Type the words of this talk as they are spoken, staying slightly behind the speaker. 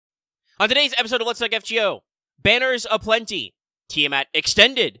On today's episode of Let's Talk FGO, banners aplenty, Tiamat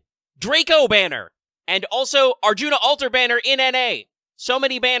extended, Draco banner, and also Arjuna altar banner in NA. So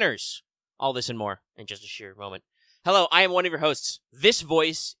many banners. All this and more in just a sheer moment. Hello, I am one of your hosts. This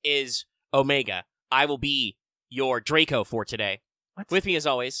voice is Omega. I will be your Draco for today. What? With me, as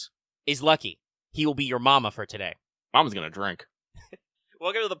always, is Lucky. He will be your mama for today. Mama's gonna drink.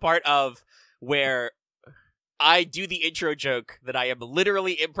 Welcome to the part of where I do the intro joke that I am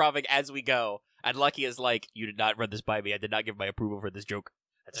literally improvising as we go, and Lucky is like, "You did not run this by me. I did not give my approval for this joke."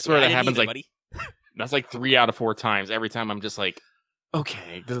 I swear that happens either, like that's like 3 out of 4 times. Every time I'm just like,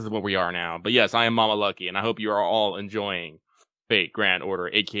 okay, this is what we are now. But yes, I am Mama Lucky, and I hope you are all enjoying Fate Grand Order,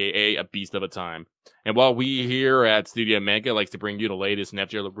 aka A Beast of a Time. And while we here at Studio Mega likes to bring you the latest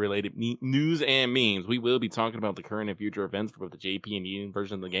FGO-related news and memes, we will be talking about the current and future events for both the JP and E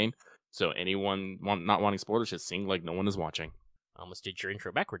version of the game. So anyone not wanting spoilers, just sing like no one is watching. Almost did your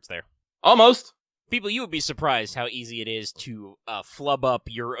intro backwards there. Almost! People, you would be surprised how easy it is to flub up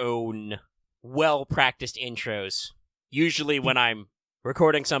your own well-practiced intros. Usually when I'm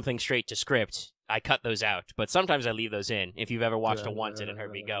recording something straight to script, I cut those out, but sometimes I leave those in. If you've ever watched a once and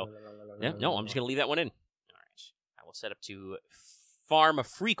heard me go, yeah, no, I'm just going to leave that one in. All right. I will set up to farm a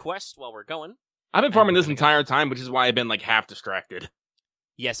free quest while we're going. I've been farming this entire time, which is why I've been like half distracted.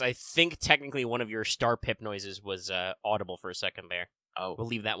 Yes, I think technically one of your star pip noises was audible for a second there. Oh. We'll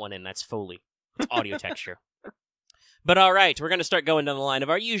leave that one in. That's Foley. It's audio texture. But all right, we're going to start going down the line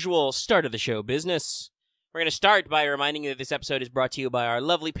of our usual start of the show business. We're going to start by reminding you that this episode is brought to you by our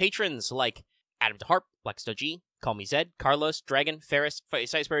lovely patrons like Adam DeHarp, Locusta G, Call Me Zed, Carlos, Dragon, Ferris,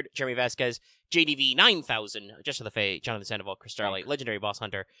 Icebird, Jeremy Vasquez, JDV 9000, Just for the Fae, Jonathan Sandoval, Chris Starlight, Legendary Boss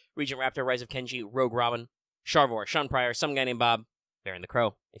Hunter, Regent Raptor, Rise of Kenji, Rogue Robyn, Charvor, Sean Pryor, some guy named Bob, Baron the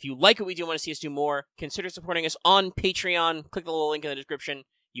Crow. If you like what we do and want to see us do more, consider supporting us on Patreon. Click the little link in the description.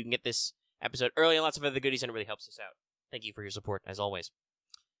 You can get this episode early and lots of other goodies, and it really helps us out. Thank you for your support, as always.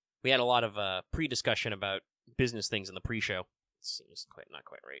 We had a lot of pre-discussion about business things in the pre-show. It seems not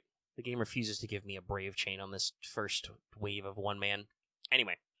quite right. The game refuses to give me a brave chain on this first wave of one man.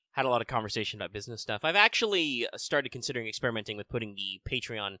 Anyway, had a lot of conversation about business stuff. I've actually started considering experimenting with putting the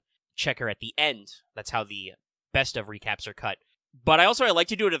Patreon checker at the end. That's how the best of recaps are cut. But I like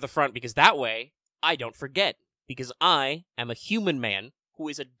to do it at the front because that way I don't forget. Because I am a human man who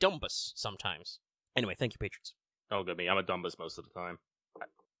is a dumbus sometimes. Anyway, thank you, patrons. Oh, good me. I'm a dumbus most of the time. But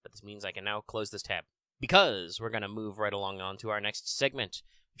this means I can now close this tab. Because we're going to move right along on to our next segment.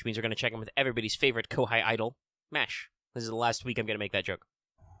 Which means we're going to check in with everybody's favorite Kohai idol, Mash. This is the last week I'm going to make that joke.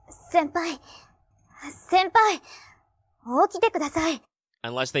 Senpai, 起きてください.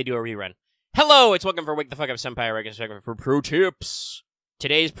 Unless they do a rerun. Hello, it's welcome for Wake the Fuck Up Senpai, a regular segment for pro tips.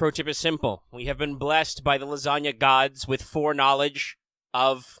 Today's pro tip is simple. We have been blessed by the lasagna gods with foreknowledge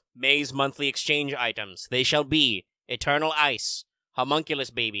of May's monthly exchange items. They shall be Eternal Ice, Homunculus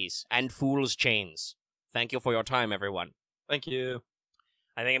Babies, and Fool's Chains. Thank you for your time, everyone. Thank you.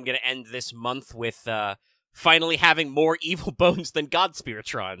 I think I'm going to end this month with finally having more evil bones than God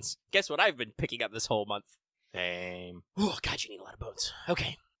Spiritrons. Guess what I've been picking up this whole month? Same. Oh, God, you need a lot of bones.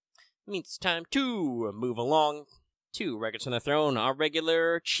 Okay. Means it's time to move along to Records on the Throne, our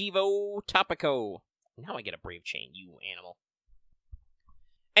regular Chivo Topico. Now I get a brave chain, you animal.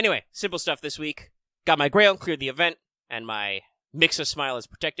 Anyway, simple stuff this week. Got my Grail, cleared the event, and my Mixa Smile is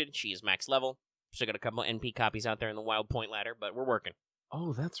protected. She is max level. Still got a couple of NP copies out there in the Wild Point ladder, but we're working.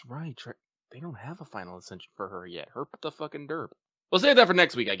 Oh, that's right. They don't have a final ascension for her yet. Her the fucking derp. We'll save that for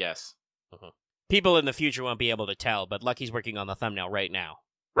next week, I guess. People in the future won't be able to tell, but Lucky's working on the thumbnail right now.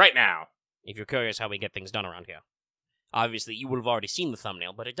 Right now. If you're curious how we get things done around here. Obviously, you would have already seen the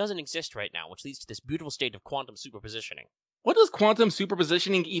thumbnail, but it doesn't exist right now, which leads to this beautiful state of quantum superpositioning. What does quantum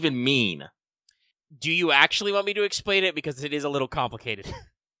superpositioning even mean? Do you actually want me to explain it? Because it is a little complicated.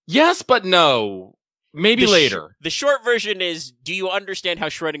 Yes, but no. Maybe later. The short version is, do you understand how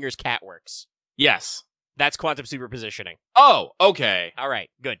Schrodinger's cat works? Yes. That's quantum superpositioning. Oh, okay. All right,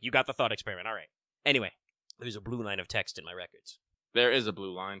 good. You got the thought experiment. All right. Anyway, there's a blue line of text in my records. There is a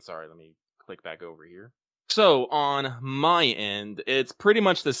blue line. Sorry, let me click back over here. So, on my end, it's pretty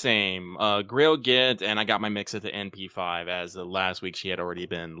much the same. Grail get, and I got my mix at the NP5, as last week she had already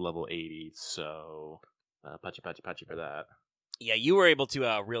been level 80, so patchy for that. Yeah, you were able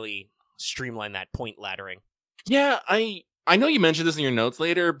to really streamline that point laddering. Yeah, I know you mentioned this in your notes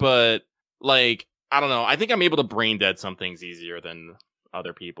later, but, like, I don't know. I think I'm able to brain dead some things easier than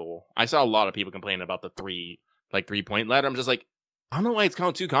other people. I saw a lot of people complaining about the 3-point ladder. I'm just like, I don't know why it's kind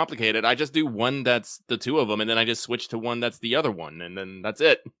of too complicated. I just do one that's the two of them, and then I just switch to one that's the other one, and then that's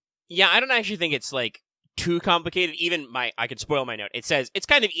it. Yeah, I don't actually think it's, like, too complicated. Even I could spoil my note. It says it's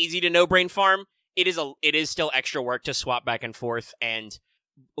kind of easy to no-brain farm. It is still extra work to swap back and forth, and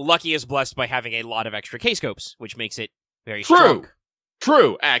Lucky is blessed by having a lot of extra K-scopes, which makes it very strong.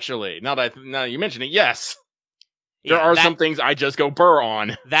 True, actually. Now that you mention it, yes. There are some things I just go burr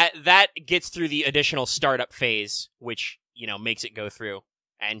on. That gets through the additional startup phase, which, makes it go through.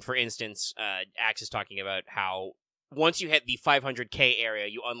 And for instance, Axe is talking about how once you hit the 500k area,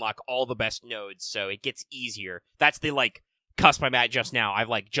 you unlock all the best nodes, so it gets easier. That's the, cusp I'm at just now. I've,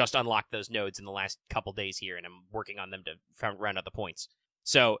 just unlocked those nodes in the last couple days here, and I'm working on them to round out the points.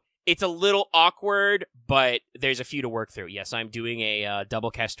 So it's a little awkward, but there's a few to work through. Yes, I'm doing a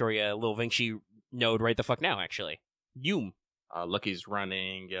double Castoria Lil Vinci node right the fuck now, actually. Yum. Lucky's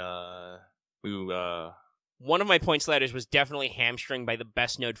running, One of my points ladders was definitely hamstringed by the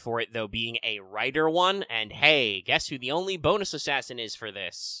best node for it, though, being a Rider one. And hey, guess who the only bonus assassin is for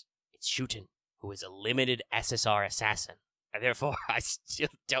this? It's Shootin, who is a limited SSR assassin. And therefore, I still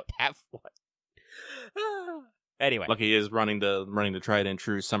don't have one. Anyway. Lucky is running the tried and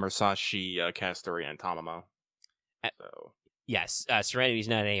true Summer Sashi, Castoria, and Tamamo. So. Yes, Serenity's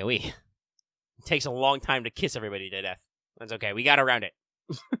not an AoE. It takes a long time to kiss everybody to death. That's okay, we got around it.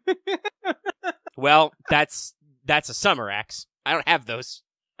 Well, that's a summer axe. I don't have those.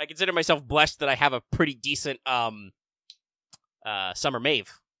 I consider myself blessed that I have a pretty decent summer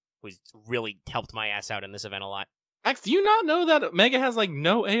Mave, who's really helped my ass out in this event a lot. Axe, do you not know that Mega has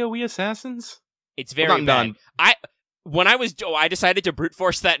no AoE assassins? It's very bad. When I decided to brute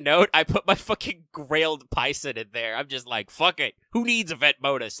force that node, I put my fucking Grailed Python in there. I'm just like, fuck it. Who needs event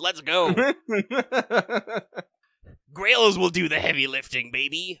bonus? Let's go. Grails will do the heavy lifting,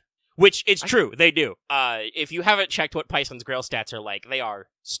 baby. Which, it's true, they do. If you haven't checked what Python's Grail stats are like, they are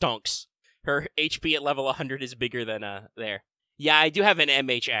stonks. Her HP at level 100 is bigger than there. Yeah, I do have an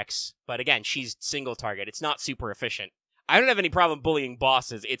MHX, but again, she's single target. It's not super efficient. I don't have any problem bullying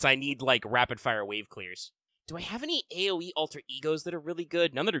bosses. I need, rapid fire wave clears. Do I have any AoE alter egos that are really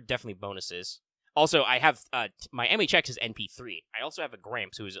good? None that are definitely bonuses. Also, I have, my MHX is NP3. I also have a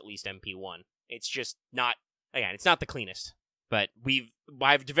Gramps who is at least MP1. It's just not, again, it's not the cleanest. But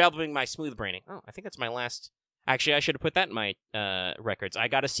I've developing my smooth braining. Oh, I think that's my last. Actually, I should have put that in my records. I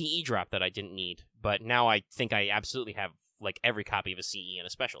got a CE drop that I didn't need, but now I think I absolutely have every copy of a CE and a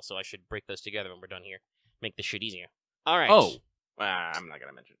special. So I should break those together when we're done here. Make this shit easier. All right. Oh, I'm not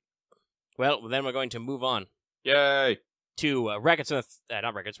gonna mention. Well, then we're going to move on. Yay! To records.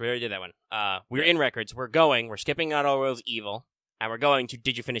 Not records. We already did that one. We're in records. We're skipping out All World's Evil, and we're going to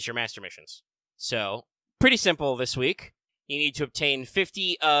Did You Finish Your Master Missions? So pretty simple this week. You need to obtain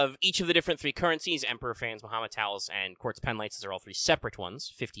 50 of each of the different 3 currencies, Emperor Fans, Muhammad Towels, and Quartz Penlights. Those are all 3 separate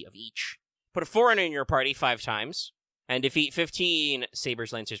ones, 50 of each. Put a foreigner in your party 5 times, and defeat 15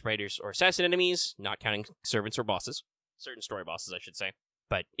 Sabers, Lancers, Raiders, or Assassin enemies, not counting servants or bosses. Certain story bosses, I should say.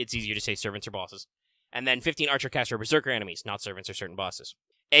 But it's easier to say servants or bosses. And then 15 Archer, Caster, or Berserker enemies, not servants or certain bosses.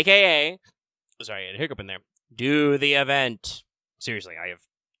 AKA, sorry, I had a hiccup in there. Do the event. Seriously, I have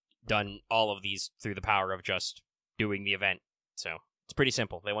done all of these through the power of just doing the event. So, it's pretty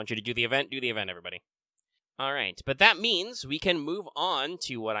simple. They want you to do the event, everybody. Alright, but that means we can move on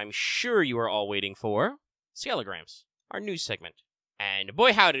to what I'm sure you are all waiting for. Skelegrams, our news segment. And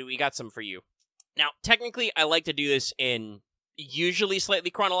boy howdy, we got some for you. Now, technically, I like to do this in usually slightly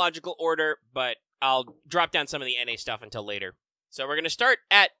chronological order, but I'll drop down some of the NA stuff until later. So we're going to start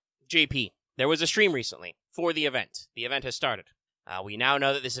at JP. There was a stream recently for the event. The event has started. We now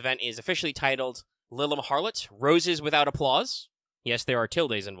know that this event is officially titled Lilim Harlot, Roses Without Applause. Yes, there are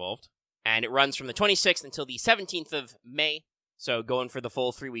tildes involved. And it runs from the 26th until the 17th of May. So going for the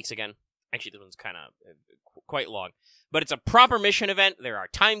full 3 weeks again. Actually, this one's kind of quite long. But it's a proper mission event. There are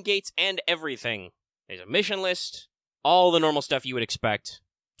time gates and everything. There's a mission list. All the normal stuff you would expect.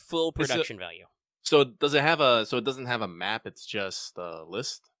 Full production value. So does it have a? So it doesn't have a map. It's just a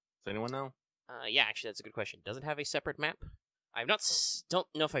list. Does anyone know? Yeah, actually, that's a good question. Does it have a separate map? Don't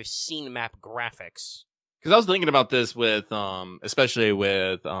know if I've seen map graphics. Because I was thinking about this with, especially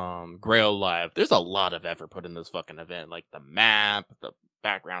with Grail Live. There's a lot of effort put in this fucking event, like the map, the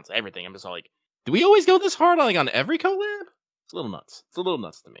backgrounds, everything. I'm just all like, do we always go this hard on every collab? It's a little nuts. It's a little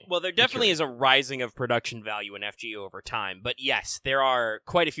nuts to me. Well, there definitely is a rising of production value in FGO over time. But yes, there are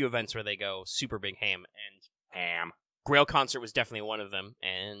quite a few events where they go super big ham. And Grail Concert was definitely one of them.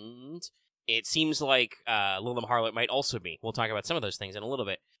 And it seems like Lilim Harlot might also be. We'll talk about some of those things in a little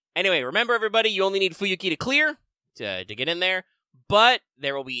bit. Anyway, remember everybody, you only need Fuyuki to clear to get in there. But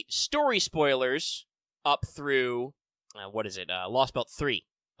there will be story spoilers up through, Lost Belt 3,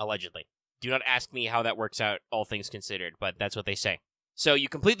 allegedly. Do not ask me how that works out, all things considered, but that's what they say. So you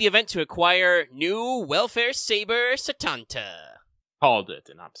complete the event to acquire new Welfare Saber Setanta. Called it,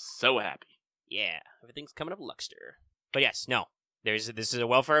 and I'm so happy. Yeah, everything's coming up Luxter. But yes, no. This is a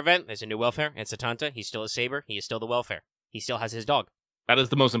welfare event. There's a new welfare, and Setanta, he's still a Saber. He is still the welfare. He still has his dog. That is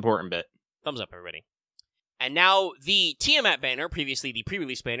the most important bit. Thumbs up, everybody. And now the Tiamat banner, previously the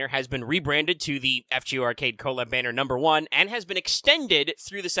pre-release banner, has been rebranded to the FGO Arcade Collab banner #1 and has been extended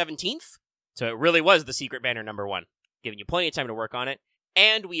through the 17th. So it really was the secret banner #1, giving you plenty of time to work on it.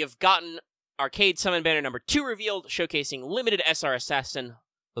 And we have gotten Arcade Summon banner #2 revealed, showcasing limited SR Assassin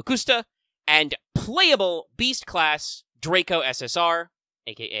Locusta and playable Beast class Draco SSR,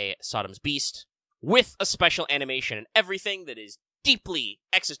 aka Sodom's Beast, with a special animation and everything that is deeply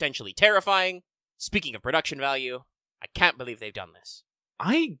existentially terrifying. Speaking of production value, I can't believe they've done this.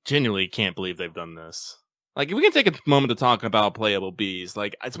 I genuinely can't believe they've done this. Like, if we can take a moment to talk about playable bees,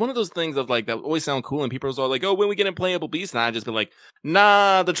 like, it's one of those things of, like, that always sound cool, and people are like, oh, when we get in playable bees, and I just be like,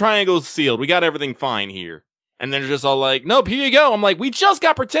 nah, the triangle's sealed, we got everything fine here. And then they're just all like, nope, here you go. I'm like, we just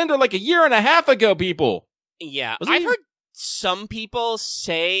got Pretender like a year and a half ago, people. Yeah, I've heard some people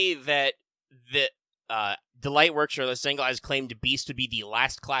say that the Delightworks or the Single has claimed Beast would be the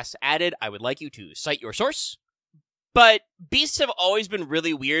last class added. I would like you to cite your source. But beasts have always been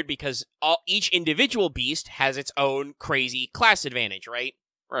really weird because each individual beast has its own crazy class advantage, right?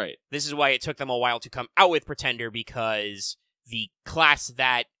 Right. This is why it took them a while to come out with Pretender, because the class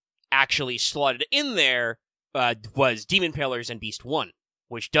that actually slotted in there was Demon Palers and Beast 1,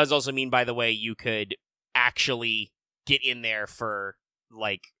 which does also mean, by the way, you could actually get in there for,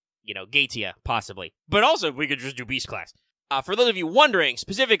 like, you know, Gatia, possibly. But also, we could just do Beast class. For those of you wondering,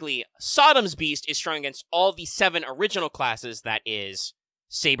 specifically, Sodom's Beast is strong against all the 7 original classes, that is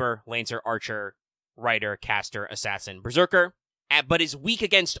Saber, Lancer, Archer, Rider, Caster, Assassin, Berserker, but is weak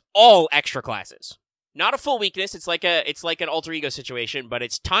against all extra classes. Not a full weakness, it's like an alter ego situation, but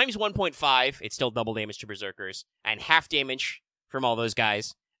it's times 1.5, it's still double damage to Berserkers, and half damage from all those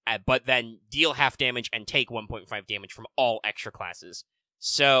guys, but then deal half damage and take 1.5 damage from all extra classes.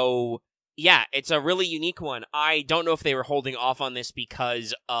 So, yeah, it's a really unique one. I don't know if they were holding off on this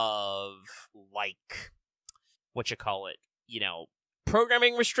because of, like,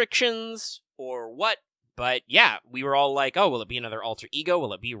 programming restrictions or what. But, yeah, we were all like, oh, will it be another alter ego?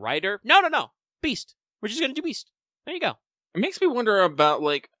 Will it be Rider? No. Beast. We're just going to do Beast. There you go. It makes me wonder about,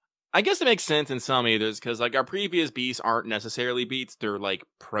 like, I guess it makes sense in some either, because, like, our previous beasts aren't necessarily beasts. They're, like,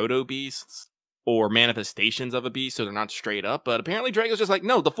 proto-beasts or manifestations of a beast, so they're not straight up. But apparently Draco's just like,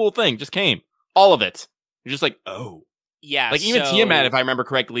 no, the full thing just came. All of it. You're just like, oh. Yeah, like, even Tiamat, if I remember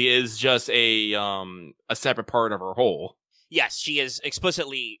correctly, is just a separate part of her whole. Yes, she is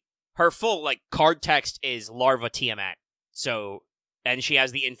explicitly, her full, like, card text is Larva Tiamat. So, and she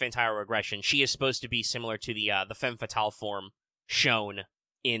has the infantile regression. She is supposed to be similar to the femme fatale form shown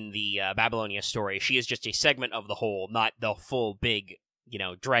in the Babylonia story. She is just a segment of the whole, not the full big,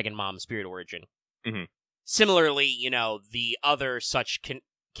 Dragon Mom spirit origin. Mm-hmm. Similarly, the other such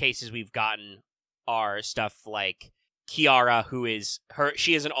cases we've gotten are stuff like Kiara, who is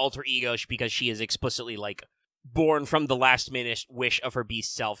she is an alter ego because she is explicitly, like, born from the last minute wish of her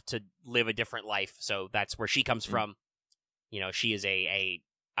beast self to live a different life. So that's where she comes from. She is a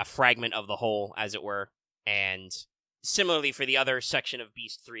fragment of the whole, as it were. And similarly for the other section of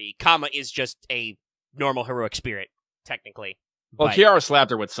Beast 3, Kama is just a normal heroic spirit, technically. Well, but Kiara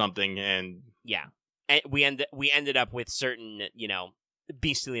slapped her with something, and yeah, and we ended up with certain,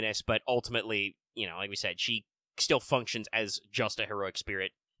 beastliness, but ultimately, like we said, she still functions as just a heroic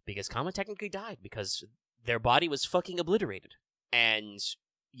spirit because Kama technically died because their body was fucking obliterated. And,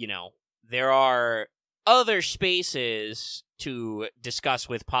 there are other spaces to discuss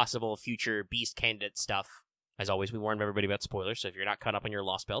with possible future beast candidate stuff. As always, we warned everybody about spoilers, so if you're not caught up on your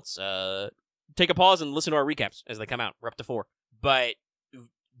Lost Belts, take a pause and listen to our recaps as they come out. We're up to 4. But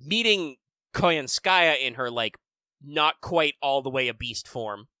meeting Koyanskaya in her, like, not quite all the way a beast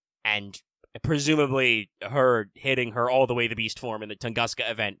form, and presumably her hitting her all the way the beast form in the Tunguska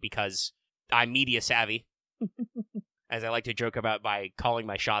event because I'm media savvy, as I like to joke about by calling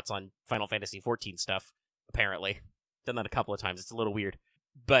my shots on Final Fantasy XIV stuff, apparently. Done that a couple of times, it's a little weird.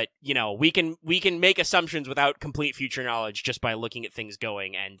 But, we can make assumptions without complete future knowledge just by looking at things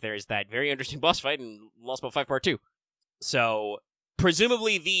going, and there's that very interesting boss fight in Lost Belt 5 Part 2. So,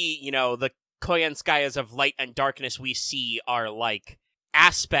 presumably the Koyanskayas of light and darkness we see are, like,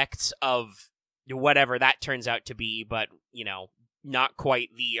 aspects of whatever that turns out to be, but, not quite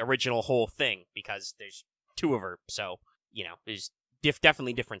the original whole thing, because there's 2 of her, so, there's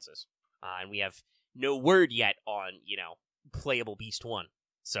definitely differences. And we have no word yet on, playable Beast 1,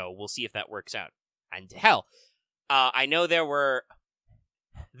 so we'll see if that works out. And hell, I know there were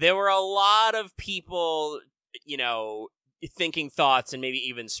there were a lot of people, thinking thoughts and maybe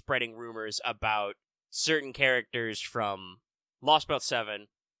even spreading rumors about certain characters from Lost Belt 7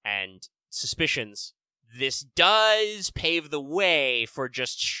 and suspicions. This does pave the way for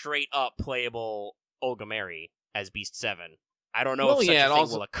just straight up playable Olga Mary as Beast 7. I don't know if such a thing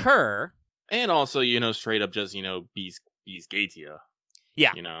will occur. And also, straight up just, Beast Gatia.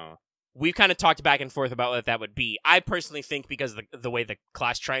 Yeah. We've kind of talked back and forth about what that would be. I personally think because the way the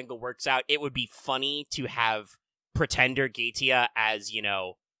class triangle works out, it would be funny to have Pretender Gatia as,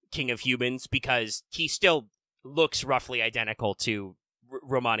 King of Humans, because he still looks roughly identical to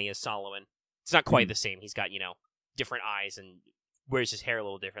Romania's Solomon. It's not quite the same. He's got, different eyes and wears his hair a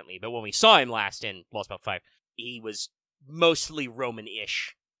little differently. But when we saw him last in Lost Belt 5, he was mostly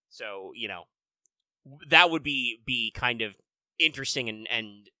Roman-ish. So, that would be kind of interesting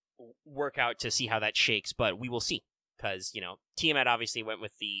and work out to see how that shakes, but we will see. Because, Tiamat obviously went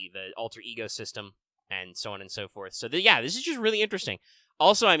with the alter ego system and so on and so forth. So, this is just really interesting.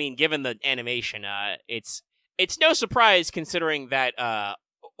 Also, I mean, given the animation, it's no surprise considering that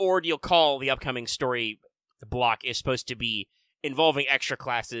Ordeal Call, the upcoming story block, is supposed to be involving extra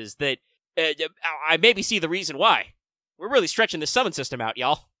classes that I maybe see the reason why. We're really stretching the summon system out,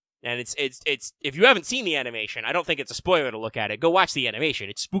 y'all. And it's if you haven't seen the animation, I don't think it's a spoiler to look at it. Go watch the animation.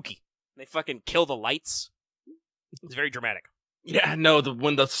 It's spooky. They fucking kill the lights. It's very dramatic. Yeah, no,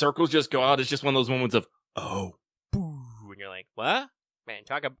 when the circles just go out, it's just one of those moments of, oh. Boo. And you're like, what? Man,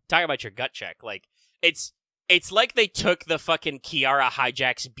 talk about your gut check. Like, it's like they took the fucking Kiara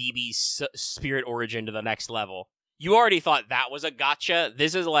hijacks BB's spirit origin to the next level. You already thought that was a gotcha.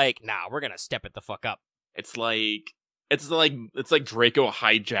 This is like, nah, we're gonna step it the fuck up. It's like Draco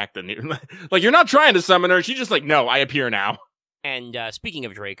hijacked the new. Like, you're not trying to summon her. She's just like, no, I appear now. And speaking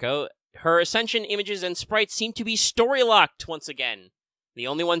of Draco, her Ascension images and sprites seem to be story-locked once again. The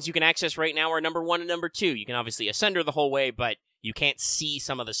only ones you can access right now are number 1 and number 2. You can obviously ascend her the whole way, but you can't see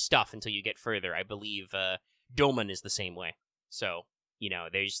some of the stuff until you get further. I believe Doman is the same way. So,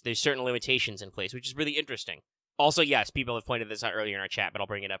 there's certain limitations in place, which is really interesting. Also, yes, people have pointed this out earlier in our chat, but I'll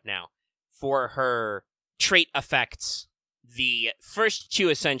bring it up now. For her trait effects, the first 2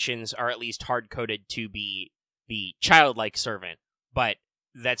 ascensions are at least hard-coded to be the childlike servant, but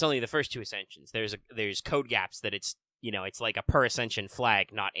that's only the first 2 ascensions. There's code gaps that it's like a per ascension flag,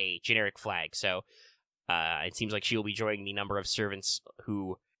 not a generic flag. So it seems like she will be joining the number of servants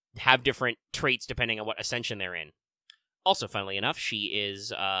who have different traits depending on what ascension they're in. Also, funnily enough, she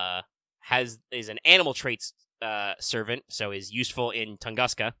is an animal traits servant, so is useful in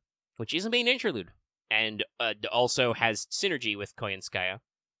Tunguska, which is a main interlude. And also has synergy with Koyanskaya.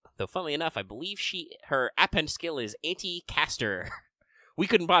 Though, funnily enough, I believe her append skill is Anti-Caster. We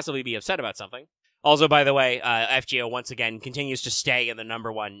couldn't possibly be upset about something. Also, by the way, FGO once again continues to stay in the number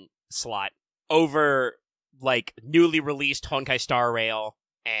 1 slot over, newly released Honkai Star Rail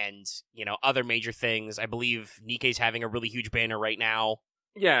and, other major things. I believe Nikkei's having a really huge banner right now.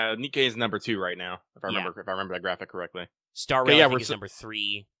 Yeah, Nikkei's number 2 right now, if I remember that graphic correctly. Star Rail, I think, is number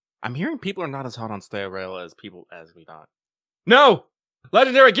 3. I'm hearing people are not as hot on Star Rail as we thought. No!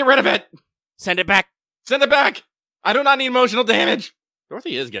 Legendary, get rid of it! Send it back! Send it back! I do not need emotional damage!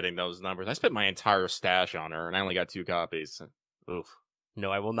 Dorothy is getting those numbers. I spent my entire stash on her, and I only got 2 copies. Oof.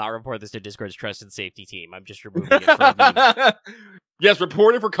 No, I will not report this to Discord's trusted safety team. I'm just removing it from the Yes,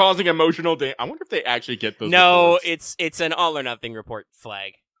 report it for causing emotional damage. I wonder if they actually get those reports. It's an all or nothing report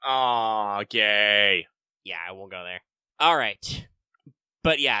flag. Aw, gay. Yeah, I won't go there. All right.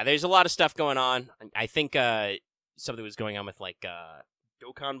 But yeah, there's a lot of stuff going on. I think something was going on with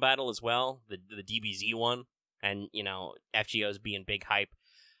Dokkan Battle as well, the DBZ one, and FGO's being big hype,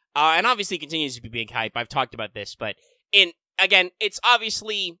 and obviously continues to be big hype. I've talked about this, but again, it's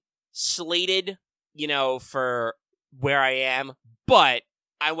obviously slated, for where I am. But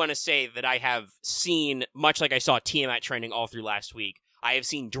I want to say that I have seen, much like I saw Tiamat trending all through last week, I have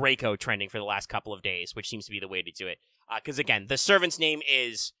seen Draco trending for the last couple of days, which seems to be the way to do it. Because, again, the servant's name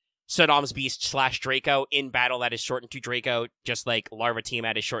is Saddam's Beast / Draco. In battle, that is shortened to Draco, just like Larva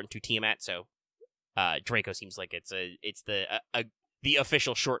Tiamat is shortened to Tiamat. So Draco seems like it's the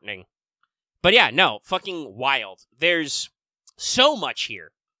official shortening. But yeah, no, fucking wild. There's so much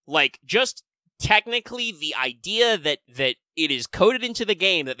here. Just technically the idea that it is coded into the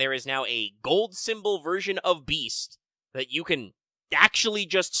game that there is now a gold symbol version of Beast that you can actually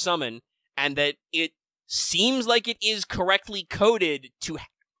just summon, and that it seems like it is correctly coded to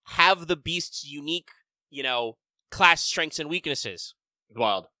have the Beast's unique, class strengths and weaknesses.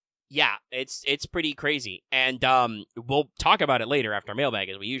 Wild. Yeah, it's pretty crazy. And we'll talk about it later after mailbag,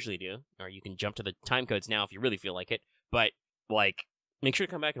 as we usually do. Or you can jump to the timecodes now if you really feel like it. But, make sure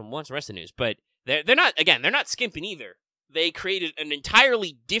to come back and watch the rest of the news. But they're not skimping either. They created an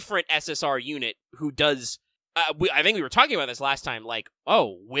entirely different SSR unit who does. I think we were talking about this last time. Like,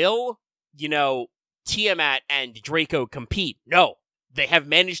 will Tiamat and Draco compete? No, they have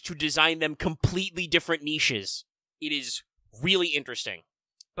managed to design them completely different niches. It is really interesting.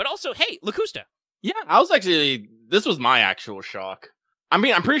 But also, hey, Locusta. Yeah, this was my actual shock. I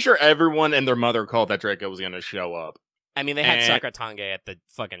mean, I'm pretty sure everyone and their mother called that Draco was going to show up. I mean, they had Sakatange at the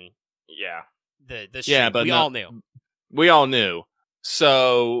fucking... Yeah. The street. But we all knew. We all knew.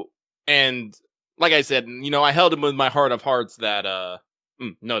 So, and like I said, I held him with my heart of hearts that,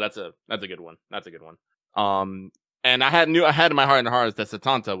 no, that's a good one. That's a good one. And I had in my heart of hearts that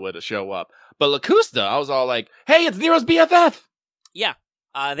Setanta would show up. But Locusta, I was all like, hey, it's Nero's BFF! Yeah.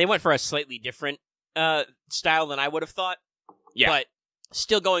 They went for a slightly different style than I would have thought. Yeah. But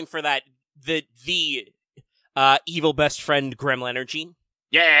still going for that, the evil best friend Gremlin energy.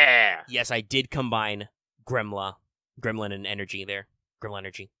 Yeah! Yes, I did combine Gremlin and energy there. Gremlin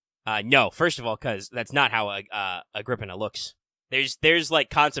energy. No, first of all, because that's not how Agrippina looks. There's like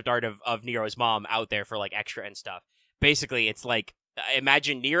concept art of Nero's mom out there for like extra and stuff. Basically, it's like,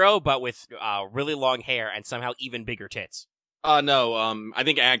 imagine Nero, but with really long hair and somehow even bigger tits. No, I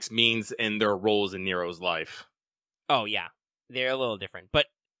think Axe means in their roles in Nero's life. Oh, yeah. They're a little different. But,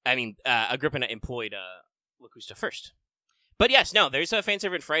 I mean, Agrippina employed Locusta first. But yes, no, there's a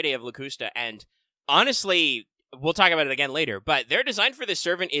Fanservant Friday of Locusta, and honestly, we'll talk about it again later, but their design for this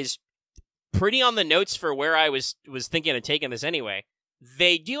servant is pretty on the notes for where I was thinking of taking this anyway.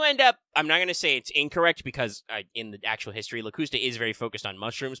 They do end up, I'm not going to say it's incorrect, because in the actual history, Locusta is very focused on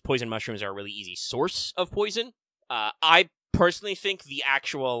mushrooms. Poison mushrooms are a really easy source of poison. I personally think the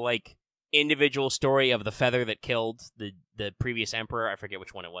actual, like, individual story of the feather that killed the previous emperor, I forget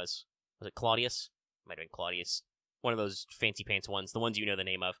which one it was. Was it Claudius? Might have been Claudius. One of those fancy pants ones, the ones you know the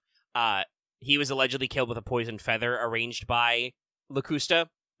name of. He was allegedly killed with a poisoned feather arranged by Locusta.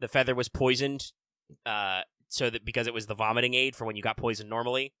 The feather was poisoned, so that because it was the vomiting aid for when you got poisoned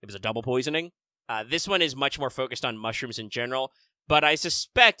normally. It was a double poisoning. This one is much more focused on mushrooms in general, but I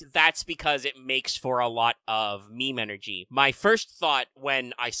suspect that's because it makes for a lot of meme energy. My first thought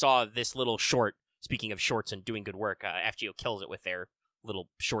when I saw this little short, speaking of shorts and doing good work, FGO kills it with their little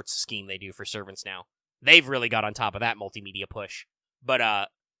shorts scheme they do for servants now. They've really got on top of that multimedia push. But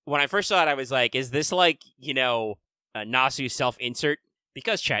when I first saw it, I was like, is this like, Nasu's self-insert?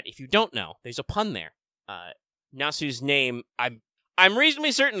 Because, chat, if you don't know, there's a pun there. Nasu's name, I'm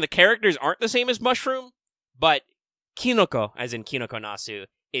reasonably certain the characters aren't the same as Mushroom, but Kinoko, as in Kinoko Nasu,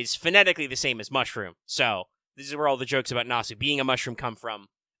 is phonetically the same as Mushroom. So, this is where all the jokes about Nasu being a mushroom come from,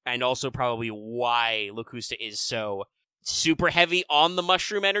 and also probably why Locusta is so super heavy on the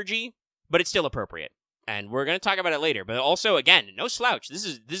mushroom energy, but it's still appropriate. And we're going to talk about it later. But also, again, no slouch. This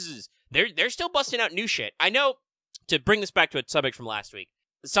is they're still busting out new shit. I know, to bring this back to a subject from last week,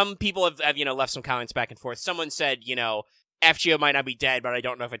 some people have left some comments back and forth. Someone said, FGO might not be dead, but I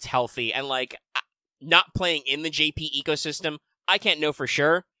don't know if it's healthy. And, like, not playing in the JP ecosystem, I can't know for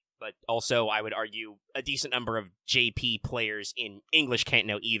sure. But also, I would argue a decent number of JP players in English can't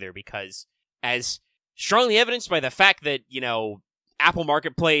know either, because as strongly evidenced by the fact that, Apple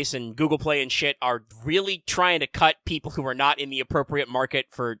Marketplace and Google Play and shit are really trying to cut people who are not in the appropriate market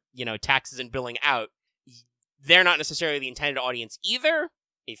for, taxes and billing out. They're not necessarily the intended audience either.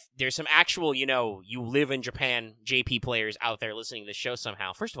 If there's some actual, you live in Japan JP players out there listening to this show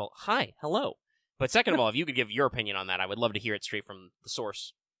somehow, first of all, hi, hello. But second of all, if you could give your opinion on that, I would love to hear it straight from the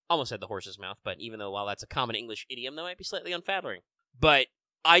source. Almost said the horse's mouth, but even though while that's a common English idiom, that might be slightly unfathering. But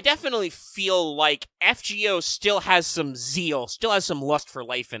I definitely feel like FGO still has some zeal, still has some lust for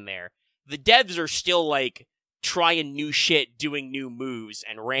life in there. The devs are still, like, trying new shit, doing new moves,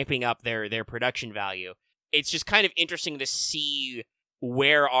 and ramping up their production value. It's just kind of interesting to see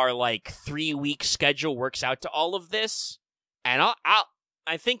where our, like, 3-week schedule works out to all of this. And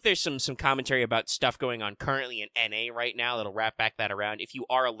I think there's some commentary about stuff going on currently in NA right now that'll wrap back that around. If you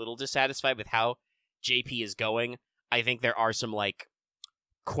are a little dissatisfied with how JP is going, I think there are some, like,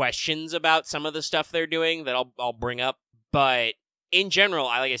 questions about some of the stuff they're doing that I'll bring up. But in general,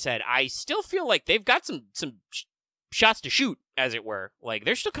 like I said, I still feel like they've got some shots to shoot, as it were. Like,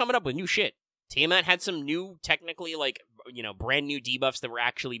 they're still coming up with new shit. Tiamat had some new, technically, like, brand new debuffs that were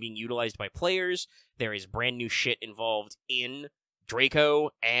actually being utilized by players. There is brand new shit involved in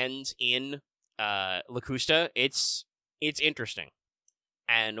Draco and in Locusta. It's interesting.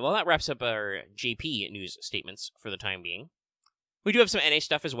 And while that wraps up our JP news statements for the time being, we do have some NA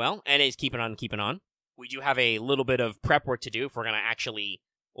stuff as well. NA's keeping on. We do have a little bit of prep work to do if we're going to actually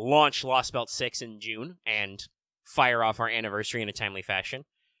launch Lost Belt 6 in June, and fire off our anniversary in a timely fashion.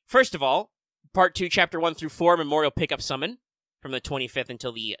 First of all, Part 2, Chapter 1 through 4, Memorial Pickup Summon from the 25th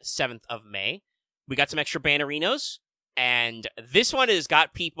until the 7th of May. We got some extra bannerinos, and this one has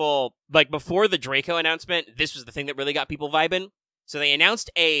got people, like, before the Draco announcement, this was the thing that really got people vibing. So they announced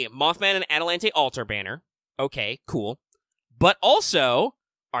a Mothman and Atalante altar banner. Okay, cool. But also,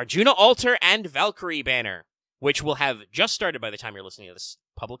 Arjuna altar and Valkyrie banner, which will have just started by the time you're listening to this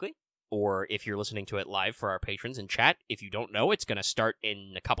publicly, or if you're listening to it live for our patrons in chat. If you don't know, it's going to start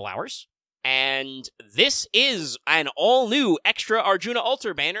in a couple hours. And this is an all-new extra Arjuna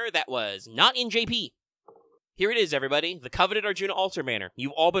altar banner that was not in JP. Here it is, everybody. The coveted Arjuna altar banner.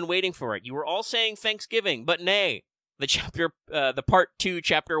 You've all been waiting for it. You were all saying Thanksgiving, but nay. The Part 2,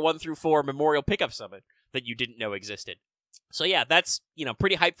 Chapter 1 through 4 Memorial Pickup Summon that you didn't know existed. So yeah, that's,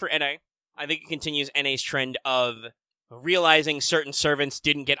 pretty hype for NA. I think it continues NA's trend of realizing certain servants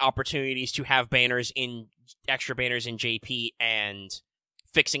didn't get opportunities to have extra banners in JP and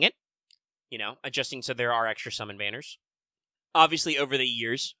fixing it. Adjusting so there are extra summon banners. Obviously, over the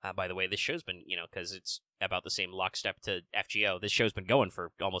years, by the way, this show's been, because it's about the same lockstep to FGO, this show's been going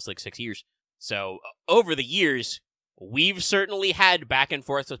for almost 6 years. So, over the years, we've certainly had back and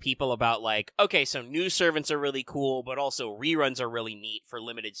forth with people about, okay, so new servants are really cool, but also reruns are really neat for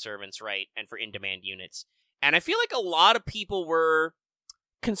limited servants, right? And for in-demand units. And I feel like a lot of people were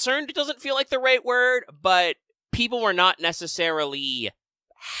concerned, it doesn't feel like the right word, but people were not necessarily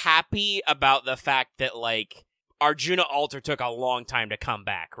happy about the fact that, Arjuna Altar took a long time to come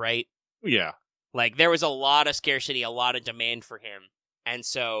back, right? Yeah. There was a lot of scarcity, a lot of demand for him. And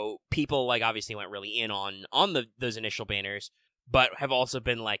so people, obviously went really in on those initial banners, but have also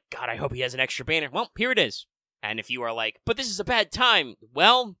been God, I hope he has an extra banner. Well, here it is. And if you are but this is a bad time,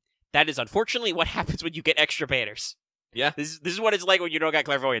 well, that is unfortunately what happens when you get extra banners. Yeah. This is what it's like when you don't got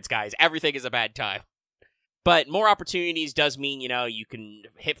clairvoyance, guys. Everything is a bad time. But more opportunities does mean, you can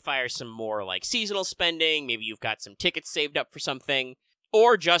hip-fire some more, seasonal spending. Maybe you've got some tickets saved up for something.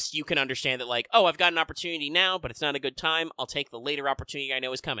 Or just you can understand that, oh, I've got an opportunity now, but it's not a good time. I'll take the later opportunity I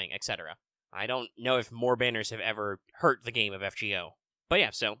know is coming, etc. I don't know if more banners have ever hurt the game of FGO. But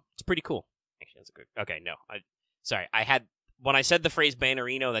yeah, so it's pretty cool. Actually, that's a good... Okay, no. Sorry, when I said the phrase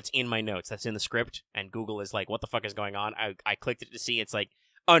bannerino, that's in my notes. That's in the script. And Google is what the fuck is going on? I clicked it to see. It's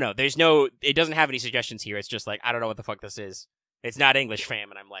oh no, it doesn't have any suggestions here. It's just I don't know what the fuck this is. It's not English, fam.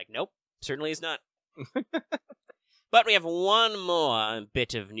 And I'm nope, certainly is not. But we have one more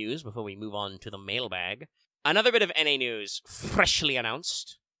bit of news before we move on to the mailbag. Another bit of NA news freshly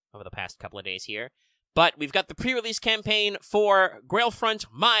announced over the past couple of days here. But we've got the pre-release campaign for Grail Front,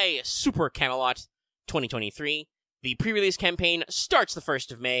 My Super Camelot 2023. The pre-release campaign starts the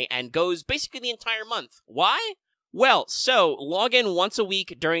 1st of May and goes basically the entire month. Why? Well, so log in once a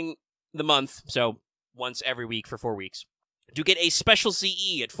week during the month, so once every week for 4 weeks, to get a special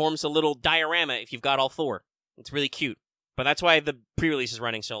CE. It forms a little diorama if you've got all 4. It's really cute, but that's why the pre-release is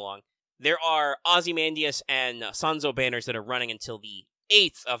running so long. There are Ozymandias and Sanzo banners that are running until the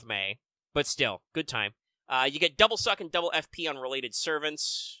 8th of May, but still, good time. You get double suck and double FP on related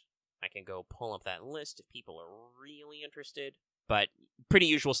servants. I can go pull up that list if people are really interested. But pretty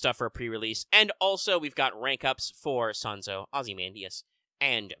usual stuff for a pre-release. And also, we've got rank ups for Sanzo, Ozymandias,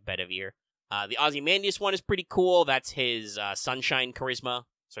 and Bedivere. The Ozymandias one is pretty cool. That's his Sunshine Charisma.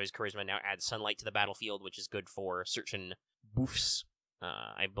 So his Charisma now adds sunlight to the battlefield, which is good for certain buffs.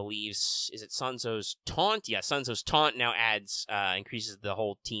 I believe, is it Sanzo's Taunt? Yeah, Sanzo's Taunt now increases the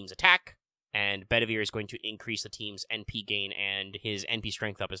whole team's attack. And Bedivere is going to increase the team's NP gain, and his NP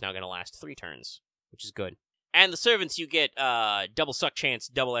strength up is now going to last 3 turns, which is good. And the servants you get double suck chance,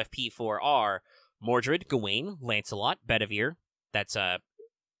 double FP for are Mordred, Gawain, Lancelot, Bedivere. That's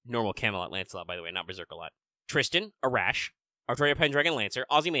normal Camelot Lancelot, by the way, not Berserker-Lot. Tristan, Arash, Artoria Pendragon Lancer,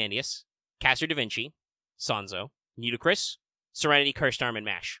 Ozymandias, Caster Da Vinci, Sanzo, Nudicris, Serenity, Cursed-Arm, and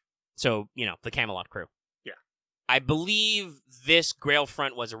Mash. So, the Camelot crew. Yeah. I believe this Grail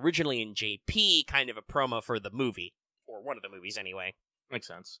Front was originally in JP, kind of a promo for the movie. Or one of the movies, anyway. Makes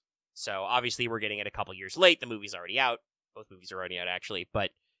sense. So, obviously, we're getting it a couple years late. The movie's already out. Both movies are already out, actually.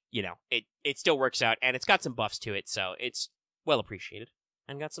 But, it still works out, and it's got some buffs to it, so it's well appreciated.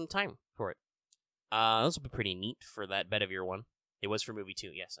 And got some time for it. Those will be pretty neat for that Bedivere one. It was for movie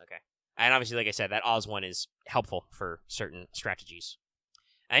too, yes, okay. And obviously, like I said, that Oz one is helpful for certain strategies.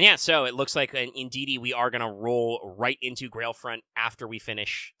 And yeah, so it looks like indeedy we are going to roll right into Grail Front after we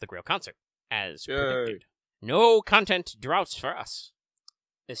finish the Grail Concert, as predicted. No content droughts for us.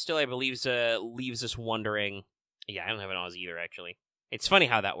 It still, I believe, leaves us wondering... Yeah, I don't have an Oz either, actually. It's funny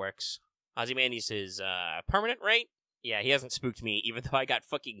how that works. Ozymandias is permanent, right? Yeah, he hasn't spooked me, even though I got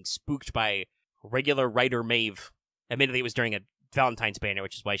fucking spooked by regular writer Maeve. Admittedly, it was during a Valentine's banner,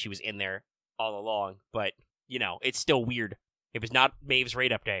 which is why she was in there all along. But, it's still weird. It was not Maeve's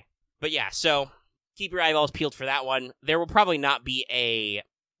rate-up day. But yeah, so keep your eyeballs peeled for that one. There will probably not be a,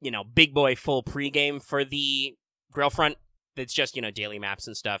 big boy full pregame for the Grail Front. It's just, daily maps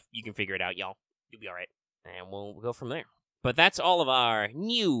and stuff. You can figure it out, y'all. You'll be all right. And we'll go from there. But that's all of our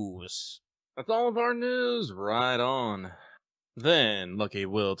news. That's all of our news. Right on. Then Lucky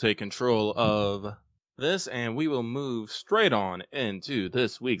will take control of this, and we will move straight on into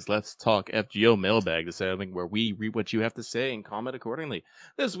this week's Let's Talk FGO mailbag, the segment where we read what you have to say and comment accordingly.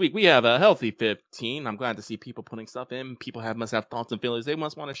 This week we have a healthy 15. I'm glad to see people putting stuff in. People must have thoughts and feelings they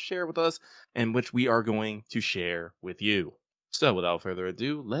must want to share with us, and which we are going to share with you. So without further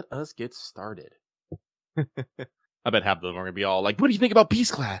ado, let us get started. I bet half of them are going to be all like, what do you think about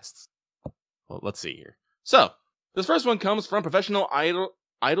Beast Class? Well, let's see here. So, this first one comes from professional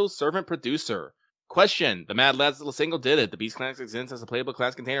idol servant producer. Question: the Mad Lads little single did it. The Beast class exists as a playable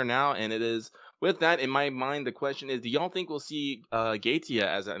class container now, and it is. With that in my mind, the question is: do y'all think we'll see Gatia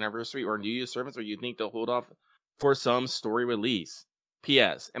as an anniversary or New Year's servants, or you think they'll hold off for some story release?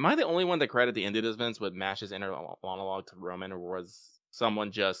 P.S. Am I the only one that cried at the end of this event with Mash's inner monologue to Roman, or was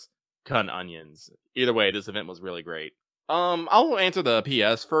someone just cutting onions? Either way, this event was really great. I'll answer the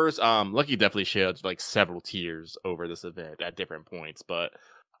PS first. Lucky definitely shed like several tears over this event at different points, but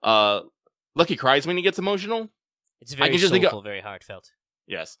Lucky cries when he gets emotional. It's very soulful, very heartfelt.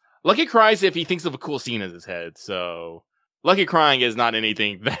 Yes. Lucky cries if he thinks of a cool scene in his head, so Lucky crying is not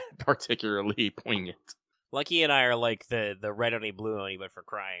anything that particularly poignant. Lucky and I are like the red only blue only, but for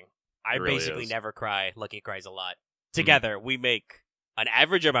crying. I really basically is. never cry. Lucky cries a lot. Together, we make an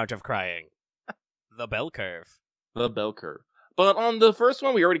average amount of crying. The bell curve. The bell curve. But on the first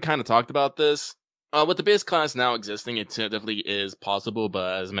one, we already kind of talked about this. With the base class now existing, it definitely is possible,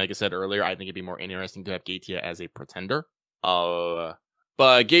 but as Mega said earlier, I think it'd be more interesting to have Gatia as a pretender.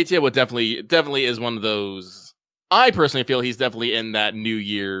 But Gatia would definitely is one of those. I personally feel he's definitely in that New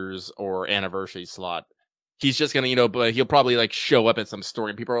Year's or anniversary slot. He's just gonna, but he'll probably like show up at some story,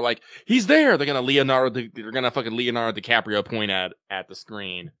 and people are like, "He's there!" They're gonna fucking Leonardo DiCaprio point at the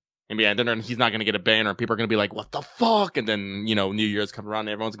screen. And yeah, then he's not gonna get a banner, and people are gonna be like, "What the fuck?" And then New Year's comes around, and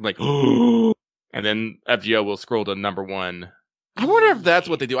everyone's gonna be like, "Oh!" And then FGO will scroll to number 1. I wonder if that's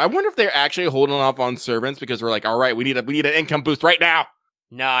what they do. I wonder if they're actually holding off on servants because we're like, all right, we need an income boost right now.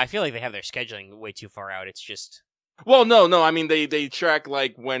 No, I feel like they have their scheduling way too far out. It's just. Well, no. I mean, they track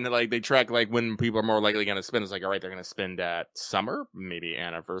when people are more likely going to spend. It's like, all right, they're going to spend at summer, maybe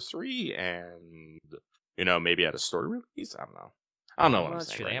anniversary, and maybe at a story release. I don't know. What I'm That's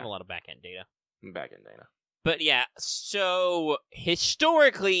saying. true. Right They have now. a lot of back-end data. Back-end data. But yeah, so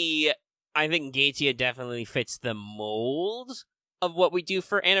historically, I think Gatia definitely fits the mold of what we do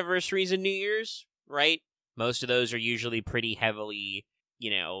for anniversaries and New Year's, right? Most of those are usually pretty heavily,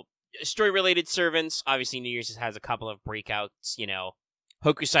 story-related servants. Obviously, New Year's has a couple of breakouts,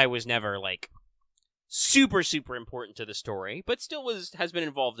 Hokusai was never, like, super, super important to the story, but still has been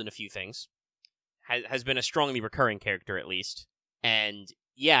involved in a few things. Has been a strongly recurring character, at least. And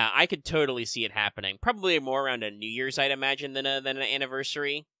yeah, I could totally see it happening. Probably more around a New Year's, I'd imagine, than an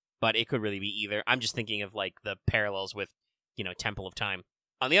anniversary. But it could really be either. I'm just thinking of, like, the parallels with, Temple of Time.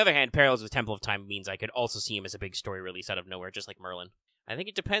 On the other hand, parallels with Temple of Time means I could also see him as a big story release out of nowhere, just like Merlin. I think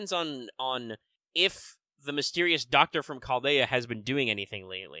it depends on if the mysterious doctor from Chaldea has been doing anything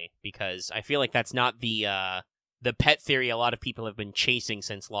lately, because I feel like that's not the pet theory a lot of people have been chasing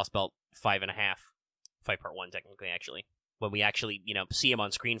since Lost Belt 5.5. 5 Part 1, technically, actually. When we actually, see him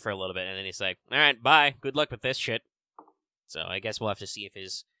on screen for a little bit, and then he's like, all right, bye, good luck with this shit. So I guess we'll have to see if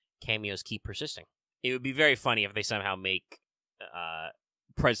his cameos keep persisting. It would be very funny if they somehow make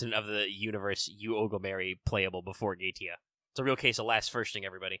President of the Universe Yu Ogomeri playable before Gatia. It's a real case of last firsting,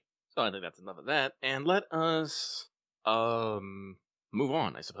 everybody. So I think that's enough of that, and let us move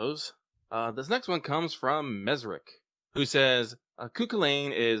on, I suppose. This next one comes from Mesrick, who says,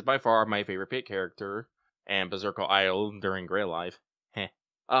 Kukulane is by far my favorite Fate character, and Berserker Isle during Grail Life.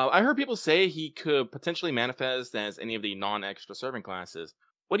 I heard people say he could potentially manifest as any of the non-extra servant classes.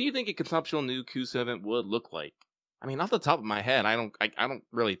 What do you think a conceptual new Coup servant would look like? I mean, off the top of my head, I don't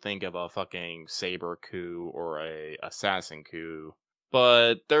really think of a fucking Saber Coup or a Assassin Coup.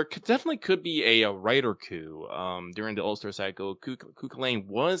 But there definitely could be a Rider Coup. During the Ulster cycle, Kukulane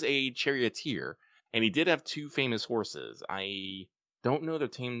was a charioteer, and he did have 2 famous horses. I don't know their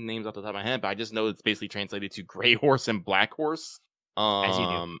team names off the top of my head, but I just know it's basically translated to Grey Horse and Black Horse. As you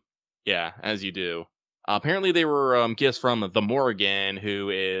do. Yeah, as you do. Apparently they were gifts from the Morrigan, who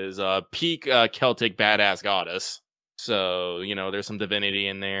is a peak Celtic badass goddess. So, there's some divinity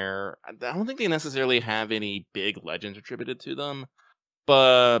in there. I don't think they necessarily have any big legends attributed to them,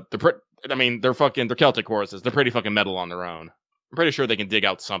 but they're Celtic horses. They're pretty fucking metal on their own. I'm pretty sure they can dig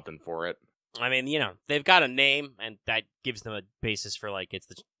out something for it. I mean, they've got a name, and that gives them a basis for, like, it's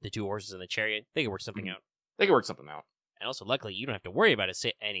the two horses and the chariot. They can work something out. They can work something out. And also, luckily, you don't have to worry about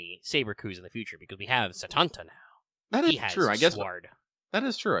any saber coups in the future, because we have Setanta now. That is true, I guess. Sword. That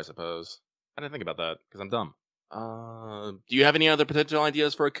is true, I suppose. I didn't think about that, because I'm dumb. Do you have any other potential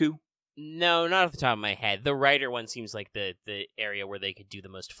ideas for a coup? No, not off the top of my head. The rider one seems like the area where they could do the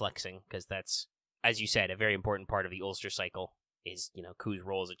most flexing, because that's, as you said, a very important part of the Ulster cycle. Is, Ku's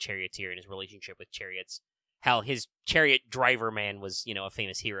role as a charioteer and his relationship with chariots. Hell, his chariot driver man was, a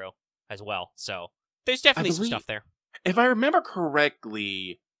famous hero as well. So there's definitely some stuff there. If I remember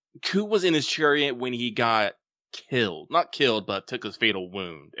correctly, Ku was in his chariot when he got killed. Not killed, but took his fatal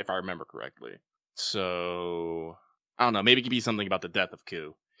wound, if I remember correctly. So I don't know, maybe it could be something about the death of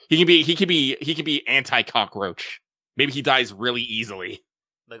Ku. He can be anti-cockroach. Maybe he dies really easily.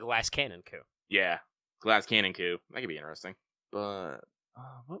 The glass cannon Ku. Yeah. Glass cannon Ku. That could be interesting. But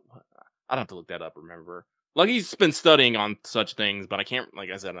what? I'd have to look that up. Remember, Lucky's been studying on such things, but I can't. Like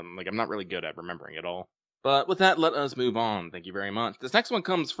I said, I'm not really good at remembering it all. But with that, let us move on. Thank you very much. This next one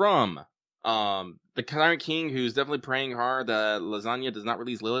comes from the Tyrant King, who's definitely praying hard that Lasagna does not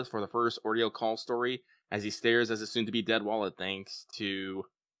release Lilith for the first audio call story, as he stares at his soon-to-be dead wallet. Thanks to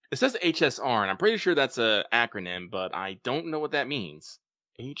it says HSR, and I'm pretty sure that's an acronym, but I don't know what that means.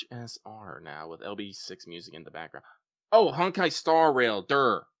 HSR now with LB6 music in the background. Oh, Honkai Star Rail,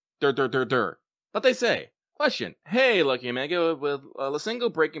 But they say, question, hey, Lucky Omega, with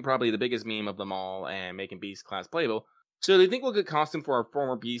Lasingo breaking probably the biggest meme of them all and making Beast class playable, so do you think we'll get costume for our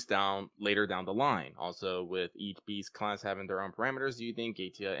former Beast later down the line? Also, with each Beast class having their own parameters, do you think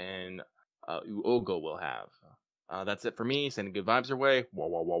Gatia and Uogo will have? That's it for me, sending good vibes your way,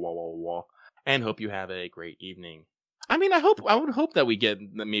 and hope you have a great evening. I mean, I would hope that we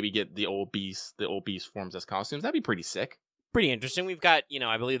maybe get the old beast forms as costumes. That'd be pretty sick. Pretty interesting. We've got,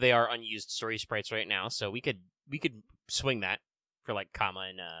 I believe they are unused story sprites right now, so we could swing that for like Kama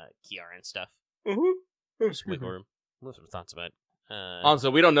and Kiara and stuff. Just wiggle room. We'll have some thoughts about it. Also,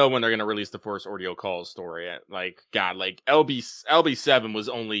 we don't know when they're gonna release the first audio call story. Like LB7 was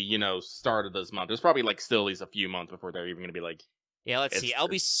only started this month. There's probably still at least a few months before they're even gonna be like. Yeah, let's see.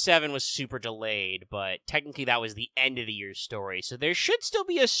 LB7 was super delayed, but technically that was the end of the year's story. So there should still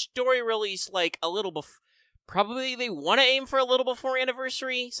be a story release a little before. Probably they want to aim for a little before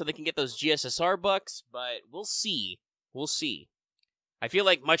anniversary so they can get those GSSR bucks, but we'll see. We'll see. I feel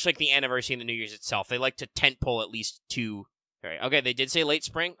like much like the anniversary and the New Year's itself, they like to tentpole at least two. All right, okay, they did say late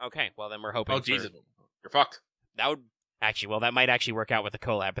spring. Okay, well then we're hoping. Oh Jesus, you're fucked. That would actually, well, that might actually work out with the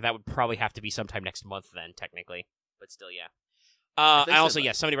collab, but that would probably have to be sometime next month then, technically. But still, yeah. I also,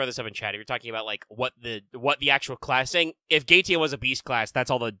 yes, somebody brought this up in chat. If you're talking about what the actual class saying, if Gatia was a beast class, that's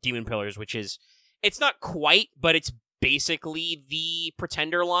all the demon pillars, which is, it's not quite, but it's basically the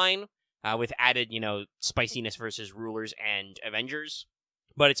pretender line with added, spiciness versus rulers and avengers.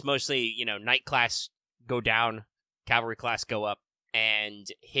 But it's mostly, knight class go down, cavalry class go up, and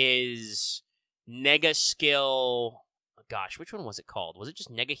his nega skill. Gosh, which one was it called? Was it just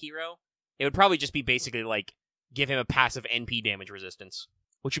nega hero? It would probably just be basically give him a passive NP damage resistance,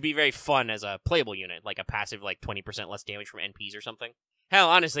 which would be very fun as a playable unit, like a passive 20% less damage from NPs or something. Hell,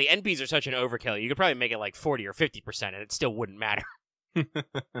 honestly, NPs are such an overkill. You could probably make it 40 or 50%, and it still wouldn't matter.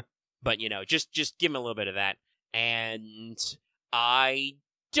 But just give him a little bit of that. And I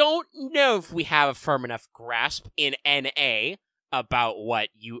don't know if we have a firm enough grasp in NA about what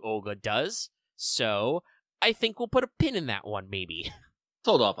Olga does, so I think we'll put a pin in that one, maybe.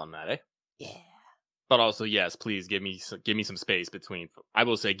 Hold off on that, eh? Yeah. But also, yes, please give me some space between. I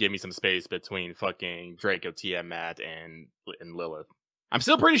will say, give me some space between fucking Draco, Tiamat, and Lilith. I'm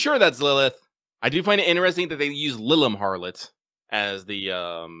still pretty sure that's Lilith. I do find it interesting that they use Lilim Harlot as the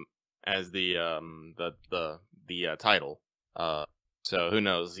title. So who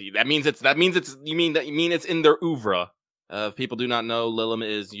knows? That means it's in their oeuvre. If people do not know, Lilim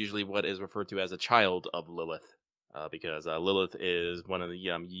is usually what is referred to as a child of Lilith. Because Lilith is one of the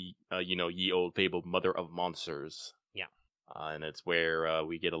ye old fabled mother of monsters. Yeah, and it's where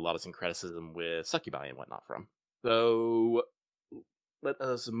we get a lot of syncretism with succubi and whatnot from. So let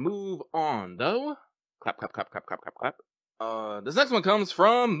us move on, though. Clap, clap, clap, clap, clap, clap, clap. This next one comes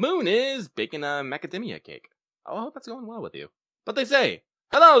from Moon is baking a macadamia cake. Oh, I hope that's going well with you. But they say,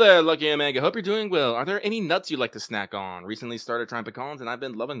 hello there, Lucky Omega. Hope you're doing well. Are there any nuts you'd like to snack on? Recently started trying pecans, and I've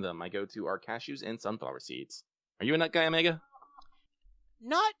been loving them. My go-to are cashews and sunflower seeds. Are you a nut guy, Omega?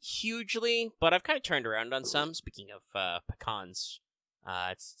 Not hugely, but I've kind of turned around on some. Speaking of pecans,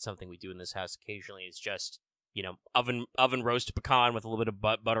 it's something we do in this house occasionally. It's just, oven roast pecan with a little bit of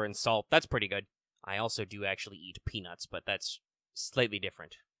butter and salt. That's pretty good. I also do actually eat peanuts, but that's slightly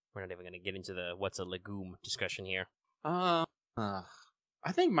different. We're not even going to get into the what's a legume discussion here. I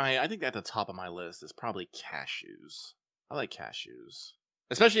think at the top of my list is probably cashews. I like cashews,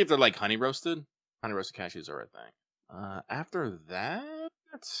 especially if they're like honey roasted. Honey roasted cashews are a thing. After that,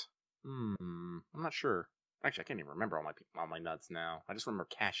 I'm not sure. Actually, I can't even remember all my nuts now. I just remember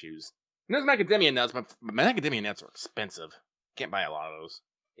cashews. And there's macadamia nuts, but macadamia nuts are expensive. Can't buy a lot of those.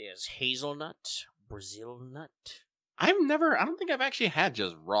 There's hazelnut, Brazil nut. I don't think I've actually had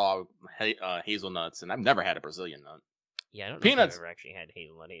just raw hazelnuts, and I've never had a Brazilian nut. Yeah, I don't know Peanuts. if I've ever actually had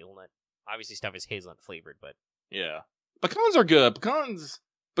hazelnut. Obviously, stuff is hazelnut flavored, but Yeah. Pecans are good. Pecans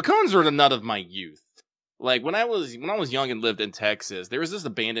are the nut of my youth. Like when I was young and lived in Texas, there was this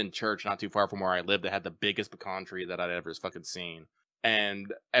abandoned church not too far from where I lived that had the biggest pecan tree that I'd ever fucking seen.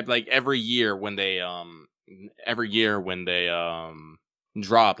 And every year when they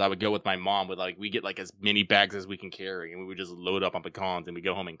dropped, I would go with my mom we get like as many bags as we can carry, and we would just load up on pecans and we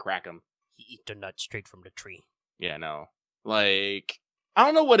go home and crack them. you eat the nut straight from the tree. Yeah, no. Like, I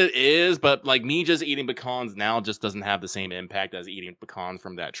don't know what it is, but like me just eating pecans now just doesn't have the same impact as eating pecans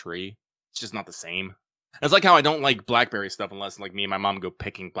from that tree. It's just not the same. It's like how I don't like blackberry stuff unless like me and my mom go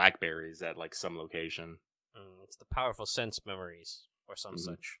picking blackberries at like some location. It's the powerful sense memories or some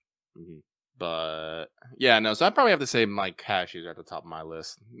such. Mm-hmm. But yeah, no. So I probably have to say like cashews are at the top of my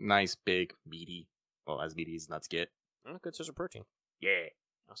list. Nice, big, meaty. Well, as meaty as nuts get. Good source of protein. Yeah.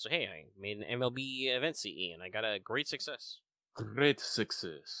 Also, hey, I made an MLB event CE and I got a great success. Great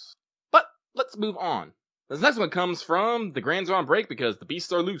success. But let's move on. This next one comes from the Grands are on break because the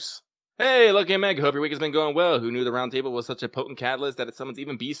beasts are loose. Hey, Lucky and Meg, hope your week has been going well. Who knew the round table was such a potent catalyst that it summons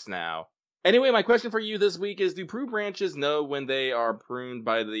even beasts now? Anyway, my question for you this week is, do prune branches know when they are pruned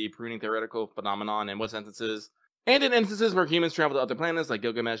by the pruning theoretical phenomenon, and what instances? And in instances where humans travel to other planets, like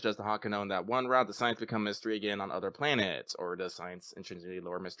Gilgamesh does to Hakano in that one route, does science become mystery again on other planets? Or does science intrinsically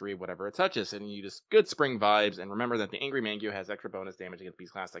lower mystery whatever it touches? And you just good spring vibes, and remember that the Angry Mango has extra bonus damage against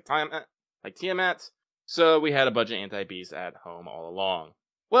beast class like Tiamat. So we had a bunch of anti-beasts at home all along.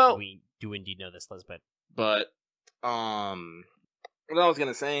 Well, we do indeed know this, Lisbeth. But, what I was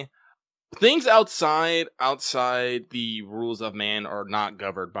gonna say, things outside the rules of man are not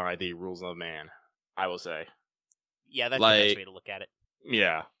governed by the rules of man, I will say. Yeah, that's the best way to look at it.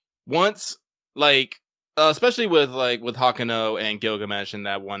 Yeah. Once, especially with Hakano and Gilgamesh and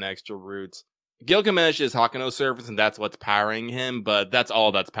that one extra route, Gilgamesh is Hakano's service and that's what's powering him, but that's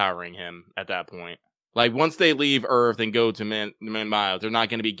all that's powering him at that point. Like, once they leave Earth and go to Mebd, they're not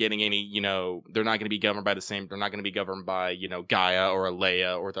going to be getting any, they're not going to be governed by they're not going to be governed by, Gaia or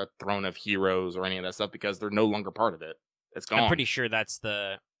Alea or the Throne of Heroes or any of that stuff because they're no longer part of it. It's gone. I'm pretty sure that's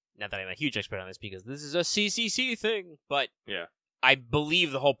not that I'm a huge expert on this because this is a CCC thing, but yeah, I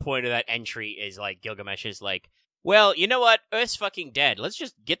believe the whole point of that entry is like Gilgamesh is like, well, you know what? Earth's fucking dead. Let's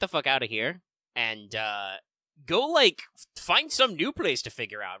just get the fuck out of here and, go, find some new place to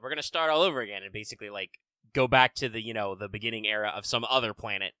figure out. We're gonna start all over again and basically, go back to the, the beginning era of some other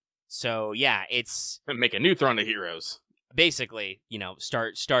planet. So, yeah, it's... make a new Throne of Heroes. Basically,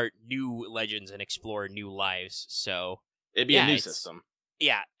 start new legends and explore new lives, so... It'd be a new system.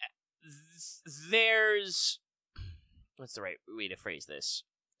 Yeah. There's... What's the right way to phrase this?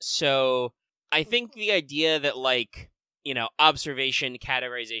 So, I think the idea that, observation,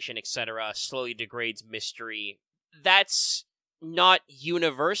 categorization, etc. slowly degrades mystery. That's not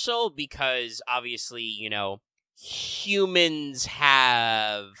universal because obviously, humans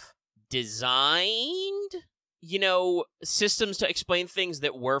have designed, systems to explain things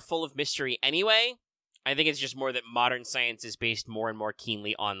that were full of mystery anyway. I think it's just more that modern science is based more and more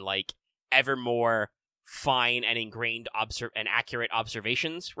keenly on ever more fine and ingrained and accurate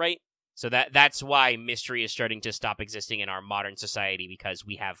observations, right? So that's why mystery is starting to stop existing in our modern society because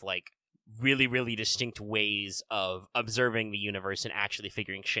we have really, really distinct ways of observing the universe and actually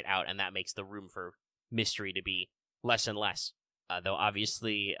figuring shit out, and that makes the room for mystery to be less and less. Though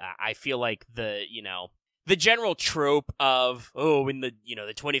obviously, I feel like the general trope of in the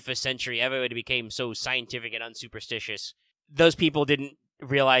the 21st century everybody became so scientific and unsuperstitious. Those people didn't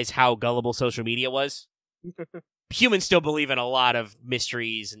realize how gullible social media was. Humans still believe in a lot of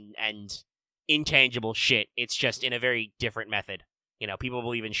mysteries and intangible shit. It's just in a very different method. People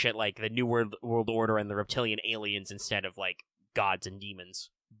believe in shit like the New World Order and the reptilian aliens instead of gods and demons.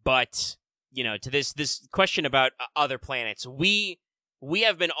 But to this question about other planets, we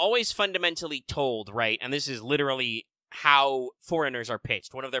have been always fundamentally told, right? And this is literally how foreigners are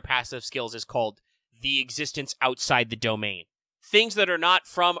pitched. One of their passive skills is called the existence outside the domain. Things that are not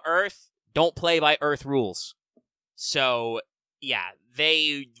from Earth don't play by Earth rules. So, yeah,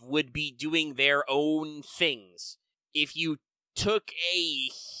 they would be doing their own things. If you took a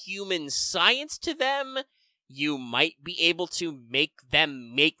human science to them, you might be able to make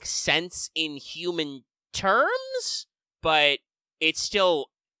them make sense in human terms, but it's still...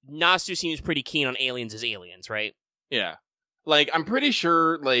 Nasu seems pretty keen on aliens as aliens, right? Yeah. Like, I'm pretty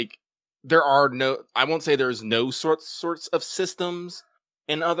sure, like, there are no... I won't say there's no sorts of systems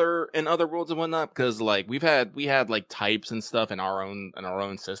in other worlds and whatnot, because, like, we had, like, types and stuff in our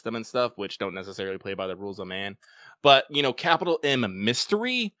own system and stuff, which don't necessarily play by the rules of man. But, you know, capital M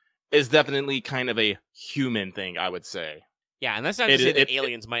mystery is definitely kind of a human thing, I would say. Yeah, and that's not to say that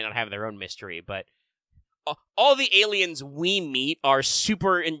aliens might not have their own mystery, but all the aliens we meet are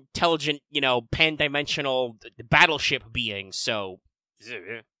super intelligent, you know, pan-dimensional battleship beings, so...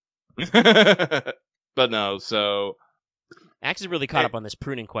 But no, so... Axe is really caught up on this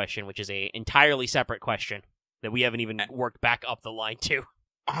pruning question, which is a entirely separate question that we haven't even worked back up the line to.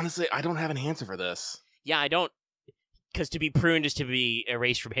 Honestly, I don't have an answer for this. Yeah, I don't... Because to be pruned is to be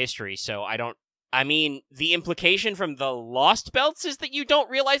erased from history, so I don't... I mean, the implication from the Lost Belts is that you don't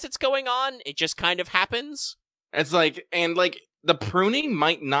realize it's going on. It just kind of happens. It's like, and like, the pruning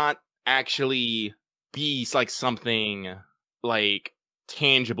might not actually be like something like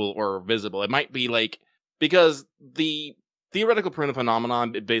tangible or visible. It might be like, because the theoretical pruning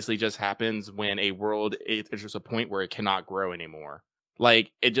phenomenon, it basically just happens when a world enters a point where it cannot grow anymore.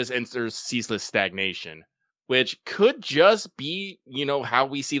 Like, it just enters ceaseless stagnation. Which could just be, you know, how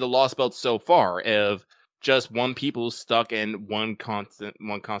we see the Lost Belt so far, of just one people stuck in one constant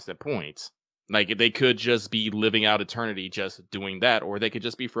point. Like, they could just be living out eternity just doing that, or they could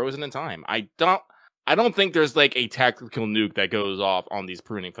just be frozen in time. I don't think there's like a tactical nuke that goes off on these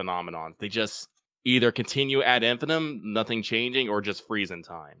pruning phenomenons. They just either continue ad infinitum, nothing changing, or just freeze in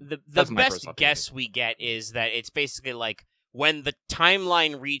time. The best guess we get is that it's basically like when the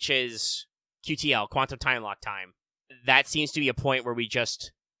timeline reaches QTL, quantum time lock time, that seems to be a point where we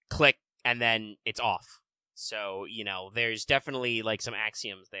just click and then it's off. So, you know, there's definitely like some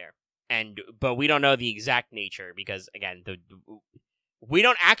axioms there. But we don't know the exact nature because, again, we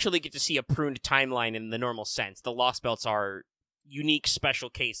don't actually get to see a pruned timeline in the normal sense. The Lost Belts are unique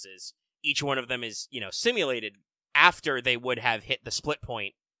special cases. Each one of them is, you know, simulated after they would have hit the split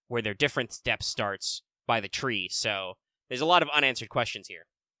point where their different step starts by the tree. So there's a lot of unanswered questions here.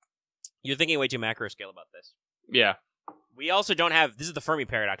 You're thinking way too macro scale about this. Yeah. We also don't have... This is the Fermi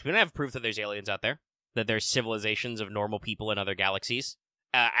paradox. We don't have proof that there's aliens out there. That there's civilizations of normal people in other galaxies.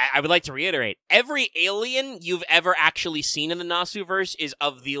 I would like to reiterate. Every alien you've ever actually seen in the Nasuverse is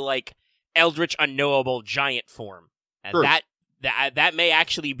of the, like, eldritch, unknowable giant form. And that may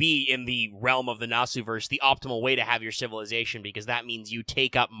actually be, in the realm of the Nasuverse, the optimal way to have your civilization, because that means you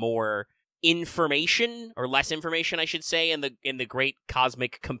take up more information, or less information, I should say, in the great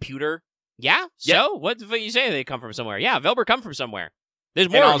cosmic computer. Yeah? So? What the fuck you say they come from somewhere? Yeah, Velber come from somewhere. There's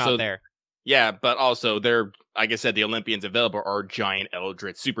more of them out there. Yeah, but also, they're, like I said, the Olympians of Velber are giant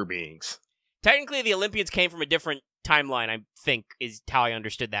eldritch super beings. Technically, the Olympians came from a different timeline, I think, is how I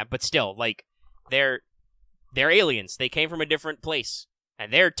understood that. But still, like, they're aliens. They came from a different place.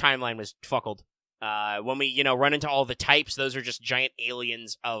 And their timeline was fuckled. When we, you know, run into all the types, those are just giant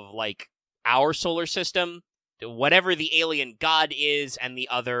aliens of, like, our solar system. Whatever the alien god is, and the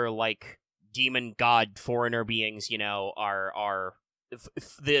other, like, demon god foreigner beings, you know, are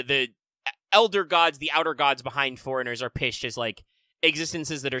the elder gods, the outer gods behind foreigners are pitched as, like,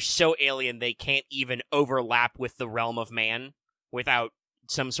 existences that are so alien they can't even overlap with the realm of man without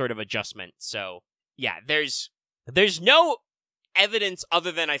some sort of adjustment. So, yeah, there's no evidence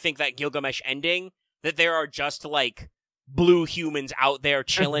other than, I think, that Gilgamesh ending that there are just, like, blue humans out there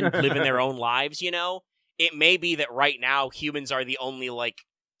chilling, living their own lives, you know? It may be that right now humans are the only, like,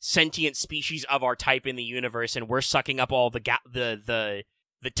 sentient species of our type in the universe, and we're sucking up all the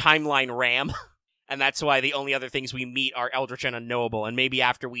timeline RAM, and that's why the only other things we meet are eldritch and unknowable, and maybe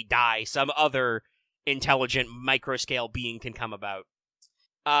after we die, some other intelligent microscale being can come about.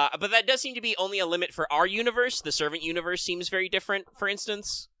 But that does seem to be only a limit for our universe. The Servant universe seems very different, for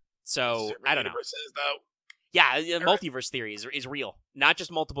instance. So, I don't know. Yeah, multiverse theory is real. Not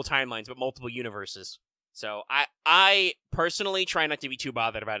just multiple timelines, but multiple universes. So, I personally try not to be too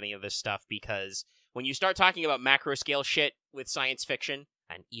bothered about any of this stuff, because when you start talking about macro scale shit with science fiction,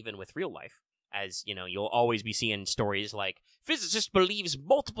 and even with real life, as, you know, you'll always be seeing stories like, physicist believes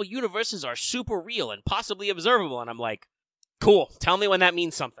multiple universes are super real and possibly observable, and I'm like, cool, tell me when that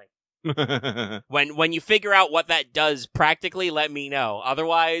means something. When you figure out what that does practically, let me know.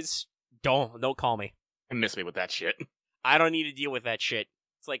 Otherwise, don't call me. Miss me with that shit. I don't need to deal with that shit.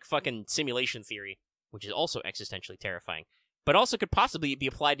 It's like fucking simulation theory, which is also existentially terrifying, but also could possibly be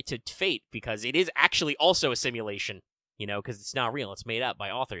applied to Fate because it is actually also a simulation. You know, because it's not real. It's made up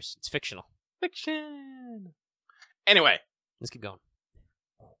by authors. It's fictional. Fiction. Anyway, let's keep going.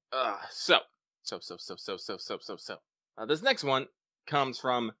 This next one comes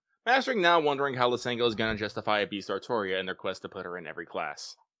from Mastering Now wondering how Lysango is gonna justify a Beast Artoria in their quest to put her in every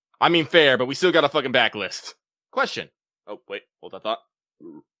class. I mean, fair, but we still got a fucking backlist. Question. Oh, wait, hold that thought.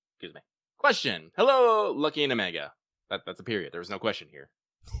 Excuse me. Question. Hello, Lucky and Omega. That's a period. There was no question here.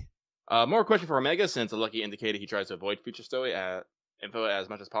 More question for Omega, since Lucky indicated he tries to avoid future story info as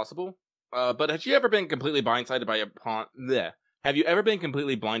much as possible. But have you ever been completely blindsided Have you ever been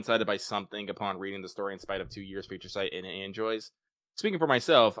completely blindsided by something upon reading the story in spite of 2 years feature site and it enjoys? Speaking for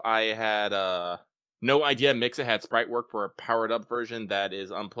myself, I had no idea Mixa had sprite work for a powered up version that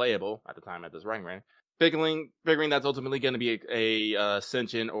is unplayable at the time at this writing rate. Figuring that's ultimately going to be a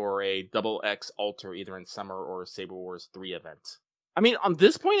Sentient or a Double X alter either in Summer or Saber Wars 3 event. I mean, on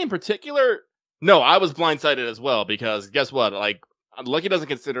this point in particular, no, I was blindsided as well because guess what? Like, Lucky doesn't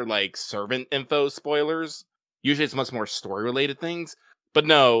consider like servant info spoilers. Usually it's much more story related things. But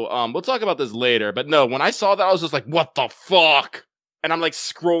no, we'll talk about this later. But no, when I saw that, I was just like, what the fuck? And I'm like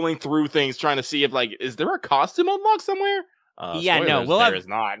scrolling through things trying to see if like, is there a costume unlock somewhere? Yeah, no, is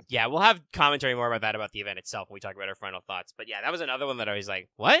not. Yeah, we'll have commentary more about that about the event itself when we talk about our final thoughts. But yeah, that was another one that I was like,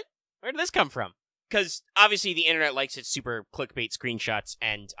 what? Where did this come from? Because obviously the internet likes its super clickbait screenshots,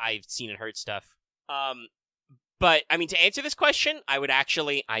 and I've seen and heard stuff. But I mean, to answer this question, I would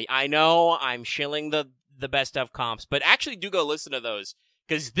actually, I know I'm shilling the best of comps, but actually do go listen to those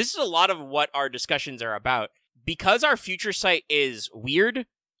because this is a lot of what our discussions are about. Because our future site is weird,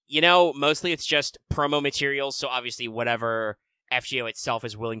 you know, mostly it's just promo materials, so obviously whatever FGO itself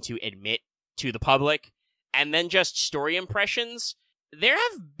is willing to admit to the public, and then just story impressions. There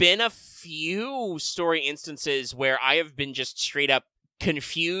have been a few story instances where I have been just straight up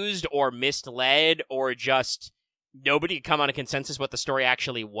confused or misled or just nobody could come on a consensus what the story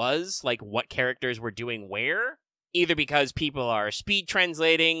actually was, like what characters were doing where, either because people are speed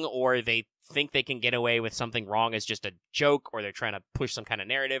translating or they think they can get away with something wrong as just a joke or they're trying to push some kind of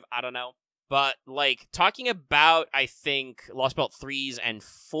narrative. I don't know. But like talking about, I think Lost Belt 3s and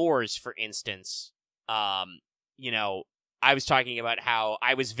 4s, for instance, you know, I was talking about how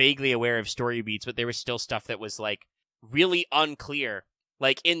I was vaguely aware of story beats, but there was still stuff that was like really unclear.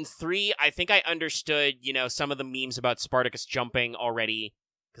 Like in 3, I think I understood, you know, some of the memes about Spartacus jumping already,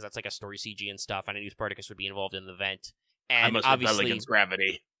 because that's like a story CG and stuff, and I knew Spartacus would be involved in the event. And obviously, against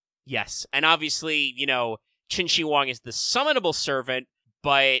gravity. Yes, and obviously, you know, Qin Shi Huang is the summonable servant,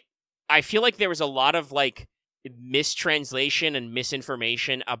 but I feel like there was a lot of like mistranslation and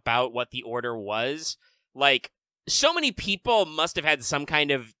misinformation about what the order was. Like, so many people must have had some kind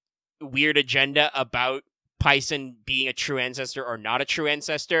of weird agenda about Python being a true ancestor or not a true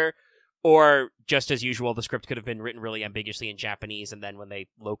ancestor, or just as usual, the script could have been written really ambiguously in Japanese, and then when they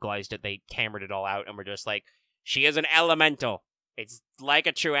localized it, they hammered it all out, and were just like, she is an elemental. It's like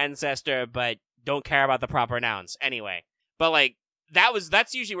a true ancestor, but don't care about the proper nouns. Anyway, but like,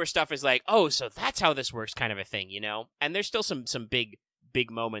 that's usually where stuff is like, oh, so that's how this works kind of a thing, you know? And there's still some big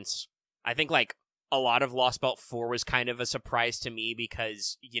moments. I think like a lot of Lost Belt 4 was kind of a surprise to me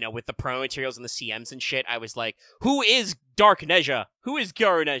because, you know, with the promo materials and the CMs and shit, I was like, who is Dark Neja? Who is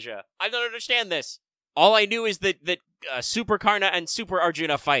Gyaru Neja? I don't understand this. All I knew is that Super Karna and Super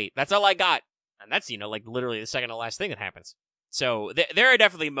Arjuna fight. That's all I got. And that's, you know, like literally the second to last thing that happens. So there are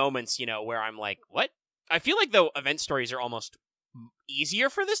definitely moments, you know, where I'm like, what? I feel like, though, event stories are almost easier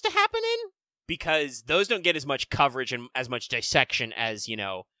for this to happen in because those don't get as much coverage and as much dissection as, you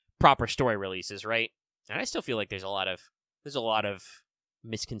know, proper story releases, right? And I still feel like there's a lot of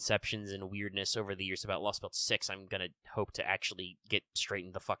misconceptions and weirdness over the years about Lost Belt 6. I'm gonna hope to actually get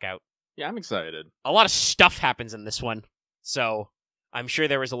straightened the fuck out. Yeah, I'm excited. A lot of stuff happens in this one, so I'm sure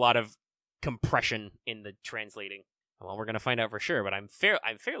there was a lot of compression in the translating. Well, we're gonna find out for sure, but I'm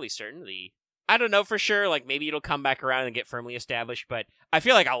fairly certain I don't know for sure, like maybe it'll come back around and get firmly established, but I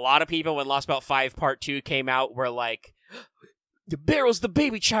feel like a lot of people when Lost Belt 5 Part 2 came out were like, the Barrel's the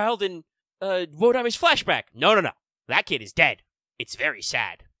baby child in Wodami's flashback. No. That kid is dead. It's very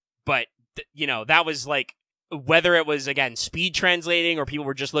sad. But, you know, that was like, whether it was, again, speed translating or people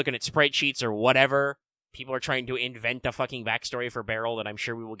were just looking at sprite sheets or whatever, people are trying to invent a fucking backstory for Beryl that I'm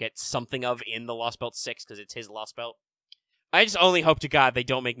sure we will get something of in the Lost Belt 6 because it's his Lost Belt. I just only hope to God they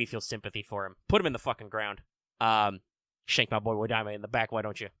don't make me feel sympathy for him. Put him in the fucking ground. Shank my boy Wodami in the back, why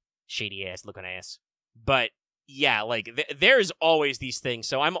don't you? shady ass looking ass. But yeah, like there's always these things.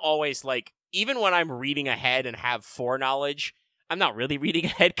 So I'm always like, even when I'm reading ahead and have foreknowledge, I'm not really reading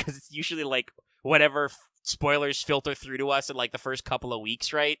ahead because it's usually like whatever spoilers filter through to us in like the first couple of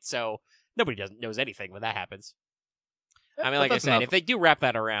weeks, right? So nobody knows anything when that happens. I mean, like I said, if they do wrap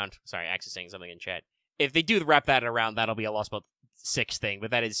that around, sorry, Axe is saying something in chat. If they do wrap that around, that'll be a Lost Boat 6 thing,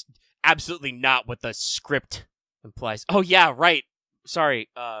 but that is absolutely not what the script implies. Oh yeah, right. Sorry.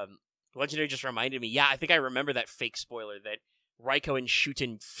 Legendary just reminded me. Yeah, I think I remember that fake spoiler that Raiko and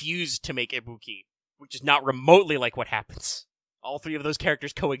Shuten fused to make Ibuki, which is not remotely like what happens. All three of those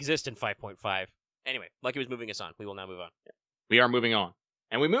characters coexist in 5.5. Anyway, Lucky was moving us on. We will now move on. We are moving on.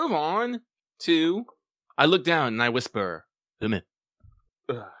 And we move on to... I look down and I whisper, "Come in."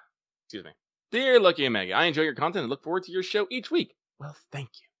 Excuse me. Dear Lucky and Maggie, I enjoy your content and look forward to your show each week. Well, thank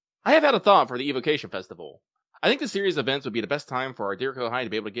you. I have had a thought for the Evocation Festival. I think the series of events would be the best time for our dear Kohai to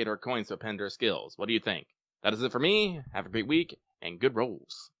be able to get her coins to append her skills. What do you think? That is it for me. Have a great week and good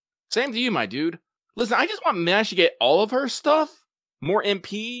rolls. Same to you, my dude. Listen, I just want Mash to get all of her stuff. More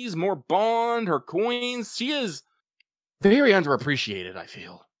MPs, more bond, her coins. She is very underappreciated, I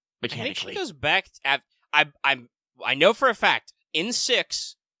feel, mechanically. I think she goes back... I know for a fact, in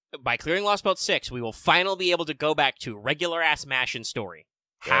 6, by clearing Lost Boat 6, we will finally be able to go back to regular-ass Mash and story.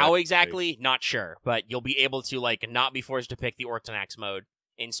 How exactly? Not sure, but you'll be able to, like, not be forced to pick the Ortonax mode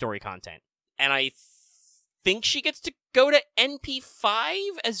in story content. And I think she gets to go to NP5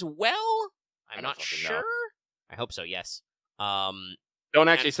 as well? I'm not sure. Know. I hope so, yes. Don't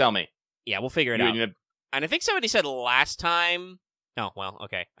actually sell me. Yeah, we'll figure it out. And I think somebody said last time... Oh, well,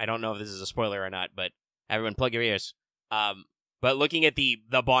 okay. I don't know if this is a spoiler or not, but everyone plug your ears. But looking at the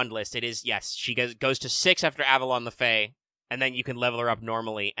bond list, it is, yes, she goes to 6 after Avalon the Fae, and then you can level her up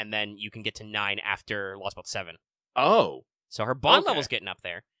normally, and then you can get to 9 after Lost Boat 7. Oh. So her bond level's getting up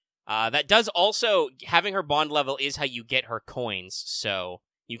there. That does also, having her bond level is how you get her coins, so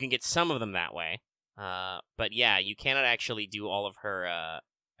you can get some of them that way. But yeah, you cannot actually do all of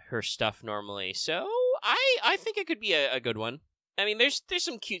her stuff normally, so I think it could be a good one. I mean, there's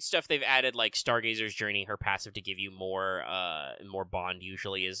some cute stuff they've added, like Stargazer's Journey, her passive to give you more bond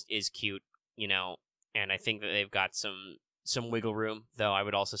usually is cute, you know, and I think that they've got some wiggle room, though I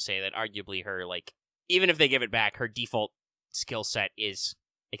would also say that arguably her, like, even if they give it back, her default skill set is,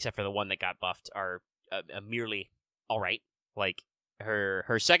 except for the one that got buffed, are merely alright. Like,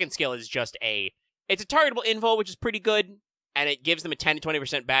 her second skill is just it's a targetable invul, which is pretty good, and it gives them a 10 to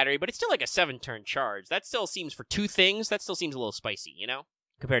 20% battery, but it's still like a 7-turn charge. That still seems, for 2 things, that still seems a little spicy, you know?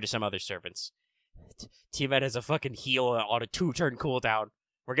 Compared to some other servants. T-Med has a fucking heal on a 2-turn cooldown.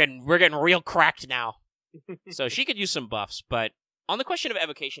 We're getting real cracked now. So she could use some buffs, but on the question of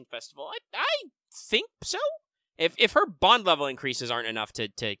Evocation Festival, I think so. If her bond level increases aren't enough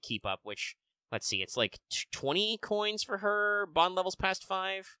to keep up, which, let's see, it's like 20 coins for her bond levels past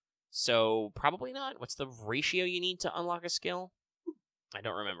 5. So, probably not. What's the ratio you need to unlock a skill? I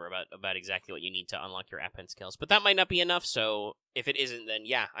don't remember about exactly what you need to unlock your append skills. But that might not be enough, so if it isn't, then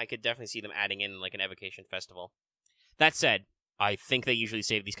yeah, I could definitely see them adding in, like, an Evocation Festival. That said, I think they usually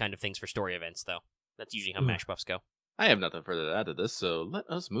save these kind of things for story events, though. That's usually how Mash buffs go. I have nothing further to add to this, so let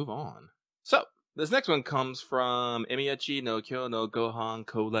us move on. So, this next one comes from Emiyachi no Kyo no Gohan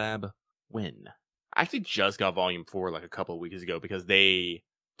collab Win. I actually just got Volume 4, like, a couple of weeks ago, because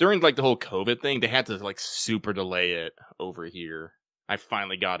during, like, the whole COVID thing, they had to, like, super delay it over here. I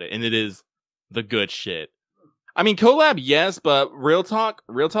finally got it, and it is the good shit. I mean, collab, yes, but real talk,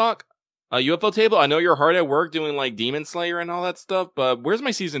 UFO Table, I know you're hard at work doing, like, Demon Slayer and all that stuff, but where's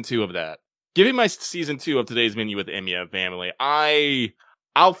my Season 2 of that? Give me my Season 2 of today's menu with Emiya family.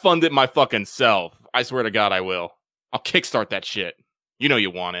 I'll fund it my fucking self. I swear to God I will. I'll kickstart that shit. You know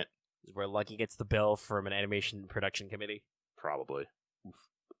you want it. This is where Lucky gets the bill from an animation production committee. Probably.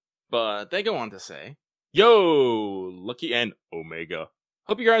 But they go on to say, "Yo, Lucky and Omega.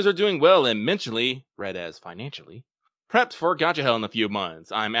 Hope you guys are doing well and mentally, read as financially, prepped for Gacha Hell in a few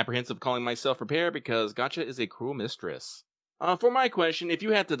months. I'm apprehensive calling myself prepared because Gacha is a cruel mistress. For my question, if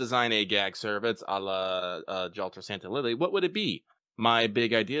you had to design a gag service a la Jalter Santa Lily, what would it be? My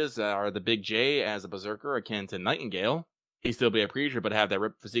big ideas are the Big J as a berserker akin to Nightingale. He'd still be a preacher but have that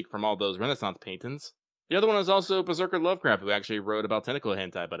ripped physique from all those Renaissance paintings. The other one is also Berserker Lovecraft, who actually wrote about tentacle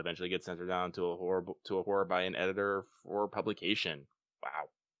hentai, but eventually gets censored down to a horror by an editor for publication.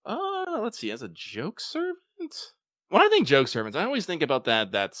 Wow. Let's see, as a joke servant? When I think joke servants, I always think about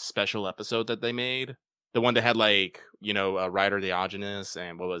that special episode that they made. The one that had, like, you know, Rider Diogenes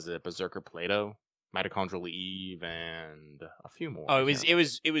and, what was it, Berserker Plato, Mitochondrial Eve, and a few more. Oh, it was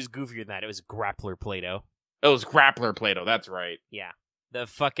goofier than that. It was Grappler Plato. It was Grappler Plato, that's right. Yeah. The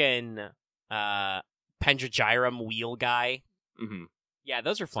fucking Pendragyrum wheel guy. Mm-hmm. Yeah,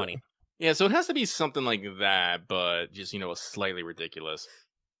 those are funny. So it has to be something like that, but just, slightly ridiculous.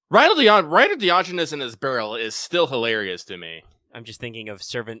 Ryder Diogenes in his barrel is still hilarious to me. I'm just thinking of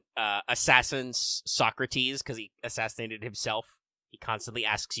assassin Socrates, because he assassinated himself. He constantly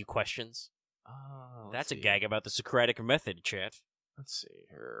asks you questions. Oh, That's a gag about the Socratic method, chat. Let's see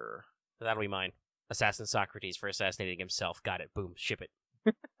here. So that'll be mine. Assassin Socrates for assassinating himself. Got it. Boom. Ship it.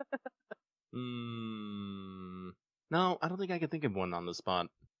 No, I don't think I can think of one on the spot.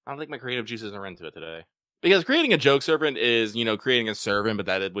 I don't think my creative juices are into it today. Because creating a joke servant is, creating a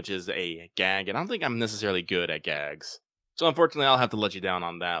servant, which is a gag, and I don't think I'm necessarily good at gags. So unfortunately, I'll have to let you down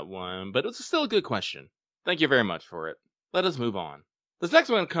on that one, but it's still a good question. Thank you very much for it. Let us move on. This next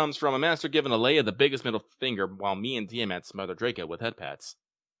one comes from a master giving Alea the biggest middle finger while me and Tiamat smother Draco with head pats.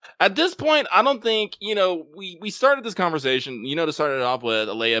 At this point, I don't think, we started this conversation, to start it off with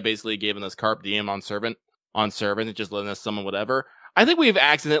Alea basically giving us carpe diem on servant and just letting us summon whatever. I think we've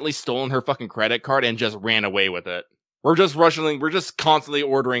accidentally stolen her fucking credit card and just ran away with it. We're just constantly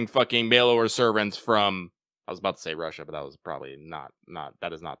ordering fucking mail order servants from, I was about to say Russia, but that was probably not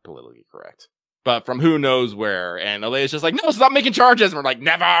that is not politically correct. But from who knows where, and Alea's just like, no, stop making charges, and we're like,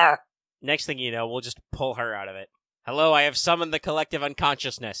 never! Next thing you know, we'll just pull her out of it. Hello, I have summoned the collective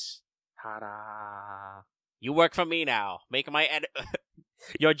unconsciousness. Ta-da! You work for me now.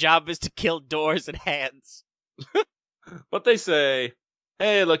 Your job is to kill doors and hands. But they say,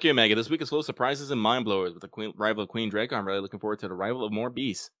 hey, look here, Mega. This week is full of surprises and mind blowers with the rival of Queen Draco. I'm really looking forward to the arrival of more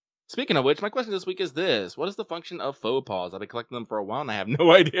beasts. Speaking of which, my question this week is this. What is the function of faux paws? I've been collecting them for a while and I have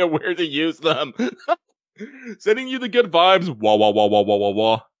no idea where to use them. Sending you the good vibes. Wah, wah, wah, wah, wah, wah,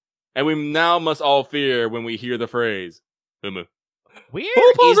 wah. And we now must all fear when we hear the phrase. Where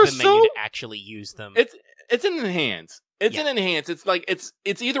faux is the menu to actually use them? It's an enhance. It's an enhance. It's like it's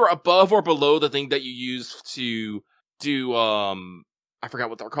either above or below the thing that you use to do I forgot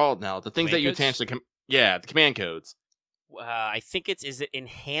what they're called now. The things command that you codes? attach to the command codes. I think is it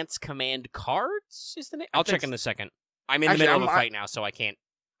enhance command cards? Is the name? I'll check in a second. I'm in the Actually, middle of a fight now, so I can't.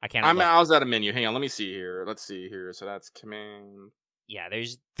 I was at a menu. Hang on, let me see here. Let's see here. So that's command. Yeah,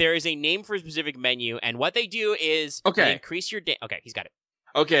 there is a name for a specific menu, and what they do is they increase your okay, he's got it.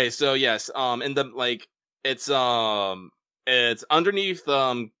 Okay, so yes, in the it's underneath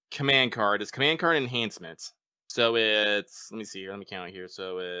command card. It's command card enhancements. So it's let me see here. Let me count here.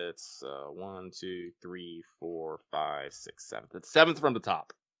 So it's 1, 2, 3, 4, 5, 6, 7. It's 7th from the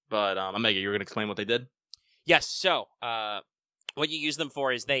top. But Omega, you were gonna explain what they did? Yes. So what you use them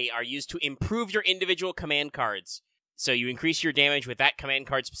for is they are used to improve your individual command cards. So you increase your damage with that command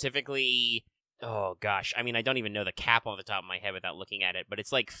card specifically. Oh, gosh. I mean, I don't even know the cap off the top of my head without looking at it, but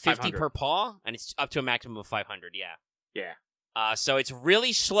it's like 50 500. per paw, and it's up to a maximum of 500, yeah. Yeah. So it's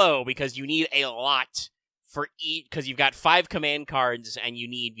really slow because you need a lot for each, because you've got 5 command cards, and you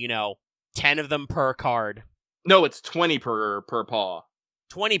need, 10 of them per card. No, it's 20 per paw.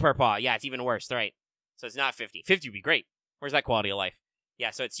 20 per paw. Yeah, it's even worse, right? So it's not 50. 50 would be great. Where's that quality of life?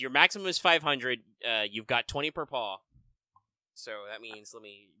 Yeah, so it's your maximum is 500. You've got 20 per paw. So that means, let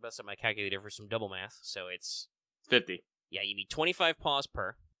me bust up my calculator for some double math. So it's 50. Yeah, you need 25 paws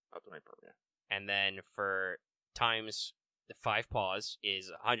per. Oh, 20 per, yeah. And then for times the 5 paws is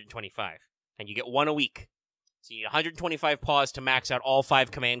 125. And you get 1 a week. So you need 125 paws to max out all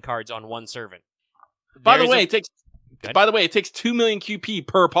 5 command cards on one servant. By the way, it takes 2 million QP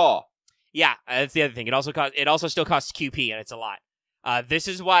per paw. Yeah, that's the other thing. It also still costs QP, and it's a lot. This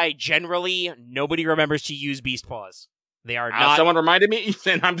is why generally nobody remembers to use beast paws. They are not. Someone reminded me,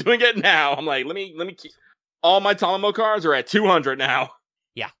 and I'm doing it now. I'm like, let me keep. All my Talamo cards are at 200 now.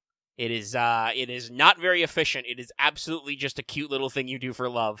 Yeah, it is not very efficient. It is absolutely just a cute little thing you do for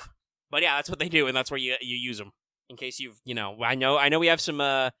love. But yeah, that's what they do, and that's where you use them. In case you've, I know we have some.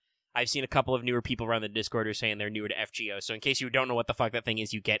 I've seen a couple of newer people around the Discord who are saying they're newer to FGO. So in case you don't know what the fuck that thing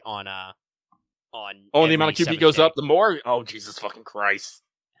is, you get on. The amount of QP goes up, the more. Oh, Jesus fucking Christ!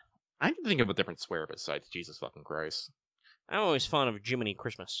 I can think of a different swear besides Jesus fucking Christ. I'm always fond of Jiminy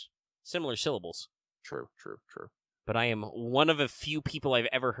Christmas. Similar syllables. True. But I am one of a few people I've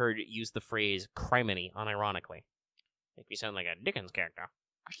ever heard use the phrase criminy unironically. Make me sound like a Dickens character.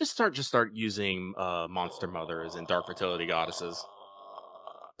 I should start using monster mothers and dark fertility goddesses.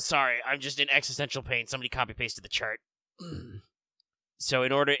 Sorry, I'm just in existential pain. Somebody copy pasted the chart. So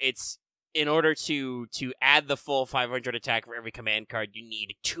in order to add the full 500 attack for every command card, you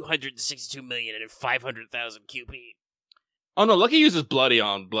need 262,500,000 QP. Oh no, Lucky uses bloody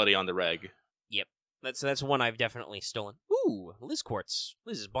on the reg. Yep. That's one I've definitely stolen. Ooh, Liz Quartz.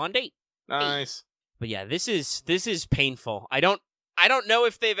 Liz is Bond 8. Nice. But yeah, this is painful. I I don't know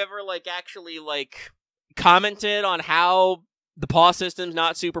if they've ever, like, actually, like, commented on how the pause system's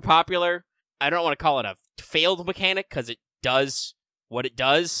not super popular. I don't want to call it a failed mechanic, because it does what it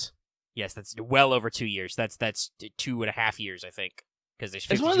does. Yes, that's well over 2 years. That's 2.5 years, I think. Because there's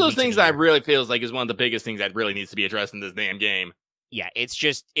 52 It's one of those weeks in things a that year. really feels like is one of the biggest things that really needs to be addressed in this damn game. Yeah,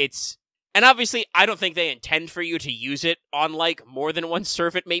 and obviously, I don't think they intend for you to use it on, like, more than one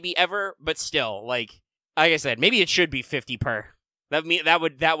servant maybe ever, but still, like I said, maybe it should be 50 per.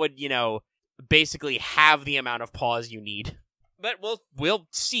 That would, you know, basically have the amount of pause you need. But we'll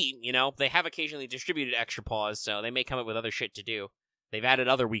see, you know. They have occasionally distributed extra pause, so they may come up with other shit to do. They've added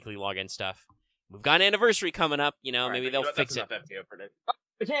other weekly login stuff. We've got an anniversary coming up, you know, maybe they'll fix it.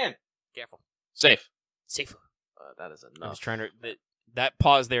 I can. Careful. Safe. Safe. That is enough. I was trying to... That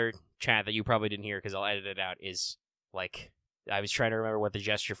pause there, chat, that you probably didn't hear because I'll edit it out, is, like... I was trying to remember what the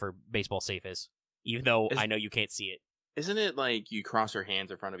gesture for baseball safe is. Even though I know you can't see it. Isn't it like you cross your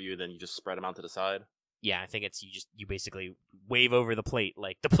hands in front of you, then you just spread them out to the side? Yeah, I think it's you basically wave over the plate,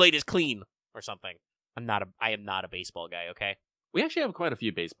 like, the plate is clean, or something. I am not a baseball guy, okay? We actually have quite a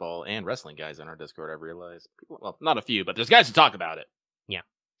few baseball and wrestling guys in our Discord, I've realized. Well, not a few, but there's guys who talk about it. Yeah.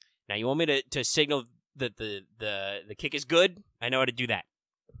 Now, you want me to signal that the kick is good? I know how to do that.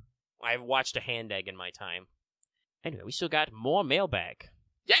 I've watched a hand egg in my time. Anyway, we still got more mailbag.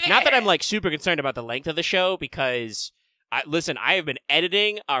 Yeah! Not that I'm, like, super concerned about the length of the show, because, I have been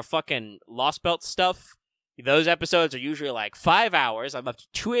editing our fucking Lost Belt stuff. Those episodes are usually, like, 5 hours. I'm up to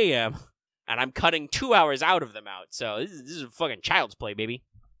 2 a.m., and I'm cutting 2 hours out of them out. So this is fucking child's play, baby.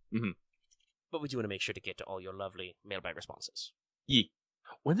 Mm-hmm. But we do want to make sure to get to all your lovely mailbag responses. Yee.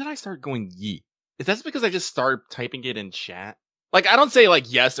 When did I start going yee? Is that because I just started typing it in chat? Like, I don't say,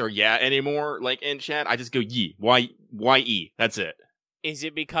 like, yes or yeah anymore, like, in chat. I just go yee. Y-E. That's it. Is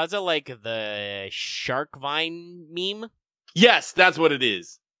it because of, like, the shark vine meme? Yes, that's what it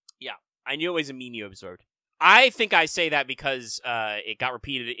is. Yeah, I knew it was a meme you absorbed. I think I say that because it got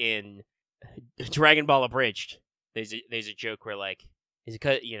repeated in Dragon Ball Abridged. There's a joke where, like, is it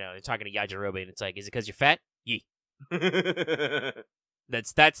because, you know, they're talking to Yajirobe, and it's like, is it because you're fat? Yee.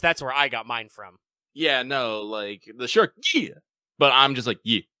 That's where I got mine from. Yeah, no, like, the shark, yeah. But I'm just like,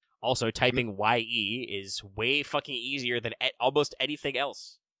 yeah. Also, typing Y-E is way fucking easier than almost anything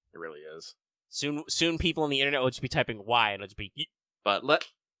else. It really is. Soon people on the internet will just be typing Y, and it'll just be... But let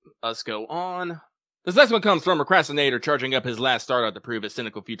us go on. This next one comes from Procrastinator charging up his last startup to prove his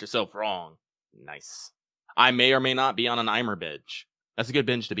cynical future self wrong. Nice. I may or may not be on an Eimer binge. That's a good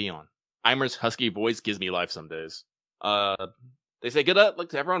binge to be on. Eimer's husky voice gives me life some days. They say good luck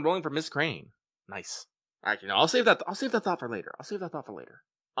to everyone rolling for Miss Crane. Nice. Alright, you know, I'll save that thought for later.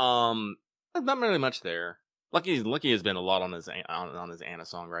 Not really much there. Lucky has been a lot on his Anna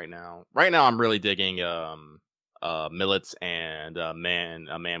song right now. Right now I'm really digging Millets and a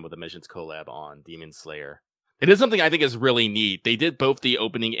Man with a Missions collab on Demon Slayer. It is something I think is really neat. They did both the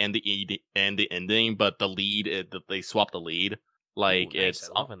opening and the ending, but the lead they swapped the lead. Like, Ooh, nice. it's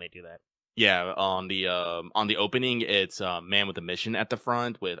I love when they do that. Yeah, on the opening, it's Man with a Mission at the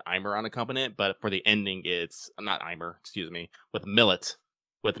front with Eimer on accompaniment, but for the ending, it's not Eimer, excuse me, with Millet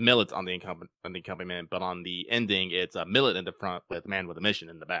on the accompaniment, but on the ending, it's Millet in the front with Man with a Mission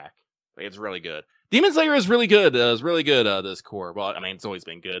in the back. Like, it's really good. Demon Slayer is really good. It's really good. This core. Well, I mean, it's always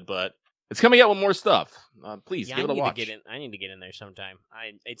been good, but it's coming out with more stuff. Please give it a watch. I need to get in there sometime.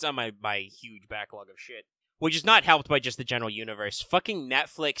 It's on my huge backlog of shit. Which is not helped by just the general universe. Fucking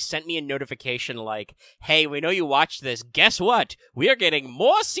Netflix sent me a notification like, hey, we know you watched this. Guess what? We are getting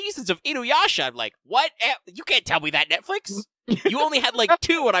more seasons of Inuyasha. I'm like, what? You can't tell me that, Netflix. You only had like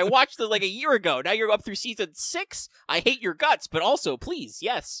 2 and I watched it like a year ago. Now you're up through season 6? I hate your guts, but also, please,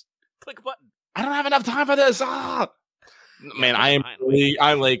 yes. Click a button. I don't have enough time for this. Ah! Man, I'm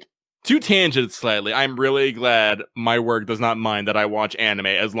like, to tangent slightly, I'm really glad my work does not mind that I watch anime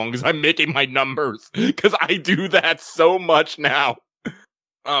as long as I'm making my numbers. Because I do that so much now.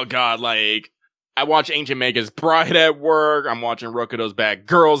 Oh god, like, I watch Ancient Mega's Bride at work, I'm watching Rokudo's Bad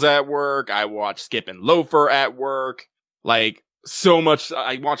Girls at work, I watch Skip and Loafer at work. Like, so much,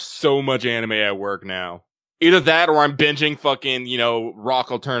 I watch so much anime at work now. Either that or I'm binging fucking, you know,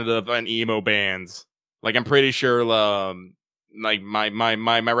 rock alternative and emo bands. Like, I'm pretty sure, like,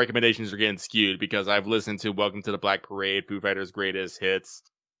 my recommendations are getting skewed because I've listened to Welcome to the Black Parade, Foo Fighters' Greatest Hits.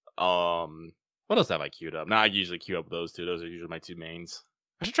 What else have I queued up? I usually queue up those 2. Those are usually my 2 mains.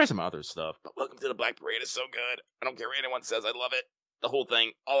 I should try some other stuff, but Welcome to the Black Parade is so good. I don't care what anyone says, I love it. The whole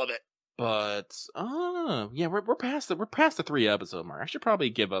thing, all of it. But, yeah, we're past the 3 episode mark. I should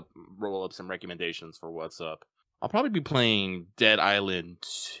probably roll up some recommendations for what's up. I'll probably be playing Dead Island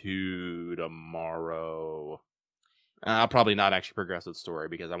 2 tomorrow. I'll probably not actually progress the story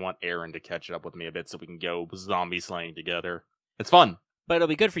because I want Aaron to catch up with me a bit so we can go zombie slaying together. It's fun. But it'll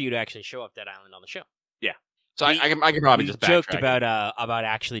be good for you to actually show up Dead Island on the show. Yeah. So I can probably just backtrack. We joked about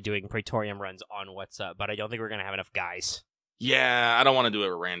actually doing Praetorium runs on What's Up, but I don't think we're going to have enough guys. Yeah, I don't want to do it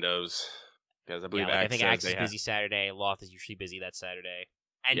with randos. Because I believe I think Axe is busy Saturday, Loth is usually busy that Saturday.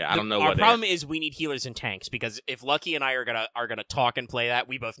 And I don't know our problem is we need healers and tanks, because if Lucky and I are gonna talk and play that,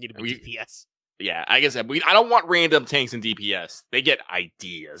 we both need to be DPS. Yeah, I guess I don't want random tanks and DPS. They get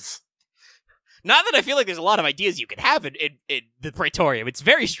ideas. Not that I feel like there's a lot of ideas you could have in the Praetorium. It's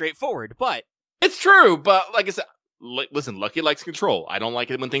very straightforward, but... It's true, but like I said, listen, Lucky likes control. I don't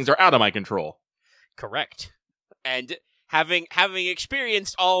like it when things are out of my control. Correct. And having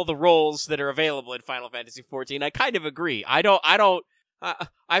experienced all the roles that are available in Final Fantasy XIV, I kind of agree. I'm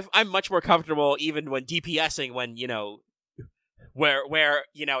much more comfortable even when DPSing when, where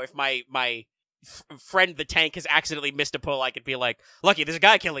if my friend the tank has accidentally missed a pull, I could be like, Lucky, there's a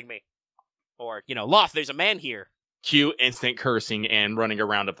guy killing me. Or, Loth, there's a man here. Cue instant cursing and running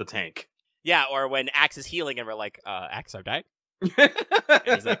around up the tank. Yeah, or when Axe is healing and we're like, Axe, I'm dying. And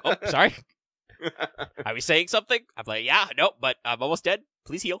he's like, oh, sorry. Are we saying something? I'm like, yeah, no, but I'm almost dead.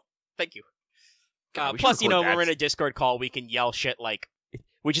 Please heal. Thank you. Plus, when we're in a Discord call, we can yell shit like,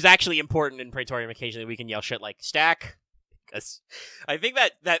 which is actually important in Praetorium occasionally, we can yell shit like, stack. Because I think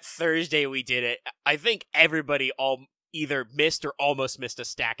that Thursday we did it, I think everybody either missed or almost missed a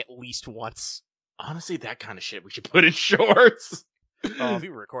stack at least once. Honestly, that kind of shit we should put in shorts. Oh, if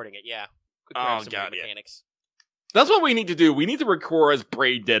you were recording it, yeah. Oh, God, mechanics. That's what we need to do. We need to record as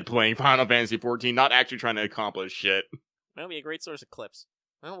Braid Dead playing Final Fantasy XIV, not actually trying to accomplish shit. That'll be a great source of clips.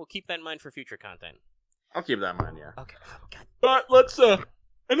 Well, we'll keep that in mind for future content. I'll keep that in mind, yeah. Okay. Oh, God. But let's,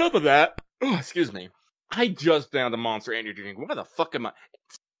 enough of that. Oh, excuse me. I just found a Monster Energy drink. Why the fuck am I?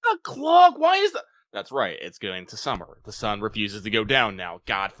 It's 7 o'clock. Why is that? That's right. It's going to summer. The sun refuses to go down now.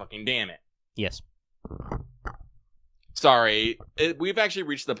 God fucking damn it. Yes. Sorry. We've actually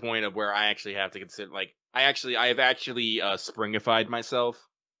reached the point of where I actually have to consider, I have actually springified myself.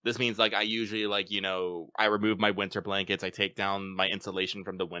 This means, I usually, I remove my winter blankets, I take down my insulation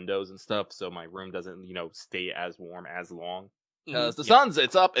from the windows and stuff, so my room doesn't, stay as warm as long. Because the sun's,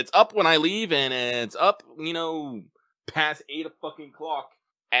 it's up when I leave, and it's up, past 8 o'clock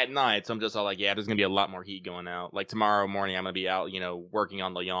at night, so I'm just all like, yeah, there's gonna be a lot more heat going out. Like, tomorrow morning, I'm gonna be out, working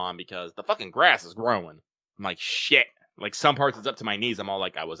on the lawn, because the fucking grass is growing. I'm like, shit. Like, some parts it's up to my knees. I'm all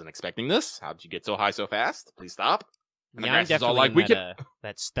like, I wasn't expecting this. How'd you get so high so fast? Please stop. And yeah, I'm definitely in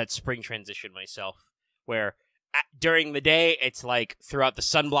that spring transition myself, where during the day, it's like, throughout the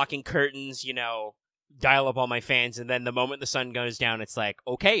sun-blocking curtains, dial up all my fans, and then the moment the sun goes down, it's like,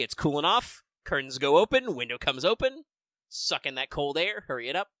 okay, it's cooling off, curtains go open, window comes open, suck in that cold air, hurry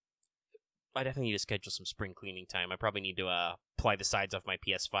it up. I definitely need to schedule some spring cleaning time. I probably need to apply the sides off my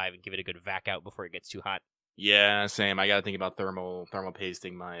PS5 and give it a good vac out before it gets too hot. Yeah, same. I gotta think about thermal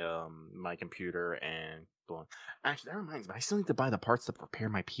pasting my my computer and actually that reminds me, I still need to buy the parts to prepare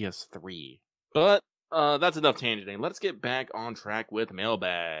my PS3. But that's enough tangenting. Let's get back on track with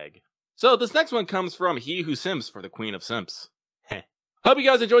mailbag. So this next one comes from He Who Simps for the Queen of Simps. Hope you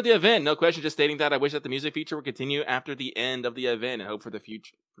guys enjoyed the event. No question, just stating that I wish that the music feature would continue after the end of the event and hope for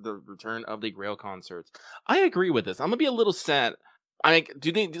the return of the Grail concerts. I agree with this. I'm gonna be a little sad. I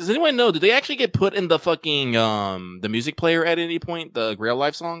mean, does anyone know, do they actually get put in the fucking, the music player at any point, the Grail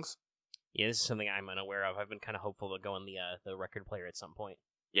Live songs? Yeah, this is something I'm unaware of. I've been kind of hopeful to go on the record player at some point.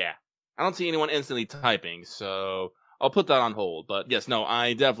 Yeah. I don't see anyone instantly typing, so I'll put that on hold. But yes, no,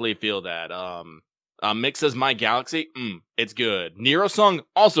 I definitely feel that. Mick says My Galaxy, it's good. Nero song,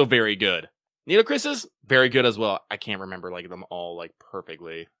 also very good. Nito Chris's, very good as well. I can't remember, them all,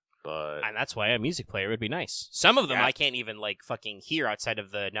 perfectly. But and that's why a music player would be nice. Some of them I can't even fucking hear outside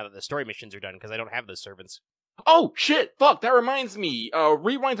of now that the story missions are done because I don't have those servants. Oh shit! Fuck, that reminds me.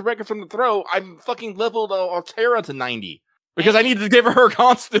 Rewind the record from the throw. I'm fucking leveled Altera to 90 because I needed to give her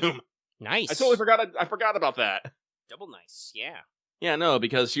costume. Nice. I totally forgot. I forgot about that. Double nice. Yeah. Yeah, no,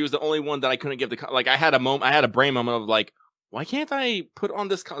 because she was the only one that I couldn't give I had a brain moment of why can't I put on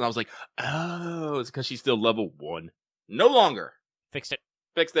this? I was like, oh, it's because she's still level 1. No longer. Fixed it.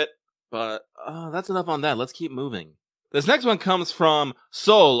 But that's enough on that. Let's keep moving. This next one comes from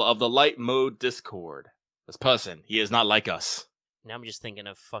Soul of the Light Mode Discord. This person, he is not like us. Now I'm just thinking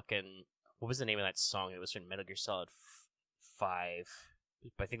of fucking... What was the name of that song? It was from Metal Gear Solid 5.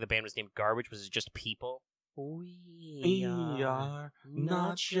 I think the band was named Garbage. Was it just People? We are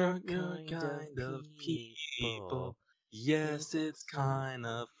not your kind of people. Yes, it's kind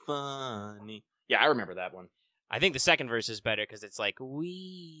of funny. Yeah, I remember that one. I think the second verse is better because it's like,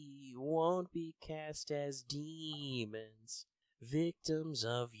 we won't be cast as demons, victims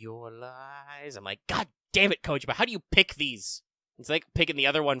of your lies. I'm like, God damn it, Kojima, how do you pick these? It's like picking the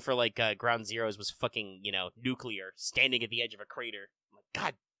other one for, like, Ground Zeroes was fucking, nuclear, standing at the edge of a crater. I'm like,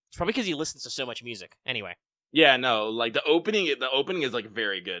 God, it's probably because he listens to so much music. Anyway. Yeah, no, like, the opening is, like,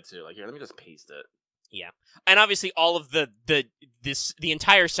 very good, too. Like, here, let me just paste it. Yeah. And obviously all of the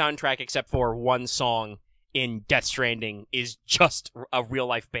entire soundtrack except for one song in Death Stranding is just a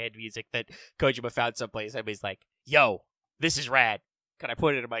real-life band music that Kojima found someplace. Everybody's like, yo, this is rad. Can I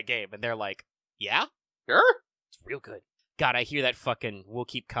put it in my game? And they're like, yeah? Sure? It's real good. God, I hear that fucking We'll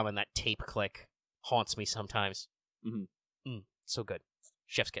Keep Coming, that tape click haunts me sometimes. Mm-hmm. So good.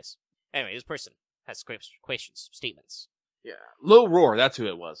 Chef's kiss. Anyway, this person has questions, statements. Yeah. Low Roar, that's who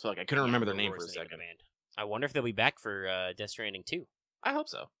it was. So, like, I couldn't remember their name for a second. I wonder if they'll be back for Death Stranding 2. I hope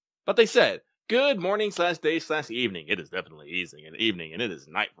so. But they said, good morning / day / evening. It is definitely evening, and it is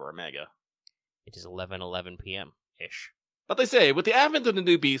night for Omega. It is 11:11 p.m.-ish. But they say, with the advent of the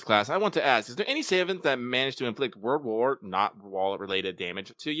new Beast class, I want to ask, is there any savant that managed to inflict World War, not wallet-related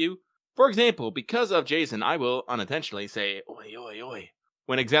damage to you? For example, because of Jason, I will unintentionally say, oi, oi, oi,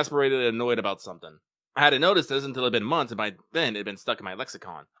 when exasperated and annoyed about something. I hadn't noticed this until it had been months, and by then it had been stuck in my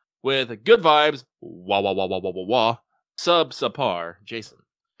lexicon. With good vibes, wah wah wah wah wah wah wah, subpar, Jason.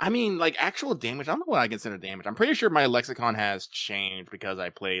 I mean, like, actual damage, I don't know what I consider damage. I'm pretty sure my lexicon has changed because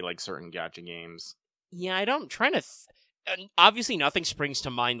I play, like, certain gacha games. Yeah, I'm trying to... obviously, nothing springs to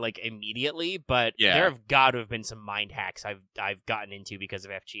mind, like, immediately, but there have got to have been some mind hacks I've gotten into because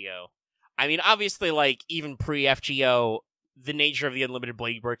of FGO. I mean, obviously, like, even pre-FGO, the nature of the Unlimited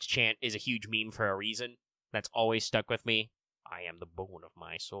Blade Works chant is a huge meme for a reason. That's always stuck with me. I am the bone of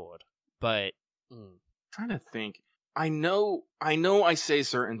my sword. But... trying to think. I know I say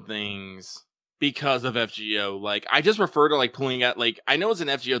certain things because of FGO. Like, I just refer to, like, pulling at, like, I know it's an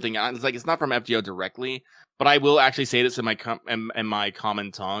FGO thing. It's like, it's not from FGO directly, but I will actually say this in my my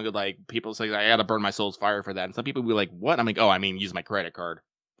common tongue. Like, people say, I gotta burn my soul's fire for that. And some people will be like, what? I'm like, oh, I mean, use my credit card.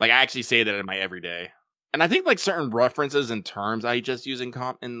 Like, I actually say that in my everyday. And I think, like, certain references and terms I just use in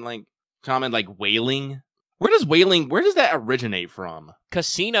common, like, whaling. Where does that originate from?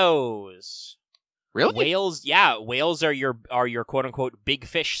 Casinos. Really? Whales are your quote unquote big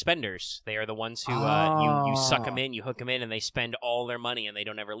fish spenders. They are the ones who you suck them in, you hook them in, and they spend all their money and they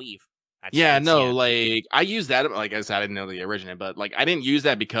don't ever leave. Like, I use that, like I said, I didn't know the origin, but, like, I didn't use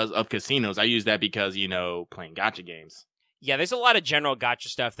that because of casinos. I use that because, playing gacha games. Yeah, there's a lot of general gacha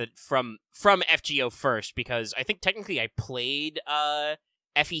stuff that from FGO first, because I think technically I played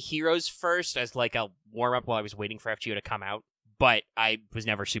FE Heroes first as, like, a warm-up while I was waiting for FGO to come out, but I was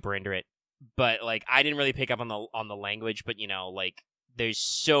never super into it. But, like, I didn't really pick up on the language, but, like, there's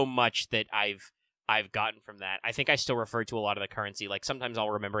so much that I've gotten from that. I think I still refer to a lot of the currency. Like, sometimes I'll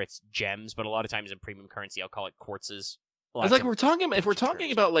remember it's gems, but a lot of times in premium currency, I'll call it quartzes. It's like, if we're talking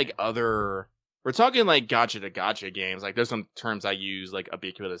about, like, we're talking, like, gacha to gacha games, like, there's some terms I use, like,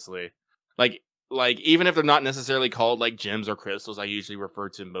 ubiquitously. Like, even if they're not necessarily called, like, gems or crystals, I usually refer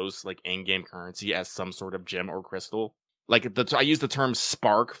to most, like, in-game currency as some sort of gem or crystal. Like, I use the term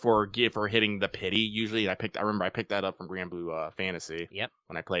spark for hitting the pity, usually. I remember I picked that up from Grand Blue Fantasy. Yep.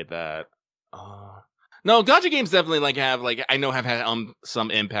 When I played that. No, gacha games definitely, like, have had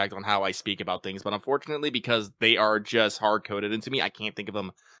some impact on how I speak about things, but unfortunately, because they are just hard-coded into me, I can't think of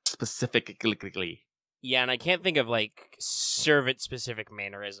them specifically. Yeah, and I can't think of, like, servant-specific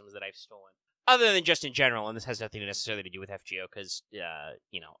mannerisms that I've stolen. Other than just in general, and this has nothing necessarily to do with FGO, because,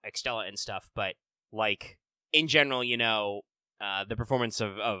 Extella and stuff, but, like... in general, the performance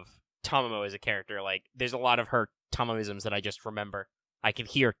of Tamamo as a character, like, there's a lot of her Tamoisms that I just remember. I can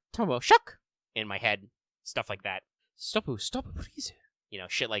hear Tamamo shuck in my head, stuff like that. Stop, please.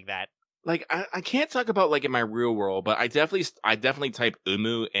 Shit like that. Like, I can't talk about, like, in my real world, but I definitely type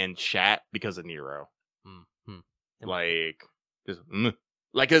Umu in chat because of Nero. Like, just,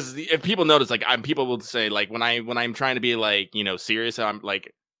 like, because if people notice, like, people will say, like, when I'm trying to be, like, serious, I'm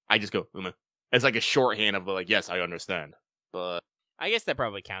like, I just go Umu. It's like a shorthand of, like, yes, I understand. But I guess that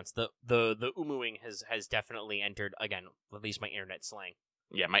probably counts. The umuing has definitely entered, again, at least my internet slang.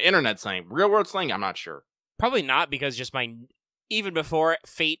 Yeah, my internet slang. Real world slang, I'm not sure. Probably not, because just even before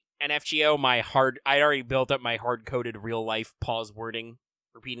Fate and FGO, I already built up my hard-coded real life pause wording,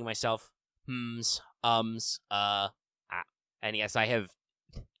 repeating myself. And yes, I have,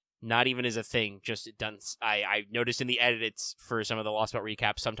 not even as a thing, just done. I noticed in the edits for some of the Lost Belt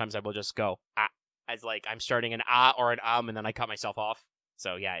recaps, sometimes I will just go as, like, I'm starting an or an and then I cut myself off.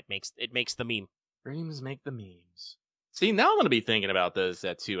 So yeah, it makes the meme. Dreams make the memes. See, now I'm gonna be thinking about this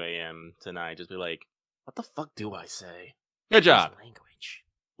at 2 a.m. tonight. Just be like, What the fuck do I say? Good job. Language.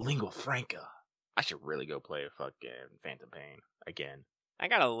 Lingua franca. I should really go play fucking Phantom Pain again. I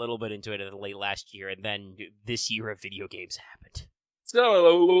got a little bit into it late last year, and then this year of video games happened.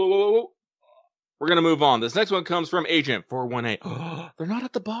 So, we're going to move on. This next one comes from Agent 418. They're not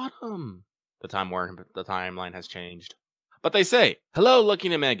at the bottom. The timeline has changed. But they say, hello,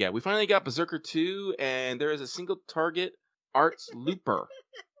 Lucky and Mega. We finally got Berserker 2, and there is a single target arts looper.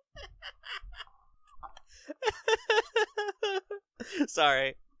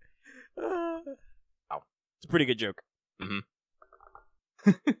 Sorry. It's a pretty good joke.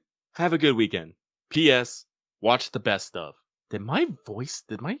 Mm-hmm. Have a good weekend. P.S. Watch the best of. Did my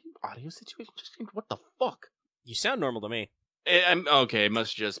audio situation just change? What the fuck? You sound normal to me. Okay, it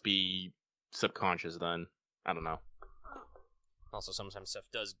must just be subconscious then. I don't know. Also, sometimes stuff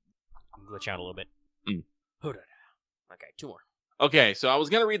does glitch out a little bit. Mm. Okay, 2 more. Okay, so I was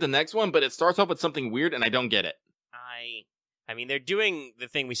going to read the next one, but it starts off with something weird, and I don't get it. I mean, they're doing the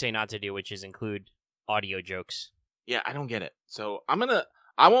thing we say not to do, which is include audio jokes. Yeah, I don't get it. So I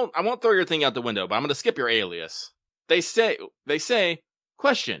won't throw your thing out the window, but I'm gonna skip your alias. They say,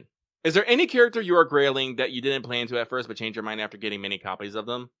 question: is there any character you are grailing that you didn't plan to at first, but changed your mind after getting many copies of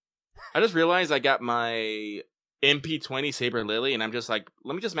them? I just realized I got my MP20 Saber Lily, and I'm just like,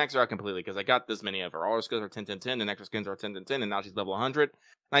 let me just max her out completely because I got this many of her. All her skills are 10, 10, 10, and extra skins are 10, 10, 10, and now she's level 100.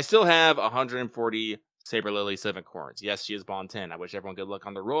 And I still have 140 Saber Lily 7 corns. Yes, she is Bond 10. I wish everyone good luck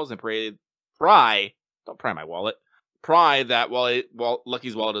on the rolls and don't pry my wallet. Pry that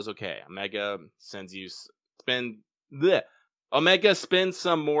Lucky's wallet is okay. Omega sends you Omega spends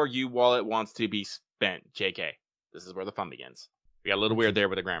some more you wallet wants to be spent. JK. This is where the fun begins. We got a little weird there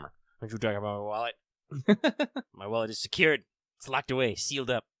with the grammar. What you talking about, my wallet? My wallet is secured. It's locked away, sealed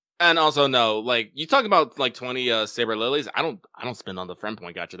up. And also, no, like, you talk about, like, 20 Saber Lilies. I don't spend on the friend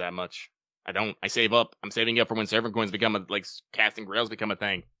point gotcha that much. I don't. I save up. I'm saving up for when server coins become casting grails become a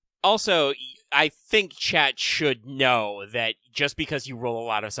thing. Also, I think chat should know that just because you roll a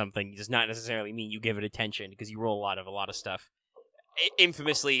lot of something does not necessarily mean you give it attention, because you roll a lot of stuff.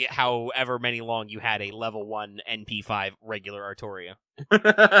 Infamously, however many long you had a level 1 NP5 regular Artoria.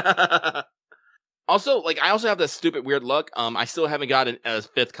 Also, I also have this stupid weird luck. I still haven't gotten a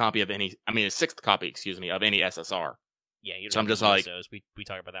 6th copy, of any SSR. Yeah, you don't so I'm just like, those. We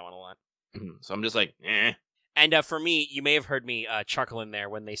talk about that one a lot. So I'm just like, eh. And for me, you may have heard me chuckle in there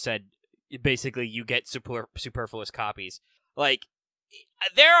when they said, basically, you get superfluous copies. Like,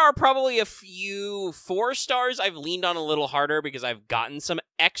 there are probably a few 4 stars I've leaned on a little harder because I've gotten some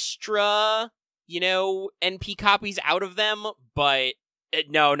extra, NP copies out of them, but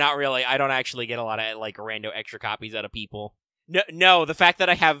no, not really. I don't actually get a lot of, rando extra copies out of people. No, the fact that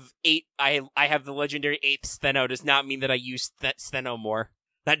I have 8, I have the legendary 8th Steno does not mean that I use Steno more.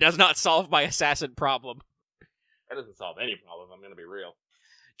 That does not solve my assassin problem. That doesn't solve any problem, I'm gonna be real.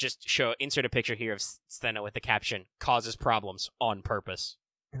 Just insert a picture here of Steno with the caption, causes problems on purpose.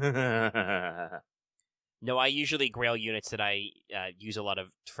 No, I usually grail units that I use a lot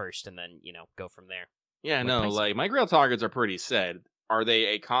of first and then, go from there. Yeah, no, my grail targets are pretty set. Are they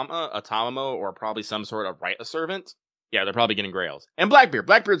a comma, a Tamamo, or probably some sort of right servant? Yeah, they're probably getting grails. And Blackbeard.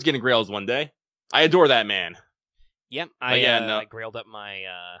 Blackbeard's getting grails one day. I adore that man. Yep, I grailed up my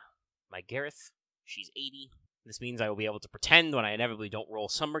my Gareth. She's 80. This means I will be able to pretend when I inevitably don't roll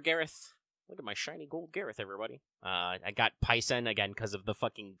Summer Gareth. Look at my shiny gold Gareth, everybody. I got Python again because of the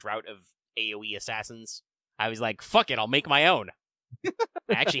fucking drought of AoE assassins. I was like, fuck it, I'll make my own.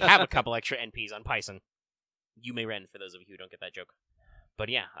 I actually have a couple extra NPs on Python. You may rent for those of you who don't get that joke. But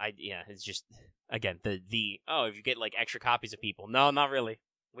yeah, it's just, again, if you get extra copies of people. No, not really.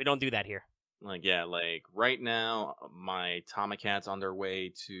 We don't do that here. Right now, my Tomicat's on their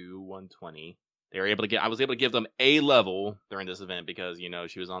way to 120. I was able to give them a level during this event because,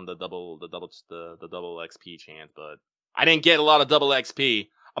 she was on the double XP chance, but I didn't get a lot of double XP.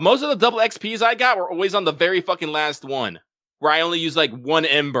 Most of the double XPs I got were always on the very fucking last one, where I only used 1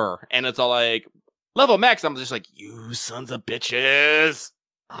 Ember, and it's all level max. I'm just like, you sons of bitches.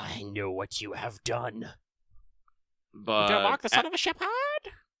 I know what you have done. But to mock the son of a shepherd.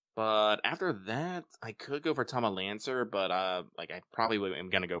 But after that, I could go for Tama Lancer, but I probably am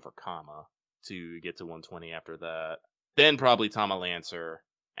gonna go for Kama to get to 120 after that. Then probably Tama Lancer,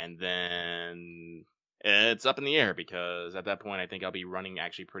 and then it's up in the air because at that point I think I'll be running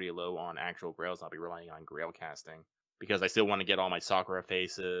actually pretty low on actual grails. I'll be relying on grail casting because I still want to get all my Sakura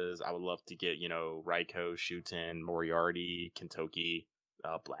faces. I would love to get Raiko, Shuten, Moriarty, Kentoki,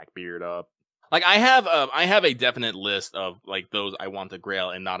 Blackbeard up. I have a definite list of those I want to grail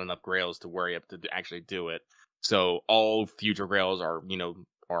and not enough grails to worry up to actually do it. So all future grails are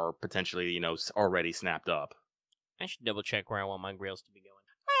are potentially, already snapped up. I should double check where I want my grails to be going.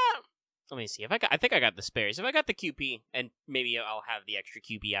 Let me see. I think I got the spares. If I got the QP, and maybe I'll have the extra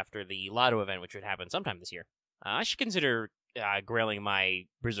QP after the Lotto event, which would happen sometime this year, I should consider grailing my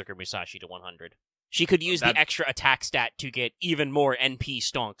Berserker Musashi to 100. She could use the extra attack stat to get even more NP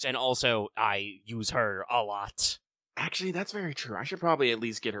stonks, and also I use her a lot. Actually, that's very true. I should probably at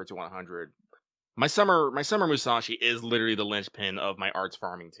least get her to 100. My summer Musashi is literally the linchpin of my arts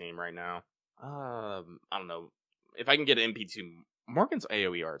farming team right now. I don't know. If I can get an MP2, Morgan's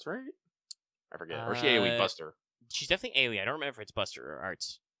AoE arts, right? I forget. Or is she AoE Buster? She's definitely AoE. I don't remember if it's Buster or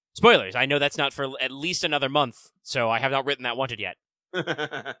arts. Spoilers, I know that's not for at least another month, so I have not written that wanted yet.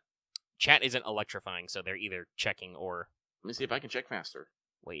 Chat isn't electrifying, so they're either checking or... Let me see if I can check faster.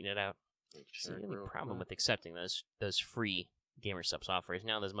 Waiting it out. Sure, the only problem with accepting those free gamer subs offers,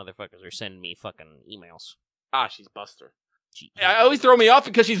 now those motherfuckers are sending me fucking emails. Ah, she's Buster. I always throw me off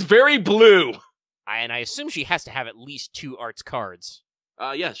because she's very blue. And I assume she has to have at least 2 arts cards.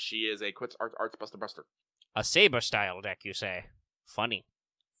 Yes, she is a Quits Arts Buster. A Saber-style deck, you say? Funny.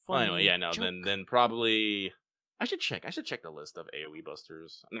 Well, anyway, yeah, no, then probably... I should check the list of AoE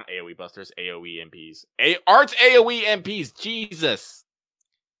Busters. Not AoE Busters, AoE MPs. Arts AoE MPs! Jesus!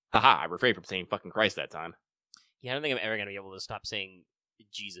 Haha, I refrained from saying fucking Christ that time. Yeah, I don't think I'm ever going to be able to stop saying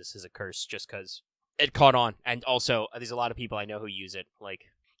Jesus is a curse just because it caught on. And also, there's a lot of people I know who use it. Like,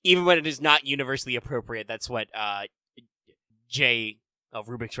 even when it is not universally appropriate, that's what Jay of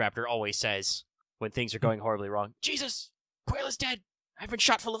Rubik's Raptor always says when things are going horribly wrong. Jesus! Grail is dead! I've been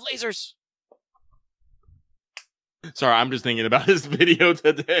shot full of lasers! Sorry, I'm just thinking about his video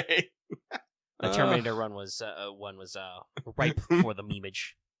today. The Terminator run was ripe for the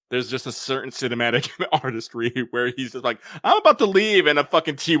memeage. There's just a certain cinematic artistry where he's just like, I'm about to leave, and a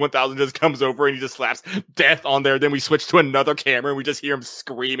fucking T-1000 just comes over and he just slaps death on there. Then we switch to another camera and we just hear him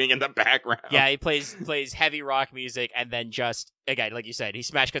screaming in the background. Yeah, he plays heavy rock music, and then just, again, like you said, he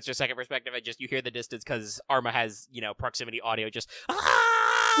smash cuts to a second perspective, and just you hear the distance because Arma has, proximity audio, just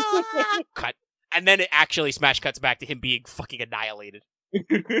cut. And then it actually smash cuts back to him being fucking annihilated.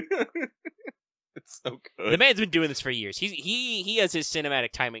 It's so good. The man's been doing this for years. He has his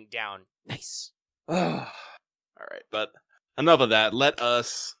cinematic timing down. Nice. All right, but enough of that. Let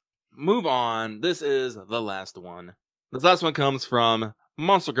us move on. This is the last one. This last one comes from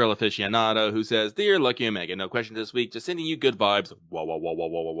Monster Girl Aficionado, who says, Dear Lucky Omega, no questions this week, just sending you good vibes,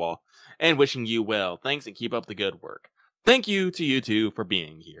 and wishing you well. Thanks and keep up the good work. Thank you to you two for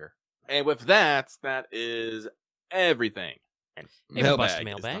being here. And with that is everything. And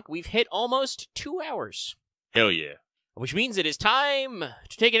mailbag. We've hit almost 2 hours. Hell yeah. Which means it is time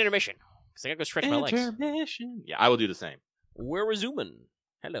to take an intermission. Because I gotta go stretch my legs. Intermission. Yeah, I will do the same. We're resuming.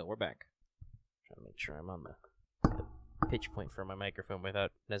 Hello, we're back. Trying to make sure I'm on the pitch point for my microphone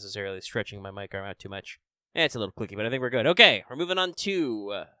without necessarily stretching my mic arm out too much. It's a little clicky, but I think we're good. Okay, we're moving on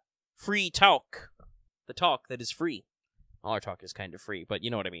to free talk. The talk that is free. All our talk is kind of free, but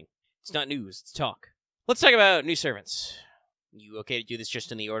you know what I mean. It's not news, it's talk. Let's talk about new servants. You okay to do this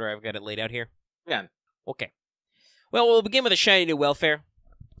just in the order I've got it laid out here? Yeah. Okay. Well, we'll begin with a shiny new welfare.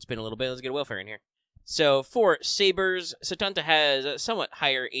 It's been a little bit. Let's get a welfare in here. So, for Sabers, Setanta has a somewhat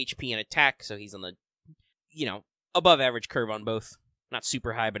higher HP and attack, so he's on the, above average curve on both. Not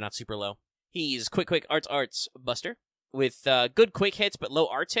super high, but not super low. He's quick, arts, buster, with good quick hits, but low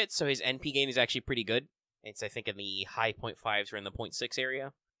arts hits, so his NP gain is actually pretty good. It's, I think, in the high 0.5s or in the 0.6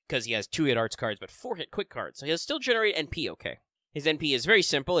 area. Because he has 2-hit arts cards, but 4-hit quick cards, so he'll still generate NP okay. His NP is very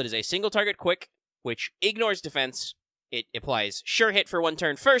simple. It is a single target quick, which ignores defense. It applies sure hit for 1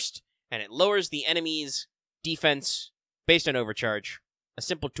 turn first, and it lowers the enemy's defense based on overcharge. A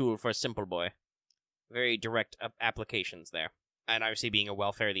simple tool for a simple boy. Very direct applications there. And obviously being a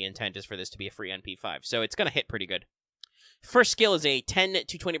welfare, the intent is for this to be a free NP5, so it's going to hit pretty good. First skill is a 10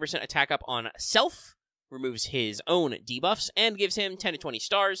 to 20% attack up on self. Removes his own debuffs, and gives him 10 to 20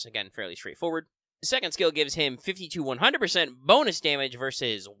 stars. Again, fairly straightforward. The second skill gives him 50 to 100% bonus damage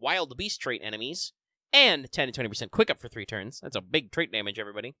versus wild beast trait enemies, and 10 to 20% quick up for 3 turns. That's a big trait damage,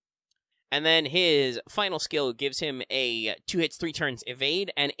 everybody. And then his final skill gives him a 2 hits, 3 turns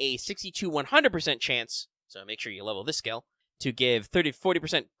evade, and a 60 to 100% chance, so make sure you level this skill, to give 30 to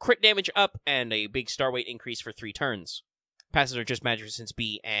 40% crit damage up, and a big star weight increase for 3 turns. Passes are just Magic Resistance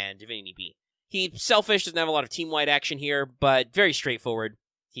B and Divinity B. He's selfish, doesn't have a lot of team-wide action here, but very straightforward.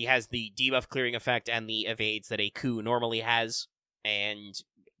 He has the debuff clearing effect and the evades that a coup normally has. And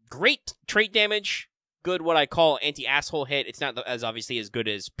great trait damage. Good what I call anti-asshole hit. It's not as obviously as good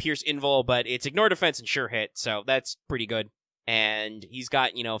as Pierce Invul, but it's ignore defense and sure hit, so that's pretty good. And he's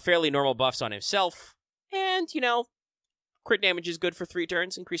got, fairly normal buffs on himself. And, Crit damage is good for 3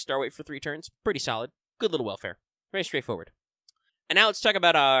 turns. Increased star weight for 3 turns. Pretty solid. Good little welfare. Very straightforward. And now let's talk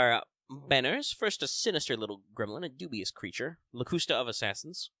about our banners. First, a sinister little gremlin, a dubious creature. Locusta of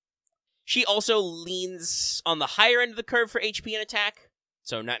Assassins. She also leans on the higher end of the curve for HP and attack.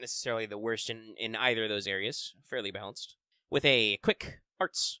 So not necessarily the worst in either of those areas. Fairly balanced. With a quick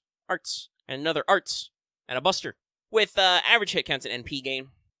arts, and another arts, and a buster. With average hit counts and NP gain.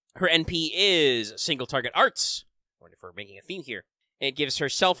 Her NP is single target arts. I wonder if we're making a theme here. It gives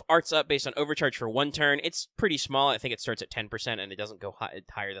herself arts up based on overcharge for 1 turn. It's pretty small. I think it starts at 10%, and it doesn't go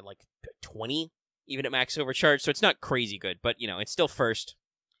higher than, like, 20, even at max overcharge. So it's not crazy good, but, you know, it's still first.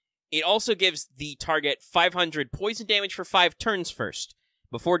 It also gives the target 500 poison damage for 5 turns first,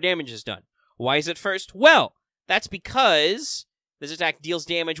 before damage is done. Why is it first? Well, that's because this attack deals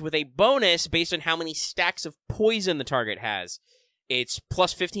damage with a bonus based on how many stacks of poison the target has. It's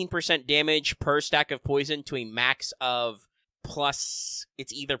plus 15% damage per stack of poison to a max of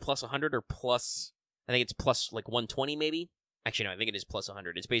it's either plus 100 or plus, I think it's plus like 120 maybe. Actually, no, I think it is plus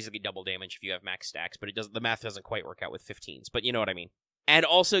 100. It's basically double damage if you have max stacks, but the math doesn't quite work out with 15s, but you know what I mean. And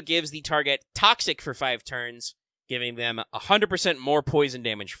also gives the target toxic for 5 turns, giving them 100% more poison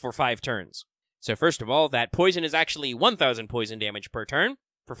damage for 5 turns. So first of all, that poison is actually 1,000 poison damage per turn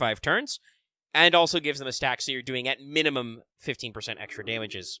for 5 turns, and also gives them a stack, so you're doing at minimum 15% extra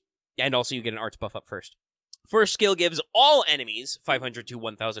damages. And also you get an arts buff up first. First skill gives all enemies 500 to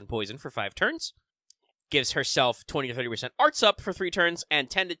 1,000 poison for 5 turns. Gives herself 20 to 30% arts up for 3 turns, and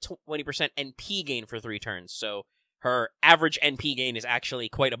 10 to 20% NP gain for 3 turns. So her average NP gain is actually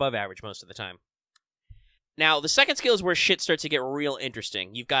quite above average most of the time. Now, the second skill is where shit starts to get real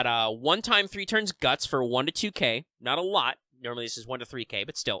interesting. You've got a 1-time 3 turns Guts for 1 to 2k. Not a lot. Normally this is 1 to 3k,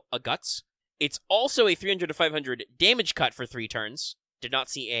 but still, a Guts. It's also a 300 to 500 damage cut for 3 turns. Did not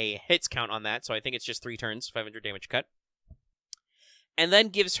see a hits count on that, so I think it's just 3 turns, 500 damage cut. And then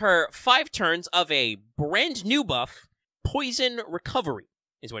gives her 5 turns of a brand new buff, Poison Recovery,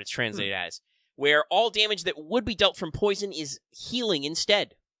 is what it's translated as, where all damage that would be dealt from poison is healing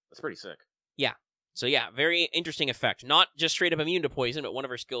instead. That's pretty sick. Yeah. So yeah, very interesting effect. Not just straight up immune to poison, but one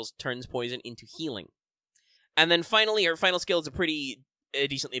of her skills turns poison into healing. And then finally, her final skill is a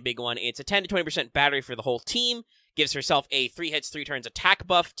decently big one. It's a 10 to 20% battery for the whole team. Gives herself a 3 hits, 3 turns attack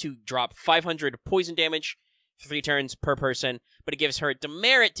buff to drop 500 poison damage for 3 turns per person. But it gives her a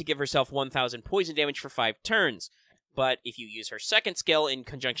demerit to give herself 1,000 poison damage for 5 turns. But if you use her second skill in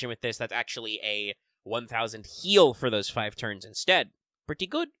conjunction with this, that's actually a 1,000 heal for those 5 turns instead. Pretty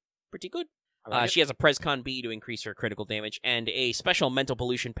good. Pretty good. She has a Prescon B to increase her critical damage, and a special Mental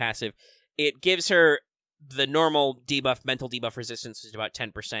Pollution passive. It gives her the normal debuff, mental debuff resistance, which is about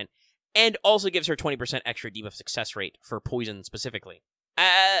 10%, and also gives her 20% extra debuff success rate for poison specifically.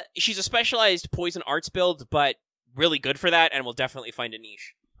 She's a specialized poison arts build, but really good for that, and will definitely find a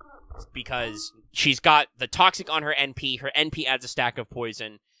niche. Because she's got the toxic on her NP adds a stack of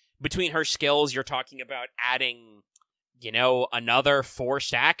poison. Between her skills, you're talking about adding, you know, another 4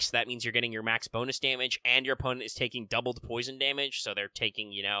 stacks. That means you're getting your max bonus damage, and your opponent is taking doubled poison damage, so they're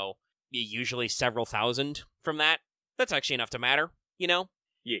taking, you know, usually several thousand from that. That's actually enough to matter, you know?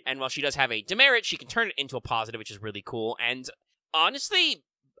 Yeah. And while she does have a demerit, she can turn it into a positive, which is really cool, and honestly,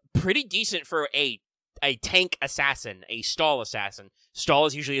 pretty decent for a tank assassin, a stall assassin. Stall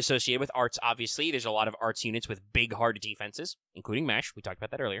is usually associated with arts, obviously. There's a lot of arts units with big, hard defenses, including Mesh. We talked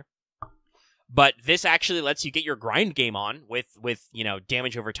about that earlier. But this actually lets you get your grind game on with you know,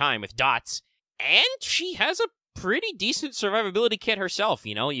 damage over time with dots. And she has a pretty decent survivability kit herself,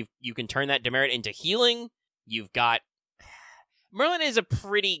 you know? You can turn that demerit into healing. You've got... Merlin is a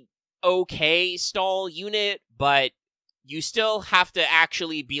pretty okay stall unit, but you still have to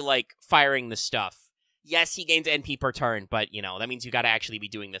actually be, like, firing the stuff. Yes, he gains NP per turn, but, you know, that means you gotta actually be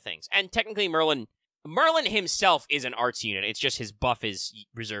doing the things. And technically, Merlin himself is an arts unit. It's just his buff is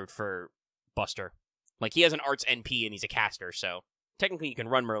reserved for Buster. Like, he has an arts NP and he's a caster, so technically you can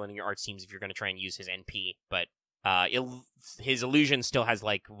run Merlin in your arts teams if you're gonna try and use his NP, but his illusion still has,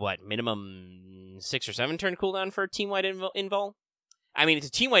 like, what, minimum 6 or 7 turn cooldown for team-wide invul? I mean, it's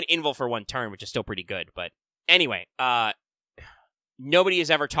a team-wide invul for 1 turn, which is still pretty good, but anyway, nobody has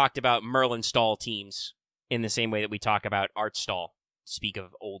ever talked about Merlin stall teams in the same way that we talk about art stall, to speak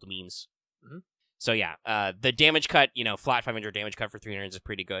of old memes. Mm-hmm. So yeah, the damage cut, you know, flat 500 damage cut for 300 is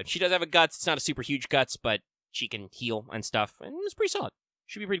pretty good. She does have a guts. It's not a super huge guts, but she can heal and stuff, and it's pretty solid.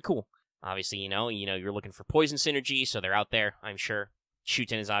 Should be pretty cool. Obviously, you know, you're looking for poison synergy, so they're out there, I'm sure.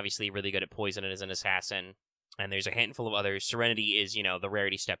 Shuten is obviously really good at poison and as an assassin, and there's a handful of others. Serenity is, you know, the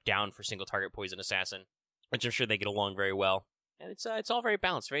rarity step down for single target poison assassin, which I'm sure they get along very well. And it's all very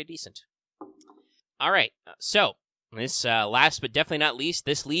balanced, very decent. All right, so This, last but definitely not least,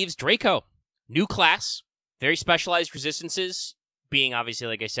 this leaves Draco. New class, very specialized resistances, being obviously,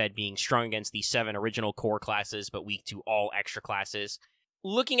 like I said, being strong against the 7 original core classes, but weak to all extra classes.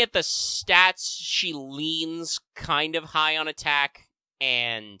 Looking at the stats, she leans kind of high on attack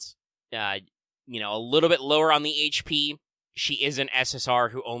and, a little bit lower on the HP. She is an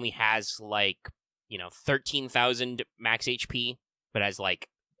SSR who only has, 13,000 max HP, but has,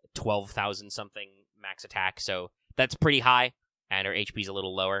 12,000 something max attack, so that's pretty high, and her HP is a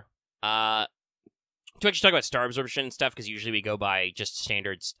little lower. To actually talk about star absorption and stuff, because usually we go by just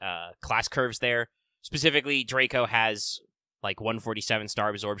standard class curves there. Specifically, Draco has 147 star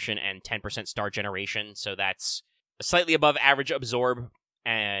absorption and 10% star generation, so that's slightly above average absorb,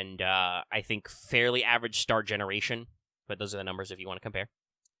 and I think fairly average star generation, but those are the numbers if you want to compare.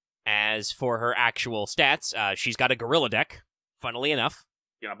 As for her actual stats, she's got a gorilla deck, funnily enough.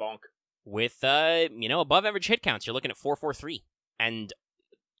 Yeah, bonk. With, above average hit counts. You're looking at 443. And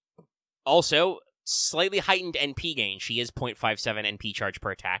also, slightly heightened NP gain. She is 0.57 NP charge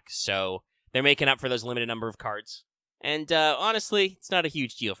per attack, so they're making up for those limited number of cards. And honestly, it's not a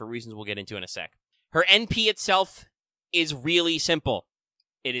huge deal for reasons we'll get into in a sec. Her NP itself is really simple.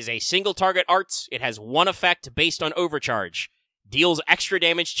 It is a single target art. It has one effect based on overcharge. Deals extra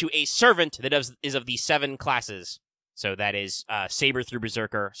damage to a servant that is of the 7 classes. So that is Saber through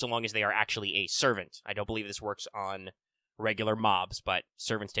Berserker, so long as they are actually a servant. I don't believe this works on regular mobs, but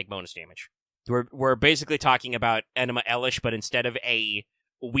servants take bonus damage. We're basically talking about Enema Elish, but instead of a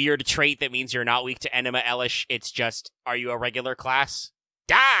weird trait that means you're not weak to Enema Elish, it's just, are you a regular class?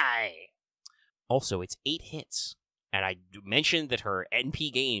 Die! Also, it's 8 hits. And I mentioned that her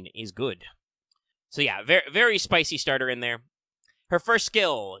NP gain is good. So yeah, very, very spicy starter in there. Her first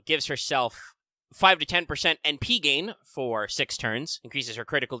skill gives herself 5 to 10% NP gain for 6 turns. Increases her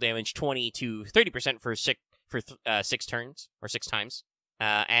critical damage 20 to 30% for 6 turns, or 6 times.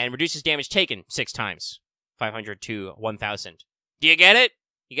 And reduces damage taken 6 times. 500 to 1,000. Do you get it?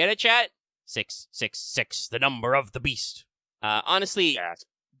 You get it, chat? 666, the number of the beast. Honestly, Yes.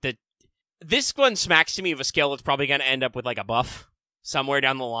 This one smacks to me of a skill that's probably going to end up with, a buff somewhere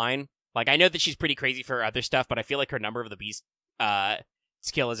down the line. I know that she's pretty crazy for her other stuff, but I feel like her number of the beast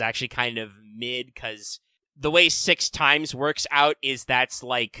skill is actually kind of mid, because the way 6 times works out is that's,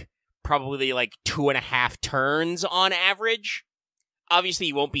 probably, 2.5 turns on average. Obviously,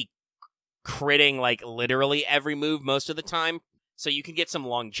 you won't be critting, literally every move most of the time, so you can get some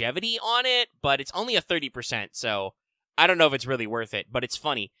longevity on it, but it's only a 30%, so I don't know if it's really worth it, but it's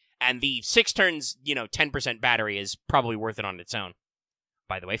funny. And the 6 turns, 10% battery is probably worth it on its own.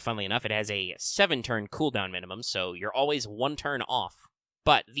 By the way, funnily enough, it has a 7-turn cooldown minimum, so you're always 1 turn off.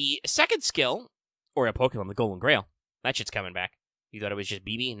 But the second skill, or a Pokemon, the Golden Grail, that shit's coming back. You thought it was just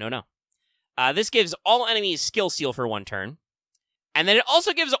BB? No. This gives all enemies skill seal for 1 turn. And then it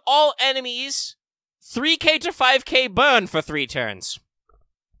also gives all enemies 3k to 5k burn for 3 turns.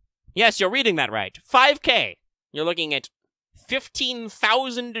 Yes, you're reading that right. 5k. You're looking at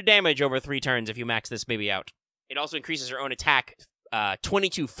 15,000 damage over 3 turns if you max this baby out. It also increases her own attack 20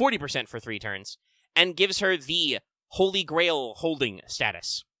 to 40% for 3 turns, and gives her the Holy Grail holding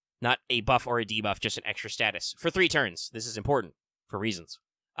status. Not a buff or a debuff, just an extra status. For 3 turns. This is important for reasons.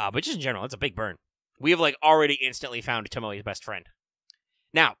 But just in general, it's a big burn. We have already instantly found Tomoe's best friend.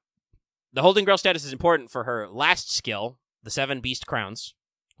 Now, the Holding Grail status is important for her last skill, the 7 Beast Crowns,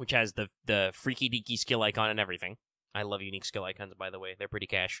 which has the freaky deaky skill icon and everything. I love unique skill icons, by the way. They're pretty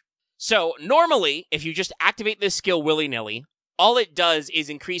cash. So, normally, if you just activate this skill willy-nilly, all it does is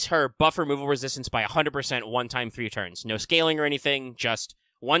increase her buff removal resistance by 100% 1 time 3 turns. No scaling or anything, just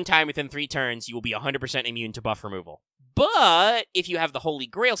 1 time within 3 turns, you will be 100% immune to buff removal. But, if you have the Holy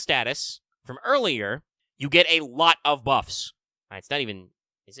Grail status from earlier, you get a lot of buffs. It's not even...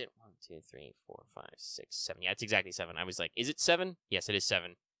 Is it 1, 2, 3, 4, 5, 6, 7? Yeah, it's exactly 7. I was like, is it 7? Yes, it is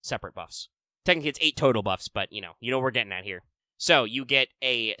 7 separate buffs. Technically, it's 8 total buffs, but, you know what we're getting at here. So, you get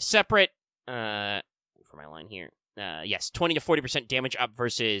a separate, for my line here, 20 to 40% damage up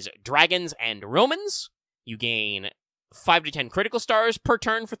versus dragons and Romans. You gain 5 to 10 critical stars per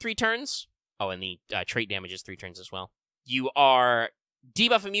turn for 3 turns. Oh, and the trait damage is 3 turns as well. You are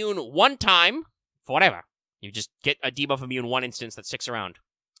debuff immune 1 time, forever. You just get a debuff immune 1 instance that sticks around.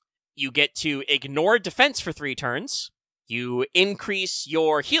 You get to ignore defense for 3 turns. You increase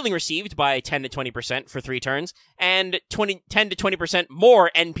your healing received by 10 to 20% for 3 turns, and 10 to 20%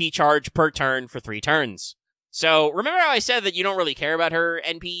 more NP charge per turn for 3 turns. So, remember how I said that you don't really care about her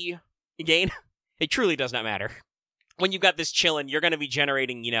NP gain? It truly does not matter. When you've got this chillin', you're going to be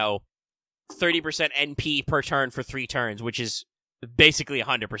generating, 30% NP per turn for 3 turns, which is basically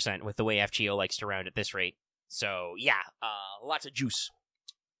 100% with the way FGO likes to round at this rate. So, yeah, lots of juice.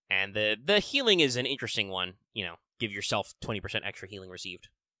 And the healing is an interesting one. Give yourself 20% extra healing received.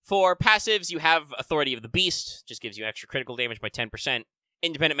 For passives, you have Authority of the Beast, just gives you extra critical damage by 10%.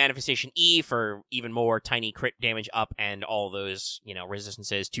 Independent Manifestation E for even more tiny crit damage up and all those,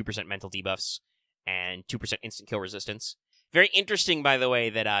 resistances, 2% mental debuffs, and 2% instant kill resistance. Very interesting, by the way,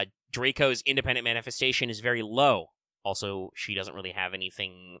 that Draco's Independent Manifestation is very low. Also, she doesn't really have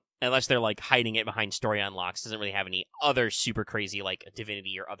anything, unless they're, hiding it behind story unlocks, doesn't really have any other super crazy,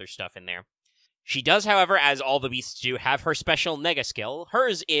 divinity or other stuff in there. She does, however, as all the beasts do, have her special Nega skill.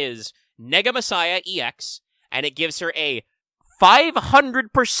 Hers is Nega Messiah EX, and it gives her a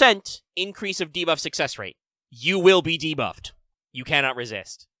 500% increase of debuff success rate. You will be debuffed. You cannot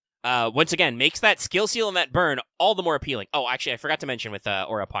resist. Once again, makes that skill seal and that burn all the more appealing. Oh, actually, I forgot to mention with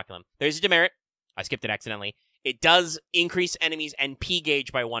Aura Apoculum. There's a demerit. I skipped it accidentally. It does increase enemies' NP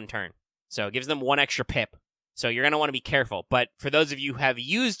gauge by 1 turn. So it gives them 1 extra pip. So you're going to want to be careful. But for those of you who have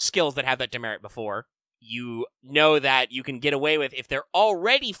used skills that have that demerit before, you know that you can get away with, if they're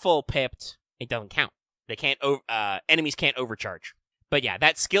already full pipped, it doesn't count. They can't. Enemies can't overcharge. But yeah,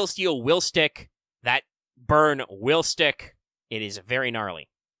 that skill steal will stick. That burn will stick. It is very gnarly.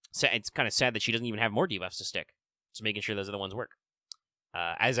 So it's kind of sad that she doesn't even have more debuffs to stick. Just making sure those are the ones work.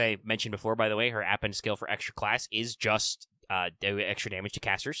 As I mentioned before, by the way, her append skill for extra class is just do extra damage to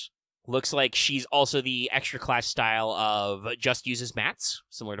casters. Looks like she's also the extra class style of just uses mats,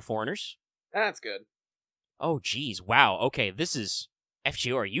 similar to foreigners. That's good. Oh, geez. Wow. Okay, this is...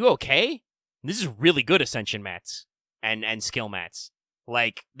 FGO, are you okay? This is really good Ascension mats and skill mats.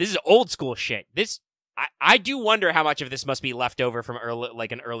 This is old school shit. I do wonder how much of this must be left over from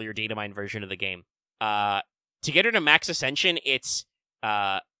an earlier datamine version of the game. To get her to max Ascension, it's...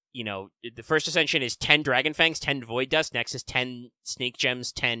 the first Ascension is 10 Dragon Fangs, 10 Void Dust. Next is 10 Snake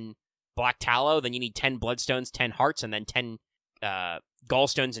Gems, 10 Black Tallow. Then you need 10 Bloodstones, 10 Hearts, and then 10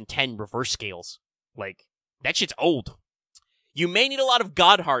 Gallstones and 10 Reverse Scales. That shit's old. You may need a lot of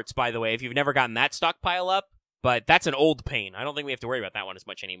God Hearts, by the way, if you've never gotten that stockpile up. But that's an old pain. I don't think we have to worry about that one as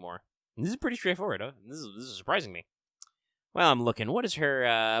much anymore. And this is pretty straightforward. Huh? This is surprising me. Well, I'm looking. What does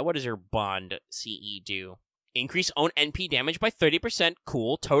her Bond CE do? Increase own NP damage by 30%.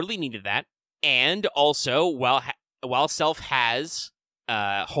 Cool. Totally needed that. And also, while Self has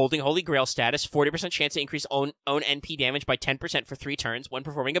holding Holy Grail status, 40% chance to increase own NP damage by 10% for 3 turns when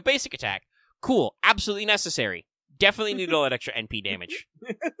performing a basic attack. Cool. Absolutely necessary. Definitely need all that extra NP damage.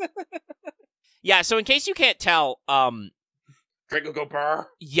 Yeah, so in case you can't tell, Draco go burr.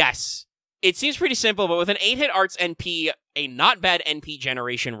 Yes. It seems pretty simple, but with an 8-hit Arts NP, a not bad NP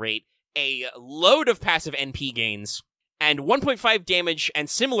generation rate, a load of passive NP gains, and 1.5 damage and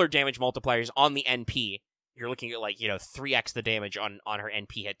similar damage multipliers on the NP, you're looking at 3x the damage on her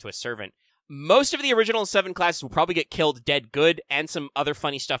NP hit to a Servant. Most of the original 7 classes will probably get killed dead good, and some other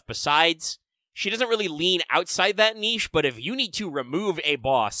funny stuff besides. She doesn't really lean outside that niche, but if you need to remove a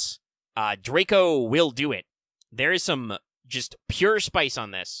boss, Draco will do it. There is some just pure spice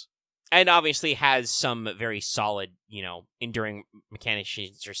on this. And obviously has some very solid, enduring mechanics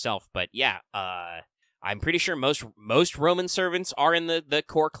herself. But yeah, I'm pretty sure most Roman servants are in the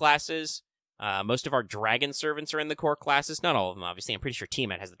core classes. Most of our dragon servants are in the core classes. Not all of them, obviously. I'm pretty sure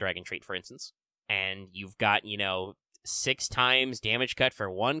Tiamat has the dragon trait, for instance. And you've got, 6 times damage cut for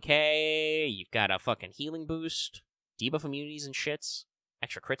 1k. You've got a fucking healing boost, debuff immunities and shits,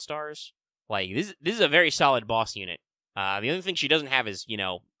 extra crit stars. This is a very solid boss unit. The only thing she doesn't have is,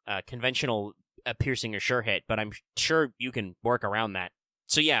 conventional piercing or sure hit, but I'm sure you can work around that.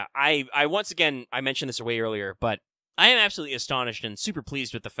 So yeah, I once again, I mentioned this way earlier, but I am absolutely astonished and super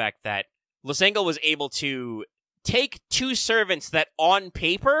pleased with the fact that Losengal was able to take 2 servants that on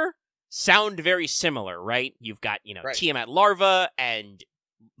paper sound very similar, right? You've got, Right. Tiamat Larva and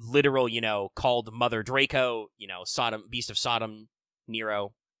literal, called Mother Draco, Sodom, Beast of Sodom,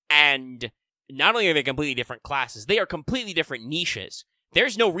 Nero. And not only are they completely different classes, they are completely different niches.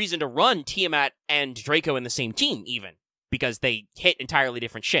 There's no reason to run Tiamat and Draco in the same team, even, because they hit entirely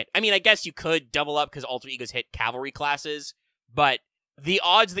different shit. I mean, I guess you could double up because Ultimate Egos hit cavalry classes, but the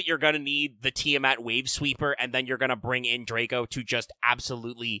odds that you're going to need the Tiamat Wave Sweeper and then you're going to bring in Draco to just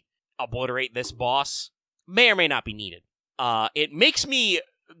absolutely obliterate this boss may or may not be needed. It makes me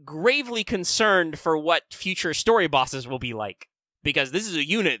gravely concerned for what future story bosses will be like, because this is a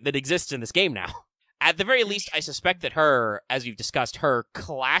unit that exists in this game now. At the very least, I suspect that her, as we've discussed, her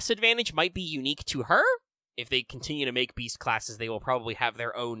class advantage might be unique to her. If they continue to make beast classes, they will probably have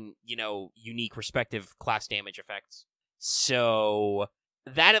their own, unique respective class damage effects. So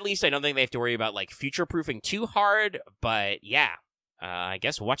that at least I don't think they have to worry about, future-proofing too hard, but yeah. I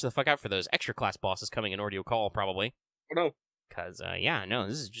guess watch the fuck out for those extra class bosses coming in Ordeal Call, probably. Oh no. Because, yeah, no,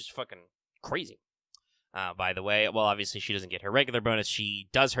 this is just fucking crazy. By the way, well, obviously she doesn't get her regular bonus. She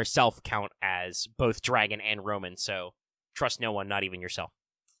does herself count as both Dragon and Roman, so trust no one, not even yourself.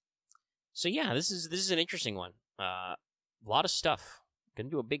 So yeah, this is an interesting one. A lot of stuff. Gonna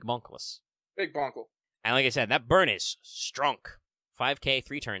do a big bonkless. Big bonkle. And like I said, that burn is strong. 5k,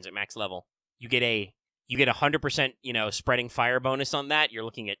 3 turns at max level. You get 100%, spreading fire bonus on that. You're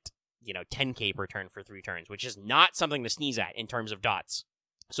looking at, 10k per turn for 3 turns, which is not something to sneeze at in terms of dots.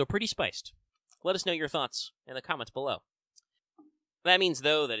 So pretty spiced. Let us know your thoughts in the comments below. That means,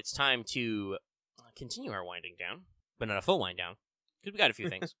 though, that it's time to continue our winding down, but not a full wind down, because we got a few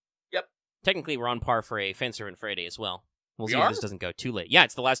things. Yep. Technically, we're on par for a Fanservant Friday as well. We'll We see are? if this doesn't go too late. Yeah,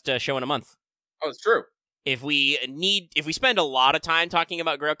 it's the last show in a month. Oh, it's true. If we spend a lot of time talking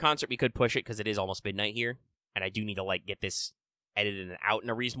about Grail Concert, we could push it because it is almost midnight here, and I do need to get this edited and out in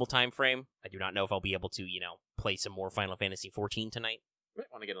a reasonable time frame. I do not know if I'll be able to, play some more Final Fantasy 14 tonight. Might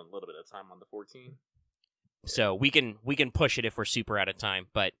want to get a little bit of time on the 14. So we can push it if we're super out of time.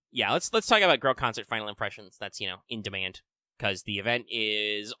 But yeah, let's talk about Grail Concert final impressions. That's in demand because the event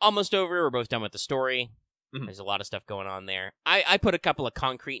is almost over. We're both done with the story. Mhm. There's a lot of stuff going on there. I put a couple of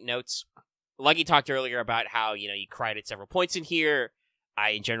concrete notes. Lucky talked earlier about how you cried at several points in here.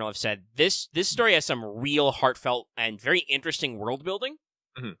 I in general have said this story has some real heartfelt and very interesting world building,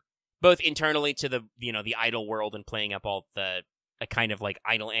 Mhm. both internally to the the idol world and playing up all the kind of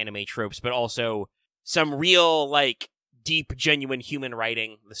idol anime tropes, but also some real deep, genuine human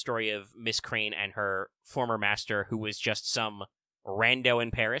writing. The story of Miss Crane and her former master, who was just some rando in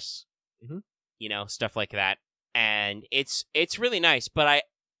Paris. Mhm. Stuff like that, and it's really nice. But I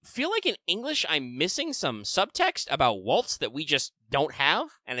feel like in English, I'm missing some subtext about Waltz that we just don't have,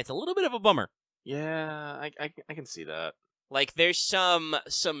 and it's a little bit of a bummer. Yeah, I can see that. There's some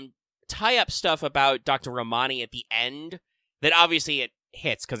tie-up stuff about Dr. Romani at the end that obviously it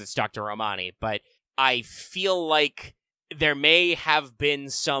hits because it's Dr. Romani, but I feel like there may have been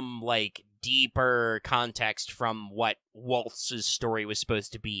some deeper context from what Waltz's story was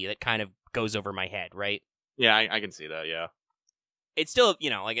supposed to be that kind of goes over my head, right? Yeah, I can see that, yeah. It's still,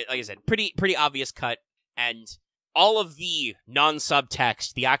 like I said, pretty obvious cut, and all of the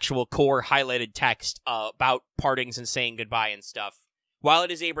non-subtext, the actual core highlighted text about partings and saying goodbye and stuff, while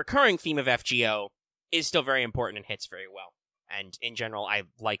it is a recurring theme of FGO, is still very important and hits very well. And in general, I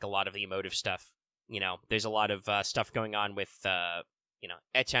like a lot of the emotive stuff. There's a lot of stuff going on with,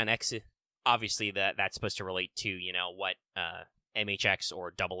 Echan X. Obviously, that's supposed to relate to, what MHX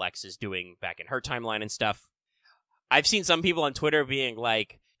or Double X is doing back in her timeline and stuff. I've seen some people on Twitter being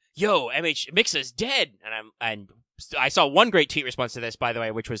like, "Yo, Mixa's dead," and I saw one great tweet response to this, by the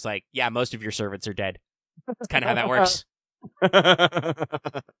way, which was like, "Yeah, most of your servants are dead." That's kind of how that works.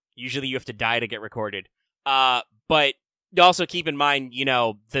 Usually, you have to die to get recorded. But also keep in mind,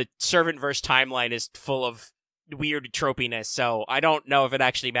 the servant verse timeline is full of weird tropiness, so I don't know if it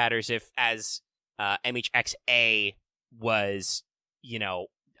actually matters if as MHXA was,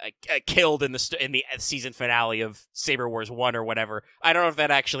 killed in the season finale of Saber Wars 1 or whatever. I don't know if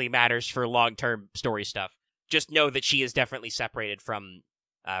that actually matters for long-term story stuff. Just know that she is definitely separated from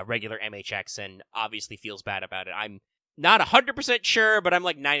regular MHX and obviously feels bad about it. I'm not 100% sure, but I'm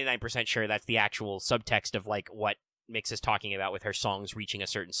 99% sure that's the actual subtext of what Mix is talking about with her songs reaching a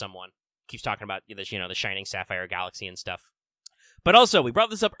certain someone. Keeps talking about the Shining Sapphire Galaxy and stuff. But also, we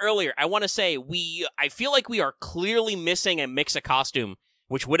brought this up earlier. I want to say I feel like we are clearly missing a Mixa costume,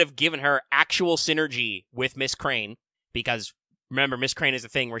 which would have given her actual synergy with Miss Crane, because remember, Miss Crane is a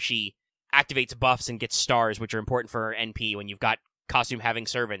thing where she activates buffs and gets stars, which are important for her NP when you've got costume having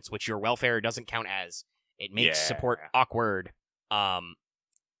servants, which your welfare doesn't count as. It makes support awkward.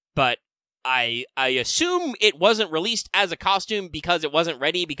 But I assume it wasn't released as a costume because it wasn't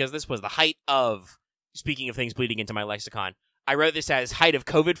ready, because this was the height of, speaking of things bleeding into my lexicon, I wrote this as height of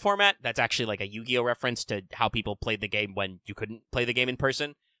COVID format. That's actually a Yu-Gi-Oh reference to how people played the game when you couldn't play the game in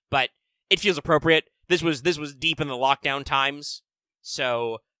person. But it feels appropriate. This was deep in the lockdown times.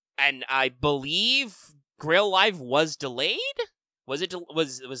 So, and I believe Grail Live was delayed? Was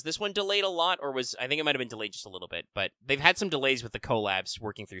this one delayed a lot, or I think it might have been delayed just a little bit, but they've had some delays with the collabs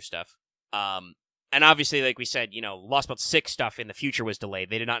working through stuff. And obviously, like we said, Lost Belt 6 stuff in the future was delayed.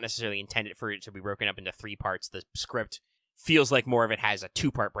 They did not necessarily intend it for it to be broken up into 3 parts. The script feels like more of it has a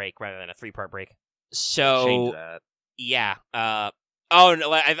 2-part break rather than a 3-part break. So, change that. Yeah. I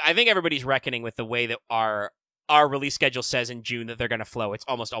think everybody's reckoning with the way that our release schedule says in June that they're going to flow. It's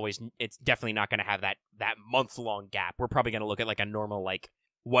definitely not going to have that month-long gap. We're probably going to look at a normal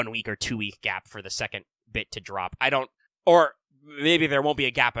 1 week or 2 week gap for the second bit to drop. maybe there won't be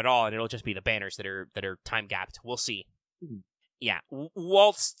a gap at all, and it'll just be the banners that are time gapped. We'll see. Yeah,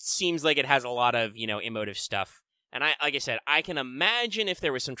 Waltz seems like it has a lot of, emotive stuff. And like I said, I can imagine if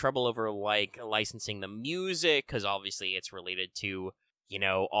there was some trouble over, like, licensing the music, because obviously it's related to,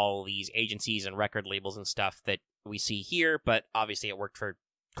 all these agencies and record labels and stuff that we see here, but obviously it worked for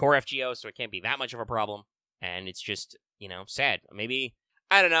Core FGO, so it can't be that much of a problem. And it's just, sad. Maybe,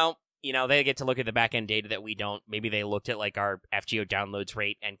 I don't know, they get to look at the back-end data that we don't. Maybe they looked at, like, our FGO downloads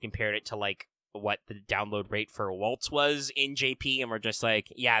rate and compared it to, like, what the download rate for Waltz was in JP, and we're just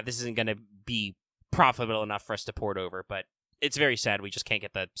like, yeah, this isn't going to be profitable enough for us to port over, but it's very sad we just can't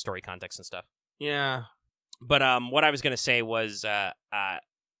get the story context and stuff. Yeah. But what I was going to say was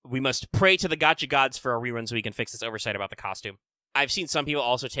we must pray to the gotcha gods for a rerun so we can fix this oversight about the costume. I've seen some people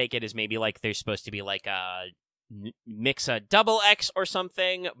also take it as maybe like there's supposed to be like a mix a double X or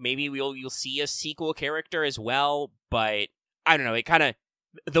something. Maybe you'll see a sequel character as well, but I don't know. It kind of,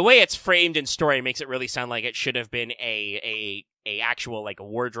 the way it's framed in story makes it really sound like it should have been a actual like a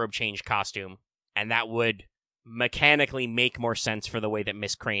wardrobe change costume, and that would mechanically make more sense for the way that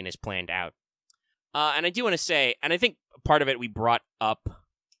Miss Crane is planned out. And I do want to say, and I think part of it we brought up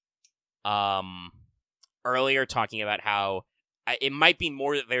earlier, talking about how it might be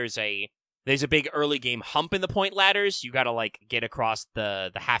more that there's a big early game hump in the point ladders. You gotta like get across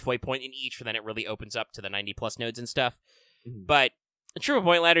the halfway point in each, for then it really opens up to the 90+ nodes and stuff. Mm-hmm. But the triple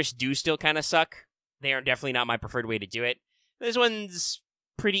point ladders do still kind of suck. They are definitely not my preferred way to do it. This one's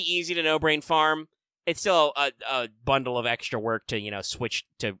pretty easy to no-brain farm. It's still a bundle of extra work to, switch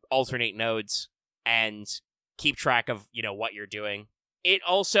to alternate nodes and keep track of, what you're doing. It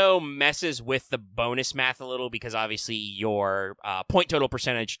also messes with the bonus math a little, because obviously your point total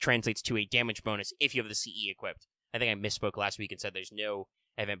percentage translates to a damage bonus if you have the CE equipped. I think I misspoke last week and said there's no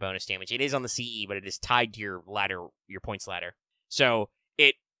event bonus damage. It is on the CE, but it is tied to your points ladder. So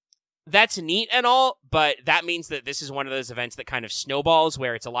that's neat and all, but that means that this is one of those events that kind of snowballs,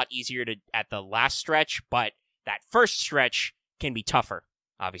 where it's a lot easier to at the last stretch, but that first stretch can be tougher.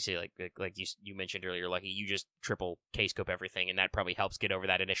 Obviously, like you mentioned earlier, Lucky, you just triple K-scope everything, and that probably helps get over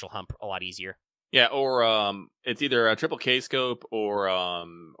that initial hump a lot easier. Yeah, or it's either a triple K-scope or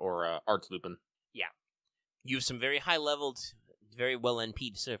Arts Lupin. Yeah. You have some very high-leveled, very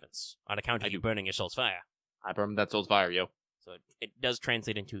well-NP'd servants on account of you burning your soul's fire. I burn that soul's fire, yo. So it does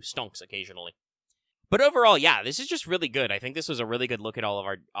translate into stonks occasionally. But overall, yeah, this is just really good. I think this was a really good look at all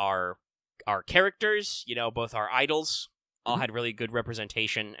of our characters, both our idols. All had really good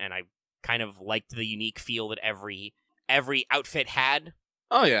representation, and I kind of liked the unique feel that every outfit had.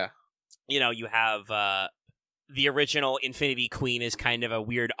 Oh, yeah. You have the original Infinity Queen is kind of a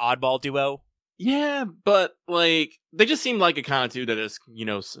weird oddball duo. Yeah, but, like, they just seem like a kind of two that is,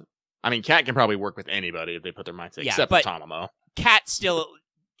 I mean, Cat can probably work with anybody if they put their minds to it, except for Tomomo.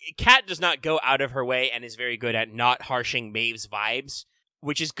 Cat does not go out of her way and is very good at not harshing Maeve's vibes,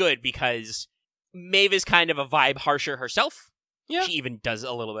 which is good because Maeve is kind of a vibe harsher herself. Yeah. She even does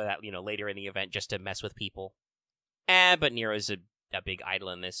a little bit of that, later in the event just to mess with people. But Nero's a big idol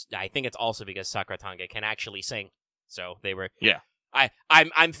in this. I think it's also because Sakratanga can actually sing. So they were... Yeah.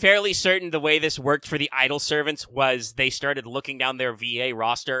 I'm fairly certain the way this worked for the idol servants was they started looking down their VA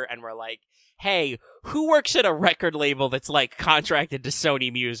roster and were like, hey, who works at a record label that's, like, contracted to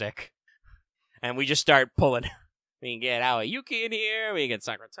Sony Music? And we just start pulling. We can get Aoi Yuki in here, we can get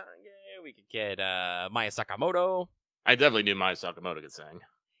Sakratanga, we could get Maya Sakamoto. I definitely knew Maya Sakamoto could sing.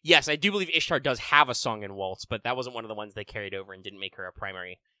 Yes, I do believe Ishtar does have a song in Waltz, but that wasn't one of the ones they carried over and didn't make her a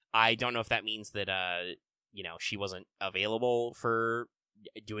primary. I don't know if that means that, she wasn't available for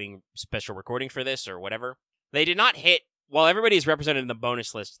doing special recording for this or whatever. They did not hit, while everybody's represented in the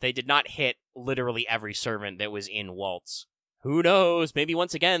bonus list, they did not hit literally every servant that was in Waltz. Who knows? Maybe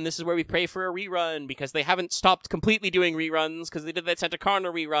once again, this is where we pray for a rerun, because they haven't stopped completely doing reruns, because they did that Santa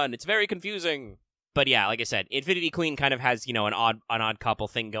Carna rerun. It's very confusing. But yeah, like I said, Infinity Queen kind of has, an odd couple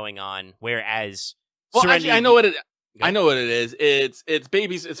thing going on, whereas... Well, actually, I know what it is. It's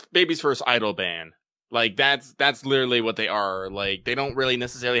Baby's first idol band. Like, that's literally what they are. Like, they don't really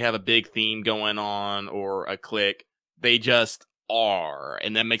necessarily have a big theme going on or a clique. They just are.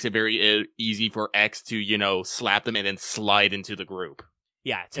 And that makes it very easy for X to, slap them and then slide into the group.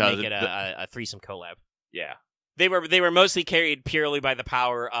 Yeah, to make it a threesome collab. Yeah. They were mostly carried purely by the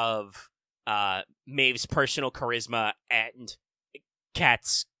power of Maeve's personal charisma and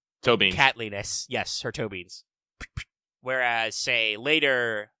Cat's toe-beans. Catliness. Yes, her toe beans. Whereas, say,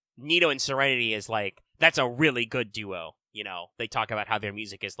 later... Nito and Serenity is like, that's a really good duo. They talk about how their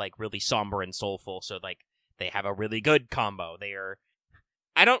music is like really somber and soulful, so like they have a really good combo.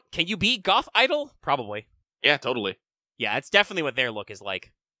 Can you be goth idol? Probably. Yeah, totally. Yeah, it's definitely what their look is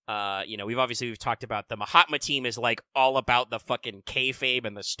like. We've talked about the Mahatma team is like all about the fucking kayfabe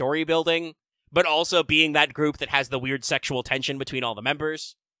and the story building, but also being that group that has the weird sexual tension between all the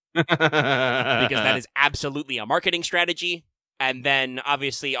members. Because that is absolutely a marketing strategy. And then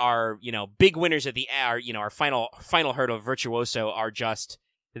obviously our, big winners at our final hurdle of Virtuoso are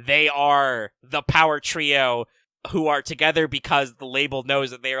they are the power trio who are together because the label knows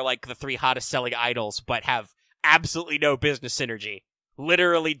that they are like the 3 hottest selling idols, but have absolutely no business synergy.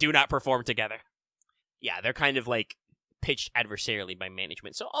 Literally do not perform together. Yeah, they're kind of like pitched adversarially by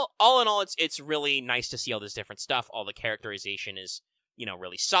management. So all in all, it's really nice to see all this different stuff. All the characterization is,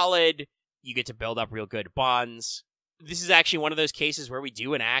 really solid. You get to build up real good bonds. This is actually one of those cases where we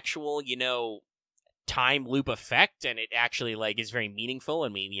do an actual, time loop effect, and it actually like is very meaningful,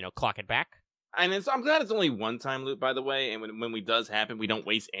 and we, clock it back. And I'm glad it's only one time loop, by the way, and when it does happen, we don't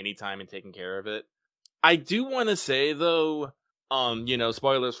waste any time in taking care of it. I do want to say, though,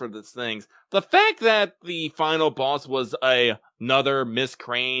 spoilers for these things, the fact that the final boss was another Miss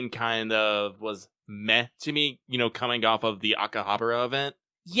Crane kind of was meh to me, coming off of the Akihabara event.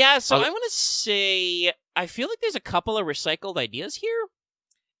 Yeah, so I want to say, I feel like there's a couple of recycled ideas here.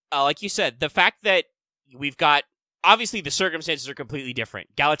 Like you said, the fact that we've got, obviously the circumstances are completely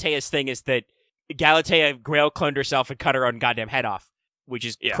different. Galatea's thing is that Galatea Grail cloned herself and cut her own goddamn head off, which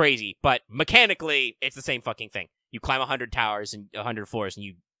is crazy, but mechanically, it's the same fucking thing. You climb 100 towers and 100 floors and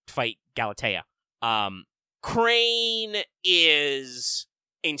you fight Galatea. Crane is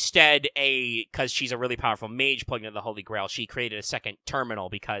instead because she's a really powerful mage plugged into the Holy Grail, she created a second terminal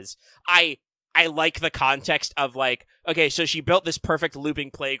because I like the context of like, okay, so she built this perfect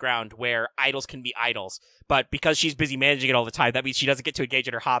looping playground where idols can be idols, but because she's busy managing it all the time, that means she doesn't get to engage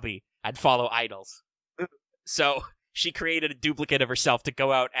in her hobby and follow idols. So she created a duplicate of herself to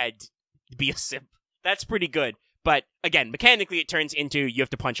go out and be a simp. That's pretty good. But again, mechanically, it turns into you have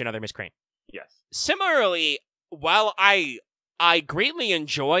to punch another Miss Crane. Yes. Similarly, while I greatly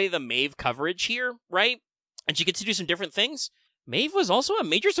enjoy the Maeve coverage here, right? And she gets to do some different things. Maeve was also a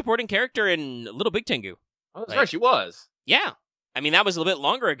major supporting character in Little Big Tengu. Oh, that's right, she was. Yeah. I mean, that was a little bit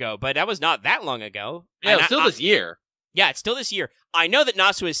longer ago, but that was not that long ago. Yeah, it's still this year. Yeah, it's still this year. I know that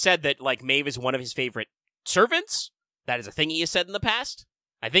Nasu has said that, like, Maeve is one of his favorite servants. That is a thing he has said in the past.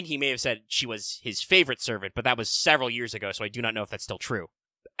 I think he may have said she was his favorite servant, but that was several years ago, so I do not know if that's still true.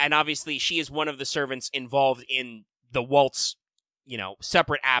 And obviously, she is one of the servants involved in the Waltz,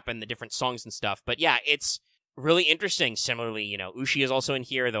 separate app and the different songs and stuff. But yeah, it's really interesting. Similarly, Ushi is also in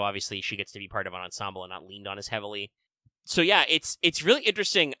here, though obviously she gets to be part of an ensemble and not leaned on as heavily. So yeah, it's really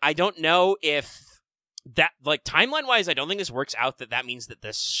interesting. I don't know if that, like, timeline-wise, I don't think this works out that means that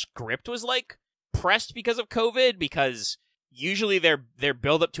the script was, like, pressed because of COVID, because usually their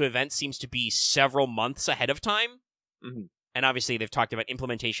build-up to events seems to be several months ahead of time. Mm-hmm. And obviously they've talked about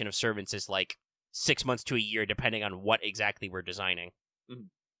implementation of servants is, like, 6 months to a year, depending on what exactly we're designing. Mm-hmm.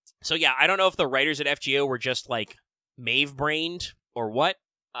 So yeah, I don't know if the writers at FGO were just, like, Maeve-brained or what.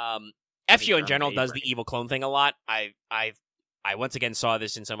 FGO in general does the evil clone thing a lot. I once again saw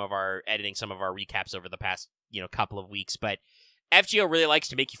this in some of our recaps over the past, couple of weeks, but FGO really likes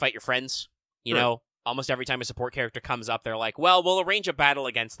to make you fight your friends. Almost every time a support character comes up, they're like, well, we'll arrange a battle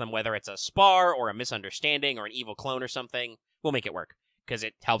against them, whether it's a spar or a misunderstanding or an evil clone or something. We'll make it work, because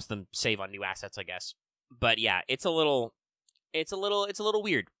it helps them save on new assets, I guess. But yeah, it's a little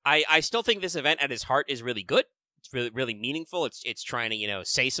weird. I still think this event at its heart is really good. It's really, really meaningful. It's trying to,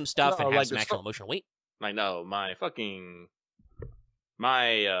 say some stuff and have some actual emotional weight. I know, like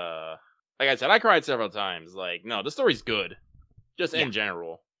I said, I cried several times. Like, no, the story's good. Just in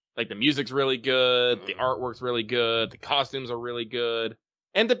general. Like, the music's really good, the artwork's really good, the costumes are really good.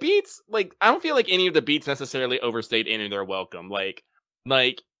 And the beats, like, I don't feel like any of the beats necessarily overstayed any of their welcome. Like,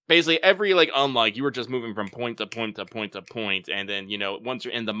 basically every, unlock, you were just moving from point to point to point to point, and then, once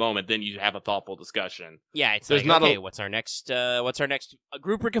you're in the moment, then you have a thoughtful discussion. Yeah, it's like, okay, what's our next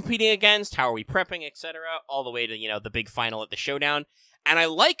group we're competing against? How are we prepping, etc.? All the way to, the big final at the showdown. And I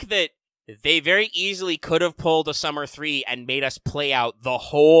like that they very easily could have pulled a Summer 3 and made us play out the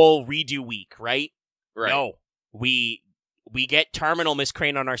whole redo week, right? Right. No. We get Terminal Miss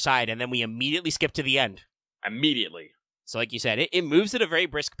Crane on our side, and then we immediately skip to the end. Immediately. So like you said, it moves at a very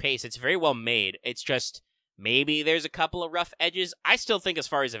brisk pace. It's very well made. It's just, maybe there's a couple of rough edges. I still think as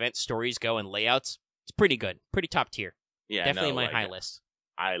far as event stories go and layouts, it's pretty good. Pretty top tier. Yeah, definitely my high list.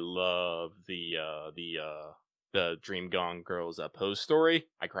 I love the Dream Gone Girls pose story.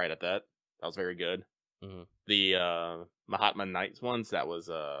 I cried at that. That was very good. Mm-hmm. The Mahatma Knights ones, that was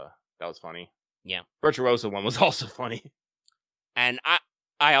funny. Yeah. Virtuoso one was also funny. And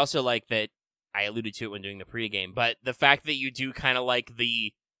I also like that I alluded to it when doing the pregame, but the fact that you do kind of like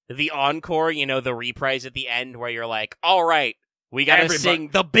the encore, the reprise at the end where you're like, all right, we gotta sing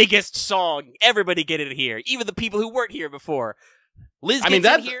the biggest song. Everybody get in here, even the people who weren't here before. Liz gets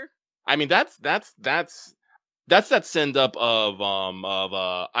in here. I mean, that's that send up of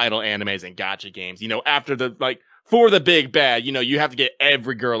idol animes and gacha games. After for the big bad, you have to get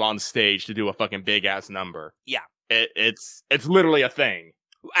every girl on stage to do a fucking big ass number. Yeah, it's literally a thing,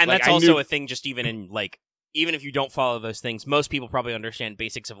 and that's also a thing. Just even in even if you don't follow those things, most people probably understand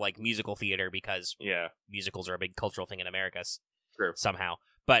basics of musical theater because musicals are a big cultural thing in America. True. Somehow.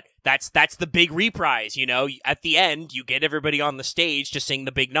 But that's the big reprise, At the end, you get everybody on the stage to sing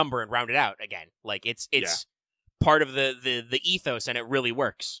the big number and round it out again. It's part of the ethos, and it really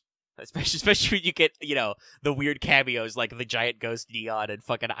works. Especially when you get, the weird cameos like the giant ghost Neon and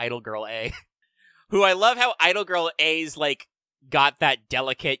fucking Idol Girl A. Who I love how Idol Girl A's got that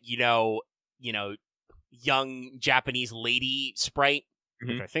delicate, young Japanese lady sprite,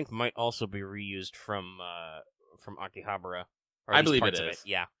 which I think might also be reused from Akihabara. I believe it is.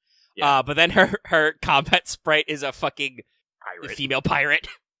 Yeah. But then her combat sprite is a fucking female pirate.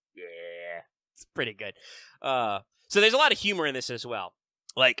 Yeah. It's pretty good. So there's a lot of humor in this as well.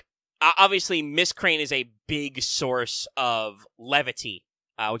 Obviously, Miss Crane is a big source of levity,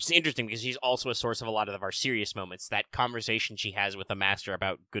 which is interesting because she's also a source of a lot of our serious moments. That conversation she has with the master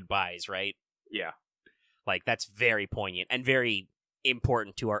about goodbyes, right? Yeah. That's very poignant and very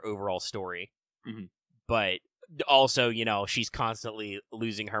important to our overall story. Mm-hmm. But also, she's constantly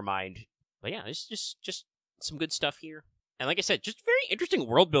losing her mind. But yeah, it's just some good stuff here. And like I said, just very interesting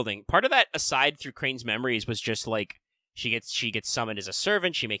world building. Part of that, aside through Crane's memories, was just she gets summoned as a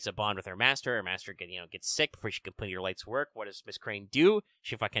servant. She makes a bond with her master. Her master gets sick before she can put her lights to work. What does Miss Crane do?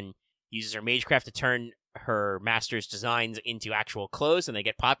 She fucking uses her magecraft to turn her master's designs into actual clothes, and they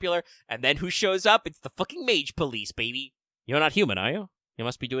get popular. And then who shows up? It's the fucking mage police, baby. You're not human, are you? You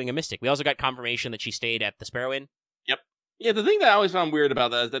must be doing a mystic. We also got confirmation that she stayed at the Sparrow Inn. Yep. Yeah, the thing that I always found weird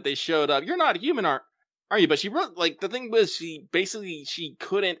about that is that they showed up. You're not human, are you? But she wrote, the thing was she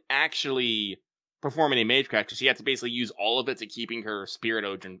couldn't actually perform any magecraft because she had to basically use all of it to keeping her spirit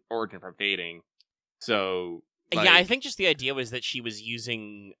origin from fading. So yeah, I think just the idea was that she was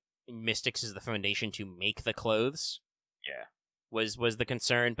using mystics as the foundation to make the clothes. Yeah, was the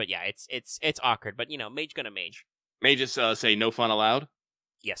concern. But yeah, it's awkward. But mage gonna mage. Mages say no fun allowed.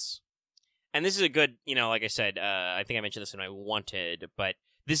 Yes. And this is a good, like I said, I think I mentioned this when I wanted, but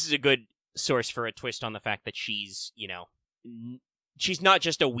this is a good source for a twist on the fact that she's, she's not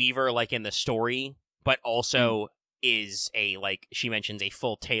just a weaver like in the story, but also is she mentions a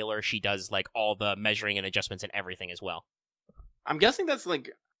full tailor. She does all the measuring and adjustments and everything as well. I'm guessing that's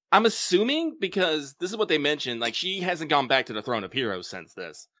I'm assuming because this is what they mentioned, she hasn't gone back to the Throne of Heroes since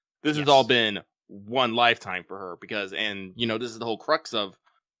this. This has all been one lifetime for her this is the whole crux of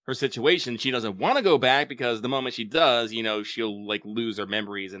her situation. She doesn't want to go back because the moment she does, she'll lose her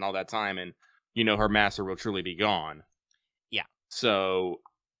memories and all that time, and her master will truly be gone. Yeah. So,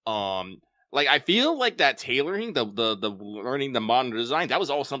 I feel that tailoring, the learning the modern design, that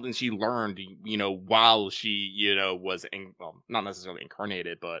was all something she learned, while she, was not necessarily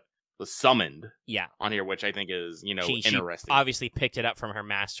incarnated, but was summoned. Yeah. On here, which I think is, interesting. She obviously picked it up from her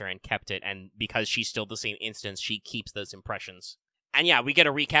master and kept it, and because she's still the same instance, she keeps those impressions. And yeah, we get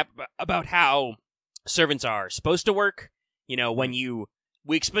a recap about how servants are supposed to work.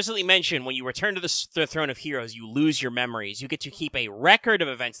 We explicitly mention when you return to the Throne of Heroes, you lose your memories. You get to keep a record of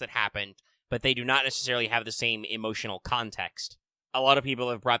events that happened, but they do not necessarily have the same emotional context. A lot of people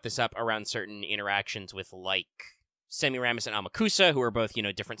have brought this up around certain interactions with, Semiramis and Amakusa, who are both,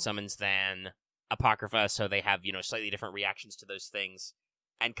 different summons than Apocrypha, so they have, slightly different reactions to those things.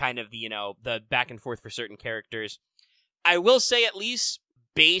 And kind of the back and forth for certain characters. I will say, at least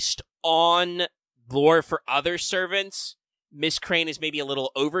based on lore for other servants, Miss Crane is maybe a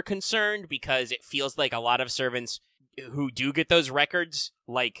little over-concerned because it feels like a lot of servants who do get those records,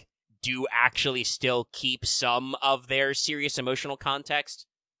 do actually still keep some of their serious emotional context.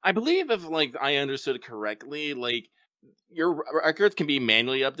 I believe if, I understood correctly, your records can be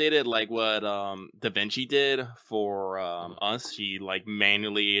manually updated, what Da Vinci did for us. She,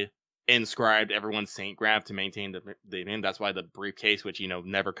 manually inscribed everyone's saint graph to maintain the name. That's why the briefcase, which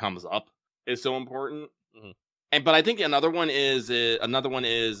never comes up, is so important. Mm-hmm. But I think another one is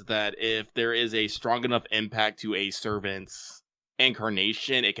that if there is a strong enough impact to a servant's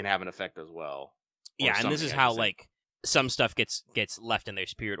incarnation, it can have an effect as well. Yeah, and this is how some stuff gets left in their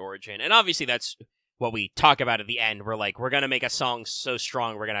spirit origin, and obviously that's what we talk about at the end. We're gonna make a song so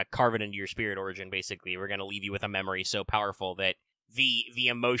strong, we're gonna carve it into your spirit origin. Basically, we're gonna leave you with a memory so powerful that the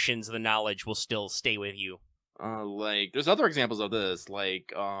emotions, the knowledge will still stay with you. Like, there's other examples of this.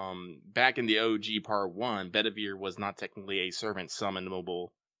 Like, back in the OG Part 1, Bedivere was not technically a servant summonable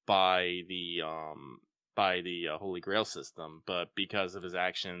by the Holy Grail system, but because of his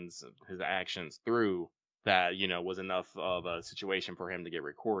actions through that, was enough of a situation for him to get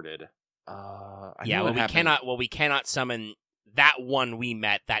recorded. We cannot summon that one we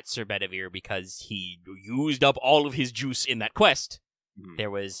met, that Sir Bedivere, because he used up all of his juice in that quest. Mhm.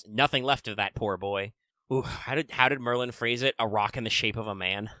 There was nothing left of that poor boy. Ooh, how did Merlin phrase it? A rock in the shape of a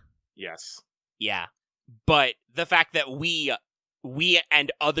man? Yes. Yeah. But the fact that we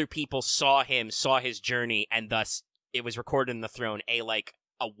and other people saw his journey, and thus it was recorded in the throne, a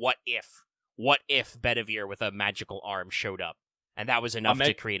what if Bedivere with a magical arm showed up, and that was enough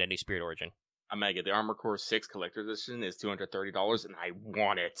to create a new Spirit Origin. Omega, the Armor Core 6 Collector's Edition is $230, and I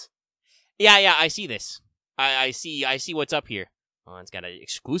want it. Yeah, I see this. I see what's up here. Oh, it's got an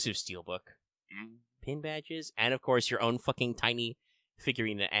exclusive steelbook, pin badges, and of course your own fucking tiny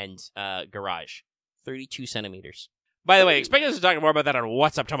figurine and garage. 32 centimeters. By the way, expect us to talk more about that on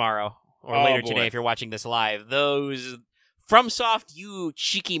What's Up Tomorrow, or later today if you're watching this live. Those FromSoft, you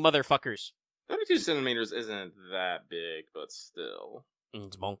cheeky motherfuckers. 32 centimeters isn't that big, but still.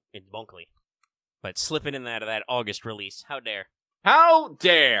 It's bonkly. But slipping in that of that August release. How dare. How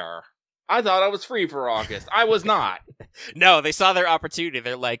dare! I thought I was free for August. I was not. No, they saw their opportunity.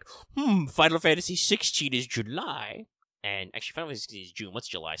 They're like, Final Fantasy 16 is July. And actually, Final Fantasy 16 is June. What's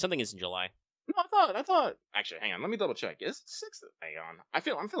July? Something is in July. No, I thought. Actually, hang on. Let me double check. Is it 6? Hang on.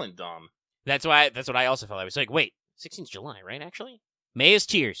 I'm feeling dumb. That's what I also felt. I was like, wait, 16's July, right? Actually, May is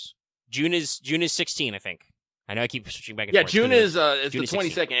Tears. June is 16, I think. I know I keep switching back and forth. Yeah, June is it's June the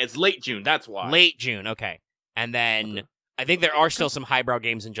 22nd. It's late June. That's why. Late June. Okay, and then I think there are still some highbrow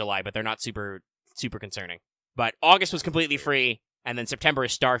games in July, but they're not super concerning. But August was completely free, and then September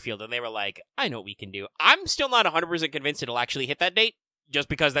is Starfield, and they were like, I know what we can do. I'm still not 100% convinced it'll actually hit that date, just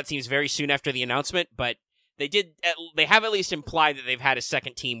because that seems very soon after the announcement, but they have at least implied that they've had a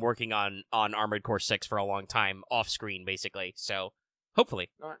second team working on Armored Core 6 for a long time, off screen, basically. So, hopefully.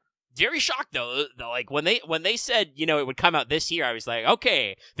 All right. Very shocked, though. Like, when they said, it would come out this year, I was like,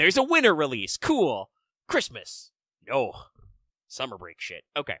 okay, there's a winter release. Cool. Christmas. No. Summer break shit.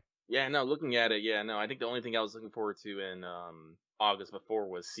 Okay. Yeah, no, looking at it, I think the only thing I was looking forward to in August before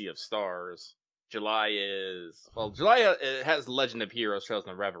was Sea of Stars. July it has Legend of Heroes, Trails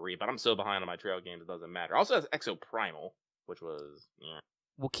and Reverie, but I'm so behind on my trail games it doesn't matter. Also has Exo Primal, which was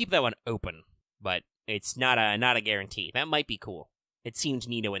We'll keep that one open, but it's not a guarantee. That might be cool. It seemed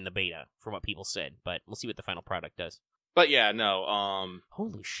neato in the beta, from what people said, but we'll see what the final product does. But yeah, no,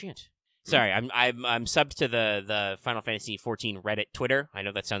 Holy shit. Sorry, I'm subbed to the Final Fantasy 14 Reddit Twitter. I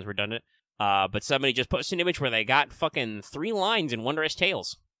know that sounds redundant. But somebody just posted an image where they got fucking 3 lines in Wondrous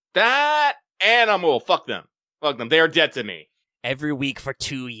Tales. That animal! Fuck them. They are dead to me. Every week for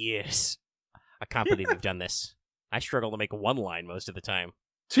 2 years. I can't believe they've done this. I struggle to make 1 line most of the time.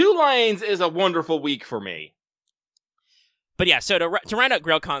 2 lines is a wonderful week for me. But yeah, so to round out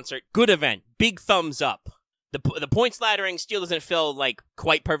Grail Concert, good event. Big thumbs up. The points laddering still doesn't feel like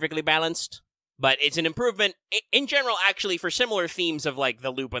quite perfectly balanced, but it's an improvement in general. Actually, for similar themes of like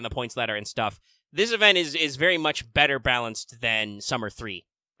the loop and the points ladder and stuff, this event is very much better balanced than Summer 3.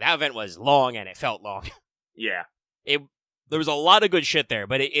 That event was long and it felt long. Yeah, there was a lot of good shit there,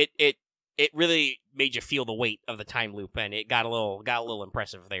 but it really made you feel the weight of the time loop, and it got a little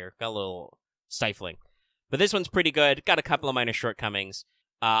impressive there, got a little stifling. But this one's pretty good. Got a couple of minor shortcomings.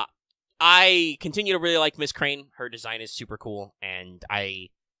 I continue to really like Miss Crane. Her design is super cool, and I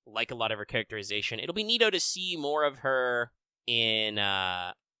like a lot of her characterization. It'll be neato to see more of her in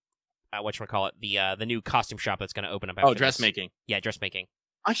whatchamacallit, the new costume shop that's going to open up after dressmaking. Yeah, dressmaking.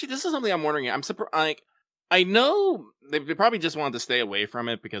 Actually, this is something I'm wondering. I'm surprised. Like, I know they probably just wanted to stay away from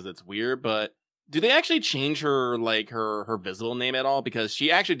it because it's weird, but do they actually change her her visible name at all? Because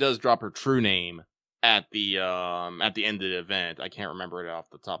she actually does drop her true name at the end of the event. I can't remember it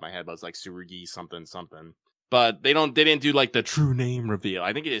off the top of my head, but it's like Tsurugi something. But they didn't do like the true name reveal.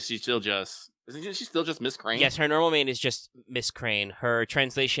 I think it is. Isn't she still just Miss Crane? Yes, her normal name is just Miss Crane. Her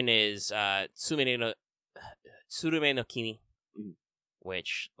translation is Tsurume no Kimi.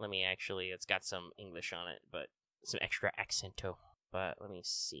 Which, it's got some English on it, but some extra accento. But let me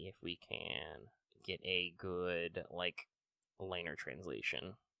see if we can get a good, liner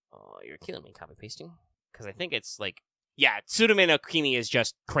translation. Oh, you're killing me, copy pasting. Because I think it's Tsurume no Kimi is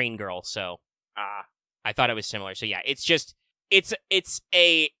just Crane Girl, so I thought it was similar. So yeah, it's just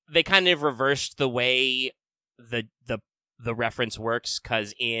they kind of reversed the way the reference works,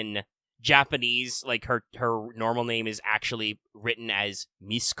 because in Japanese, like her normal name is actually written as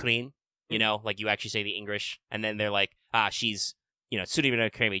Miss Crane, you know, like you actually say the English, and then they're like, she's, you know, Tsurime no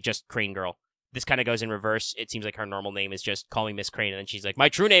Krame, just Crane Girl. This kind of goes in reverse. It seems like her normal name is just call me Miss Crane, and then she's like, my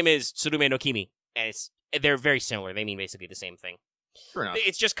true name is Tsurume no Kimi. And they're very similar. They mean basically the same thing. Fair enough.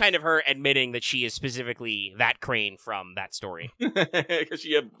 It's just kind of her admitting that she is specifically that Crane from that story. Because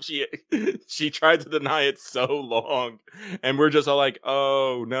she tried to deny it so long, and we're just all like,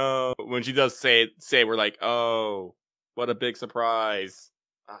 oh no. When she does say it, we're like, oh, what a big surprise.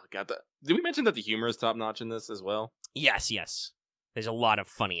 Oh god, did we mention that the humor is top notch in this as well? Yes. There's a lot of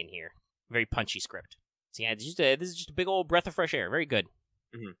funny in here. Very punchy script. So yeah, this is just a big old breath of fresh air. Very good.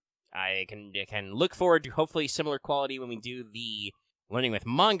 Mm-hmm. I can look forward to hopefully similar quality when we do the Learning with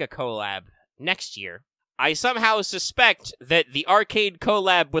Manga collab next year. I somehow suspect that the arcade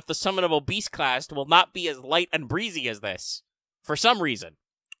collab with the Summonable Beast class will not be as light and breezy as this, for some reason.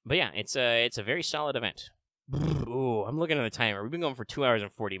 But yeah, it's a very solid event. Ooh, I'm looking at the timer. We've been going for 2 hours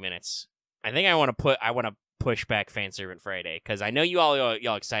and 40 minutes. I think I want to push back Fan Servant Friday, because I know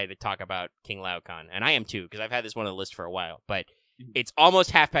y'all excited to talk about King Laocoon, and I am too, because I've had this one on the list for a while, but it's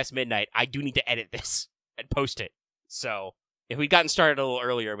almost midnight. I do need to edit this and post it. So if we'd gotten started a little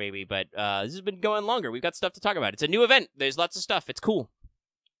earlier, maybe, but this has been going longer. We've got stuff to talk about. It's a new event. There's lots of stuff. It's cool.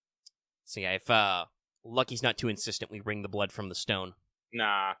 So yeah, if Lucky's not too insistent, we wring the blood from the stone.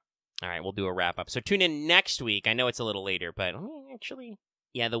 Nah. All right, we'll do a wrap-up. So tune in next week. I know it's a little later, but actually,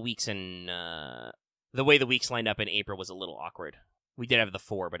 yeah, the weeks and the way the weeks lined up in April was a little awkward. We did have the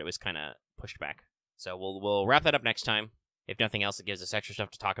 4, but it was kind of pushed back. So we'll wrap that up next time. If nothing else, it gives us extra stuff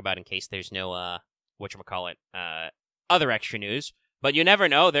to talk about in case there's no, other extra news. But you never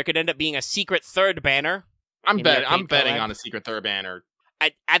know. There could end up being a secret third banner. I'm betting collab. on a secret third banner.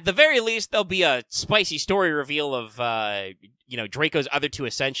 At the very least, there'll be a spicy story reveal of, Draco's other 2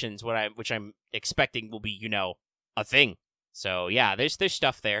 ascensions, which I'm expecting will be, a thing. So yeah, there's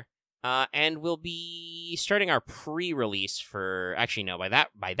stuff there. And we'll be starting our pre-release for, actually no,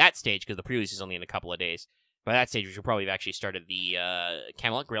 by that stage, because the pre-release is only in a couple of days. By that stage, we should probably have actually started the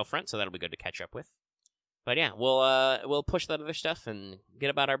Camelot Grail Front, so that'll be good to catch up with. But yeah, we'll push that other stuff and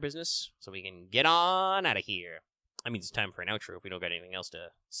get about our business so we can get on out of here. I mean, it's time for an outro if we don't got anything else to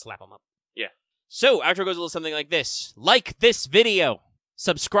slap them up. Yeah. So, outro goes a little something like this. Like this video.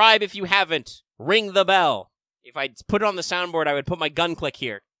 Subscribe if you haven't. Ring the bell. If I put it on the soundboard, I would put my gun click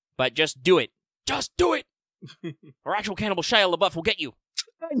here. But just do it. Just do it! Or actual Cannibal Shia LaBeouf will get you.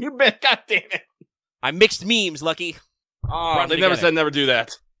 You bet, god damn it. I mixed memes, Lucky. Oh, they never said never do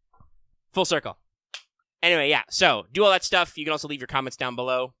that. Full circle. Anyway, yeah, so do all that stuff. You can also leave your comments down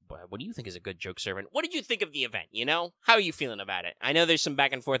below. What do you think is a good joke servant? What did you think of the event, How are you feeling about it? I know there's some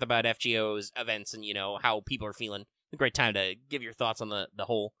back and forth about FGO's events and, how people are feeling. A great time to give your thoughts on the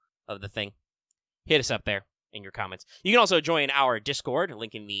whole of the thing. Hit us up there in your comments. You can also join our Discord,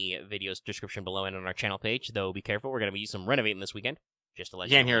 link in the video's description below and on our channel page, though be careful, we're going to be some renovating this weekend. Just to let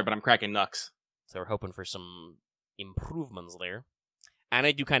you can't know. hear it, but I'm cracking knucks. So we're hoping for some improvements there. And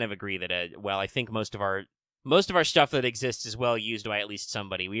I do kind of agree that, I think most of our stuff that exists is well used by at least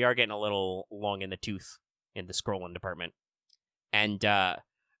somebody. We are getting a little long in the tooth in the scrolling department. And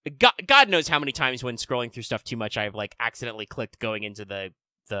God knows how many times when scrolling through stuff too much, I've accidentally clicked going into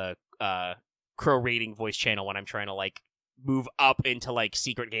the Crow rating voice channel when I'm trying to move up into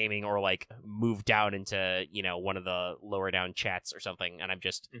secret gaming or move down into one of the lower down chats or something. And I'm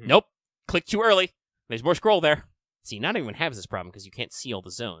just nope, click too early. There's more scroll there. See, not everyone has this problem because you can't see all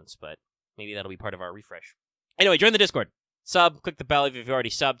the zones, but maybe that'll be part of our refresh. Anyway, join the Discord. Sub, click the bell if you've already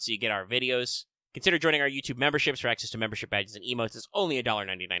subbed so you get our videos. Consider joining our YouTube memberships for access to membership badges and emotes. It's only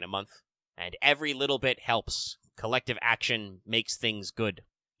 $1.99 a month. And every little bit helps. Collective action makes things good.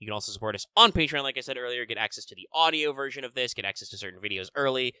 You can also support us on Patreon, like I said earlier. Get access to the audio version of this. Get access to certain videos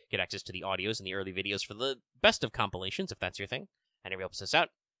early. Get access to the audios and the early videos for the best of compilations, if that's your thing. And it helps us out.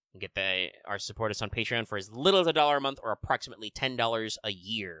 And get our support us on Patreon for as little as $1 a month or approximately $10 a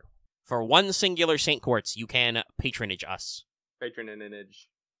year. For one singular St. Quartz, you can patronage us. Patronage.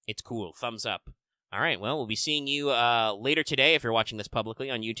 It's cool. Thumbs up. All right, well, we'll be seeing you later today if you're watching this publicly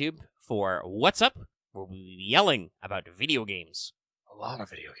on YouTube for What's Up, where we'll be yelling about video games. A lot of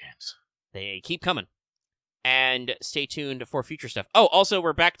video games. They keep coming. And stay tuned for future stuff. Oh, also,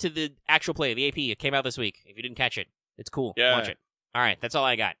 we're back to the actual play, the AP. It came out this week. If you didn't catch it, it's cool. Yeah. Watch it. All right, that's all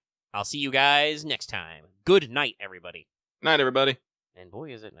I got. I'll see you guys next time. Good night, everybody. Night, everybody. And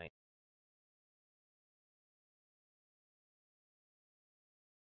boy, is it night.